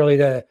not necessarily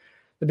the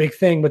big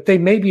thing, but they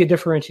may be a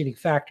differentiating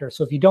factor.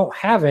 So if you don't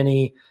have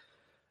any,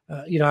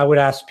 I would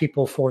ask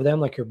people for them,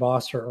 like your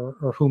boss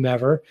or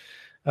whomever.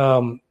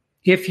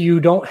 If you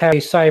don't have a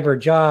cyber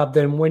job,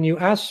 then when you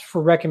ask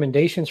for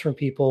recommendations from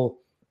people,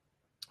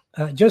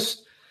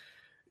 just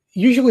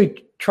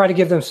usually try to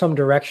give them some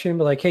direction,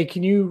 but like, hey,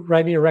 can you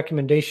write me a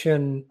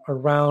recommendation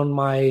around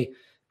my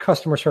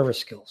customer service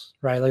skills,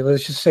 right? Like,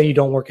 let's just say you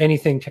don't work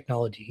anything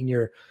technology and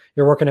you're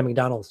working at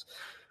McDonald's.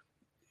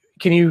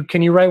 Can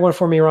you write one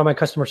for me around my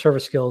customer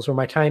service skills or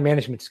my time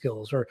management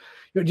skills, or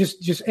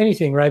just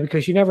anything, right?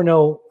 Because you never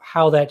know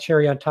how that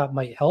cherry on top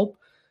might help.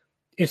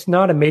 It's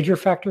not a major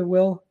factor,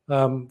 Will,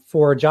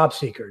 for a job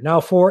seeker. Now,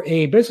 for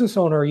a business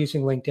owner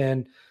using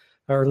LinkedIn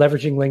or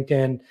leveraging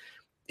LinkedIn,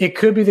 it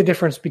could be the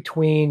difference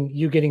between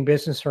you getting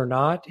business or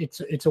not.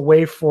 It's a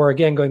way for,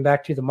 again, going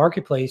back to the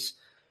marketplace,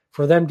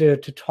 for them to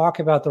talk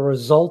about the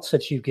results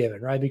that you've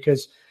given, right?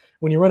 Because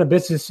when you run a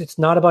business, it's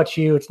not about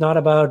you. It's not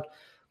about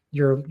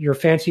your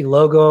fancy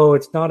logo.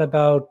 It's not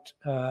about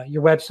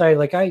your website.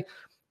 Like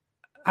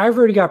I've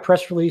already got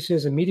press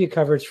releases and media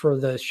coverage for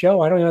the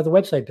show. I don't even have the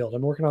website built.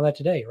 I'm working on that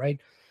today, right?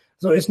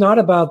 So it's not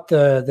about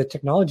the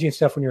technology and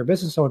stuff when you're a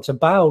business owner. It's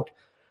about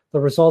the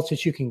results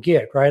that you can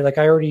get, right? Like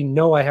I already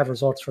know I have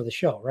results for the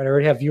show, right? I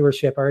already have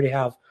viewership. I already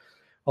have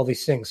all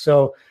these things.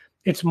 So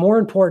it's more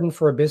important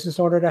for a business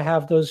owner to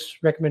have those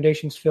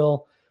recommendations,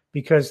 Phil,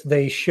 because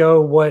they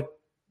show what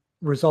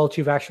results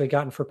you've actually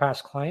gotten for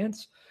past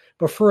clients.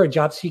 But for a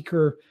job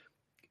seeker,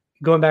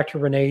 going back to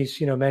Renee's,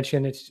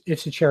 mention, it's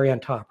a cherry on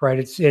top, right?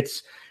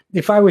 It's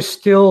if I was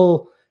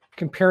still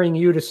comparing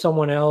you to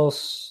someone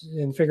else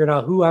and figuring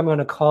out who I'm going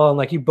to call, and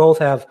like you both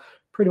have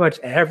pretty much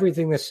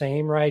everything the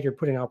same, right? You're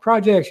putting out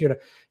projects, you're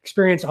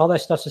experience, all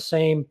that stuff's the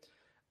same.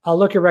 I'll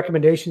look at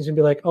recommendations and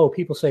be like, oh,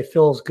 people say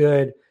Phil's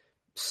good.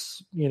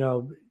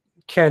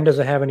 Ken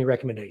doesn't have any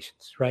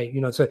recommendations, right?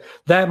 So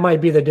that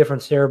might be the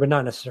difference there, but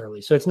not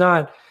necessarily. So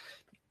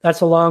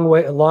that's a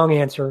long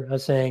answer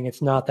of saying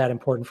it's not that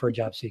important for a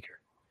job seeker.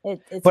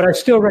 But I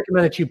still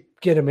recommend that you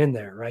get them in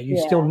there, right? You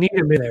still need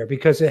them in there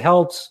because it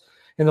helps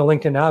in the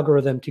LinkedIn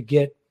algorithm to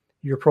get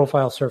your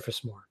profile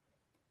surface more.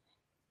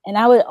 And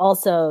I would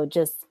also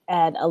just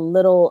add a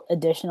little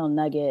additional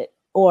nugget,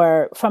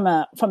 or from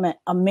a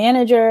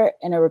manager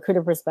and a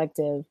recruiter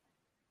perspective,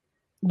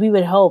 we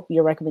would hope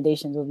your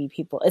recommendations will be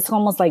people. It's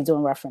almost like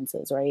doing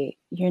references, right?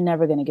 You're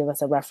never going to give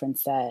us a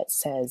reference that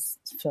says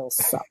Phil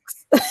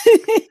sucks.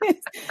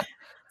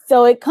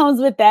 So it comes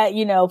with that,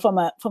 from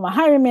a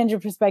hiring manager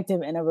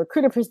perspective and a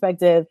recruiter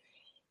perspective,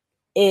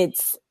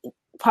 it's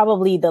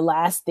probably the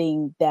last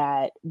thing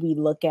that we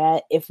look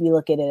at, if we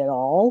look at it at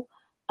all.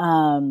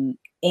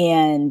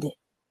 And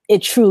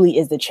it truly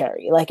is the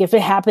cherry. Like if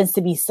it happens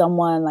to be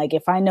someone, like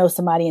if I know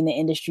somebody in the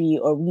industry,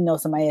 or we know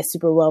somebody that's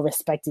super well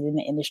respected in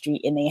the industry,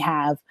 and they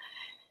have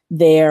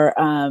their,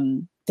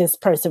 this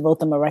person wrote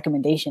them a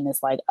recommendation.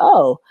 It's like,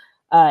 oh,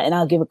 and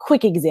I'll give a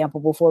quick example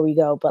before we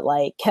go, but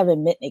like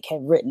Kevin Mitnick had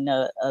written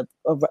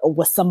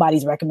was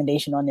somebody's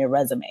recommendation on their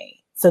resume.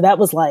 So that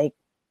was like,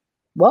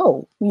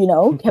 whoa,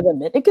 Kevin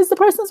Mitnick is the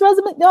person's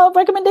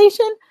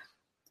recommendation.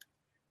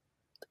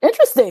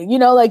 Interesting.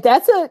 Like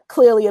that's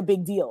clearly a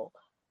big deal.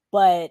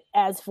 But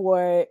as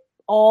for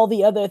all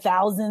the other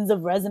thousands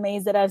of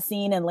resumes that I've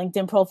seen and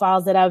LinkedIn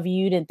profiles that I've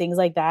viewed and things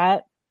like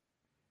that,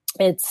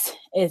 it's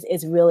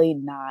really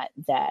not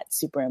that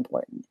super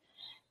important.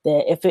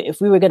 That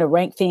if we were going to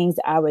rank things,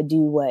 I would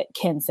do what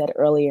Ken said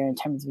earlier in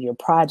terms of your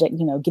project,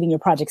 getting your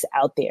projects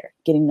out there,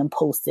 getting them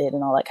posted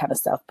and all that kind of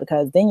stuff,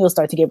 because then you'll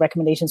start to get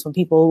recommendations from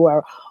people who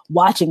are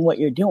watching what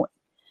you're doing.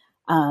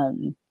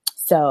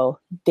 So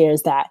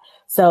there's that.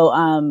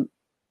 So,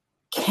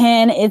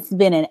 Ken, it's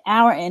been an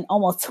hour and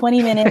almost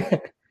 20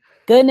 minutes.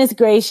 Goodness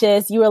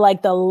gracious. You were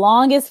like the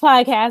longest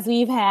podcast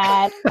we've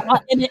had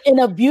in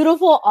a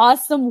beautiful,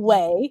 awesome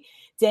way.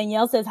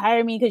 Danielle says,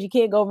 hire me because you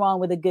can't go wrong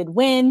with a good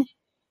win.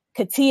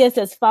 Katia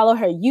says, follow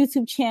her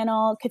YouTube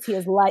channel.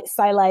 Katia's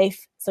SciLife.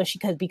 So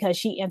because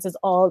she answers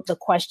all the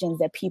questions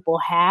that people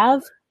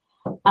have.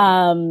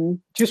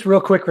 Just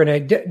real quick, Renee,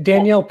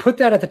 Danielle, put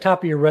that at the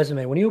top of your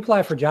resume. When you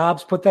apply for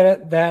jobs, put that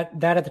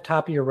at the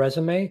top of your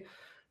resume.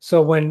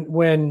 So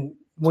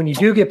when you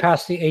do get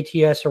past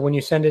the ATS, or when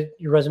you send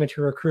your resume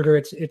to a recruiter,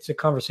 it's a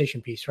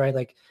conversation piece, right?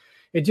 Like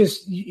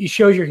it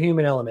shows your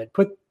human element.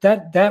 Put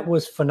that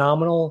was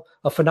phenomenal,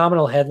 a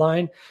phenomenal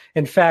headline.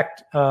 In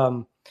fact,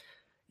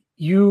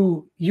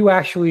 you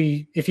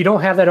actually, if you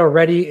don't have that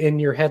already in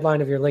your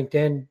headline of your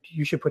LinkedIn,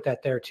 you should put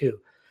that there too.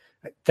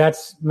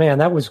 That's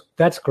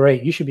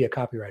great. You should be a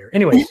copywriter.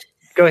 Anyways,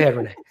 go ahead,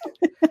 Renee.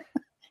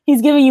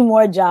 He's giving you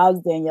more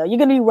jobs, Daniel. You're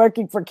going to be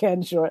working for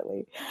Ken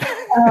shortly.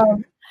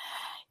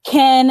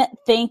 Ken,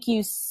 thank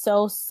you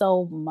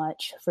so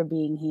much for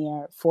being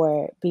here,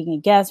 for being a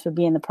guest, for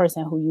being the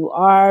person who you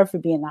are, for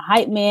being the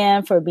hype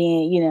man, for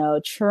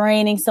being,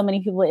 training so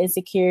many people in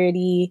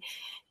security,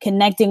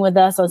 connecting with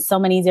us on so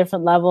many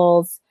different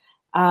levels,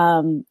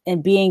 and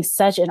being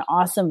such an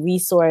awesome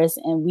resource.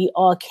 And we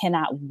all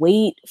cannot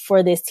wait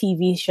for this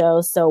TV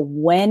show. So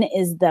when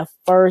is the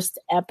first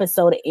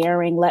episode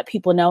airing? Let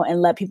people know, and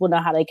let people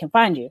know how they can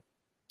find you.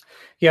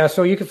 Yeah,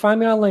 so you can find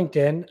me on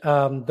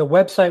LinkedIn. The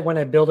website, when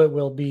I build it,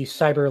 will be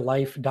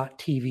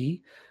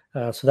cyberlife.tv.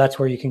 So that's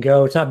where you can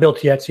go. It's not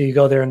built yet, so you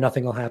go there and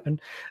nothing will happen.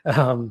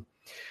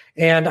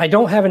 And I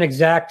don't have an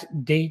exact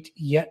date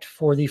yet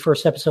for the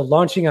first episode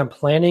launching. I'm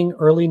planning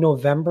early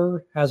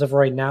November as of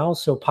right now,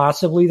 so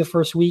possibly the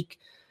first week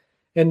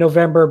in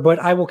November, but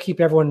I will keep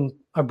everyone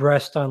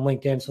abreast on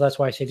LinkedIn. So that's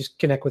why I say just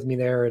connect with me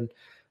there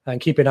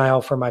and keep an eye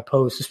out for my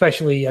posts,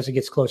 especially as it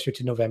gets closer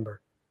to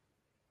November.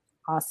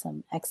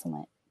 Awesome.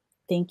 Excellent.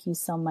 Thank you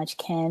so much,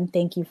 Ken.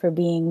 Thank you for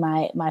being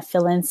my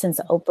fill-in since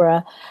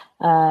Oprah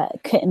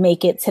couldn't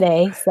make it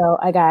today. So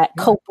I got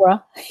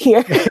Copra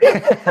here.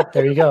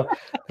 There you go.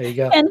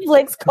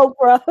 Netflix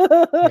Copra.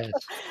 Yes.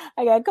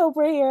 I got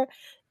Copra here.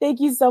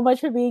 Thank you so much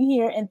for being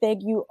here. And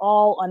thank you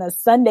all on a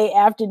Sunday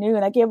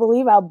afternoon. I can't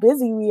believe how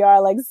busy we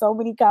are. Like, so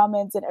many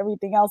comments and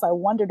everything else. I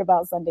wondered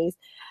about Sundays.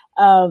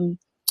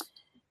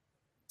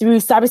 Through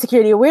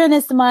Cybersecurity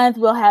Awareness Month,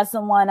 we'll have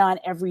someone on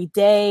every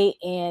day.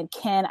 And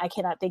Ken, I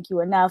cannot thank you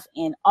enough.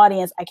 And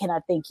audience, I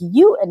cannot thank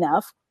you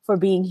enough for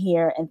being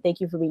here. And thank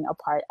you for being a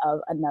part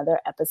of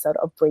another episode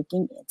of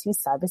Breaking Into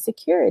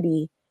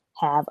Cybersecurity.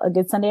 Have a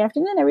good Sunday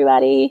afternoon,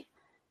 everybody.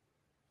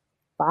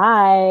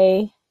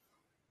 Bye.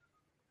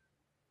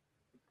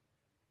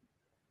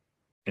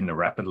 In the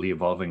rapidly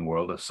evolving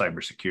world of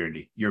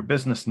cybersecurity, your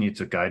business needs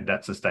a guide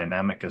that's as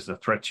dynamic as the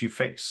threats you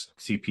face.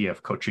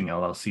 CPF Coaching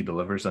LLC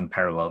delivers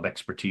unparalleled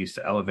expertise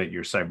to elevate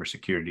your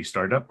cybersecurity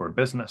startup or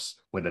business.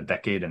 With a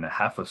decade and a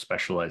half of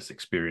specialized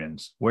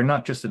experience, we're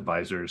not just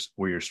advisors,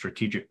 we're your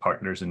strategic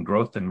partners in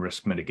growth and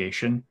risk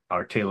mitigation.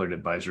 Our tailored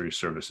advisory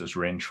services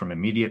range from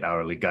immediate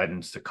hourly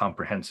guidance to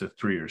comprehensive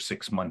 3 or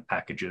 6 month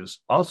packages,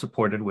 all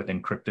supported with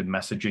encrypted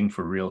messaging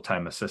for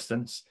real-time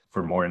assistance.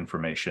 For more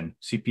information,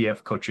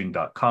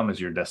 cpfcoaching.com is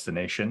your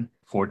destination.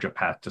 Forge a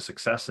path to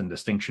success and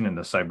distinction in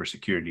the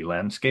cybersecurity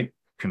landscape.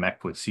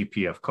 Connect with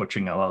CPF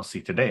Coaching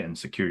LLC today and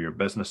secure your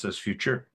business's future.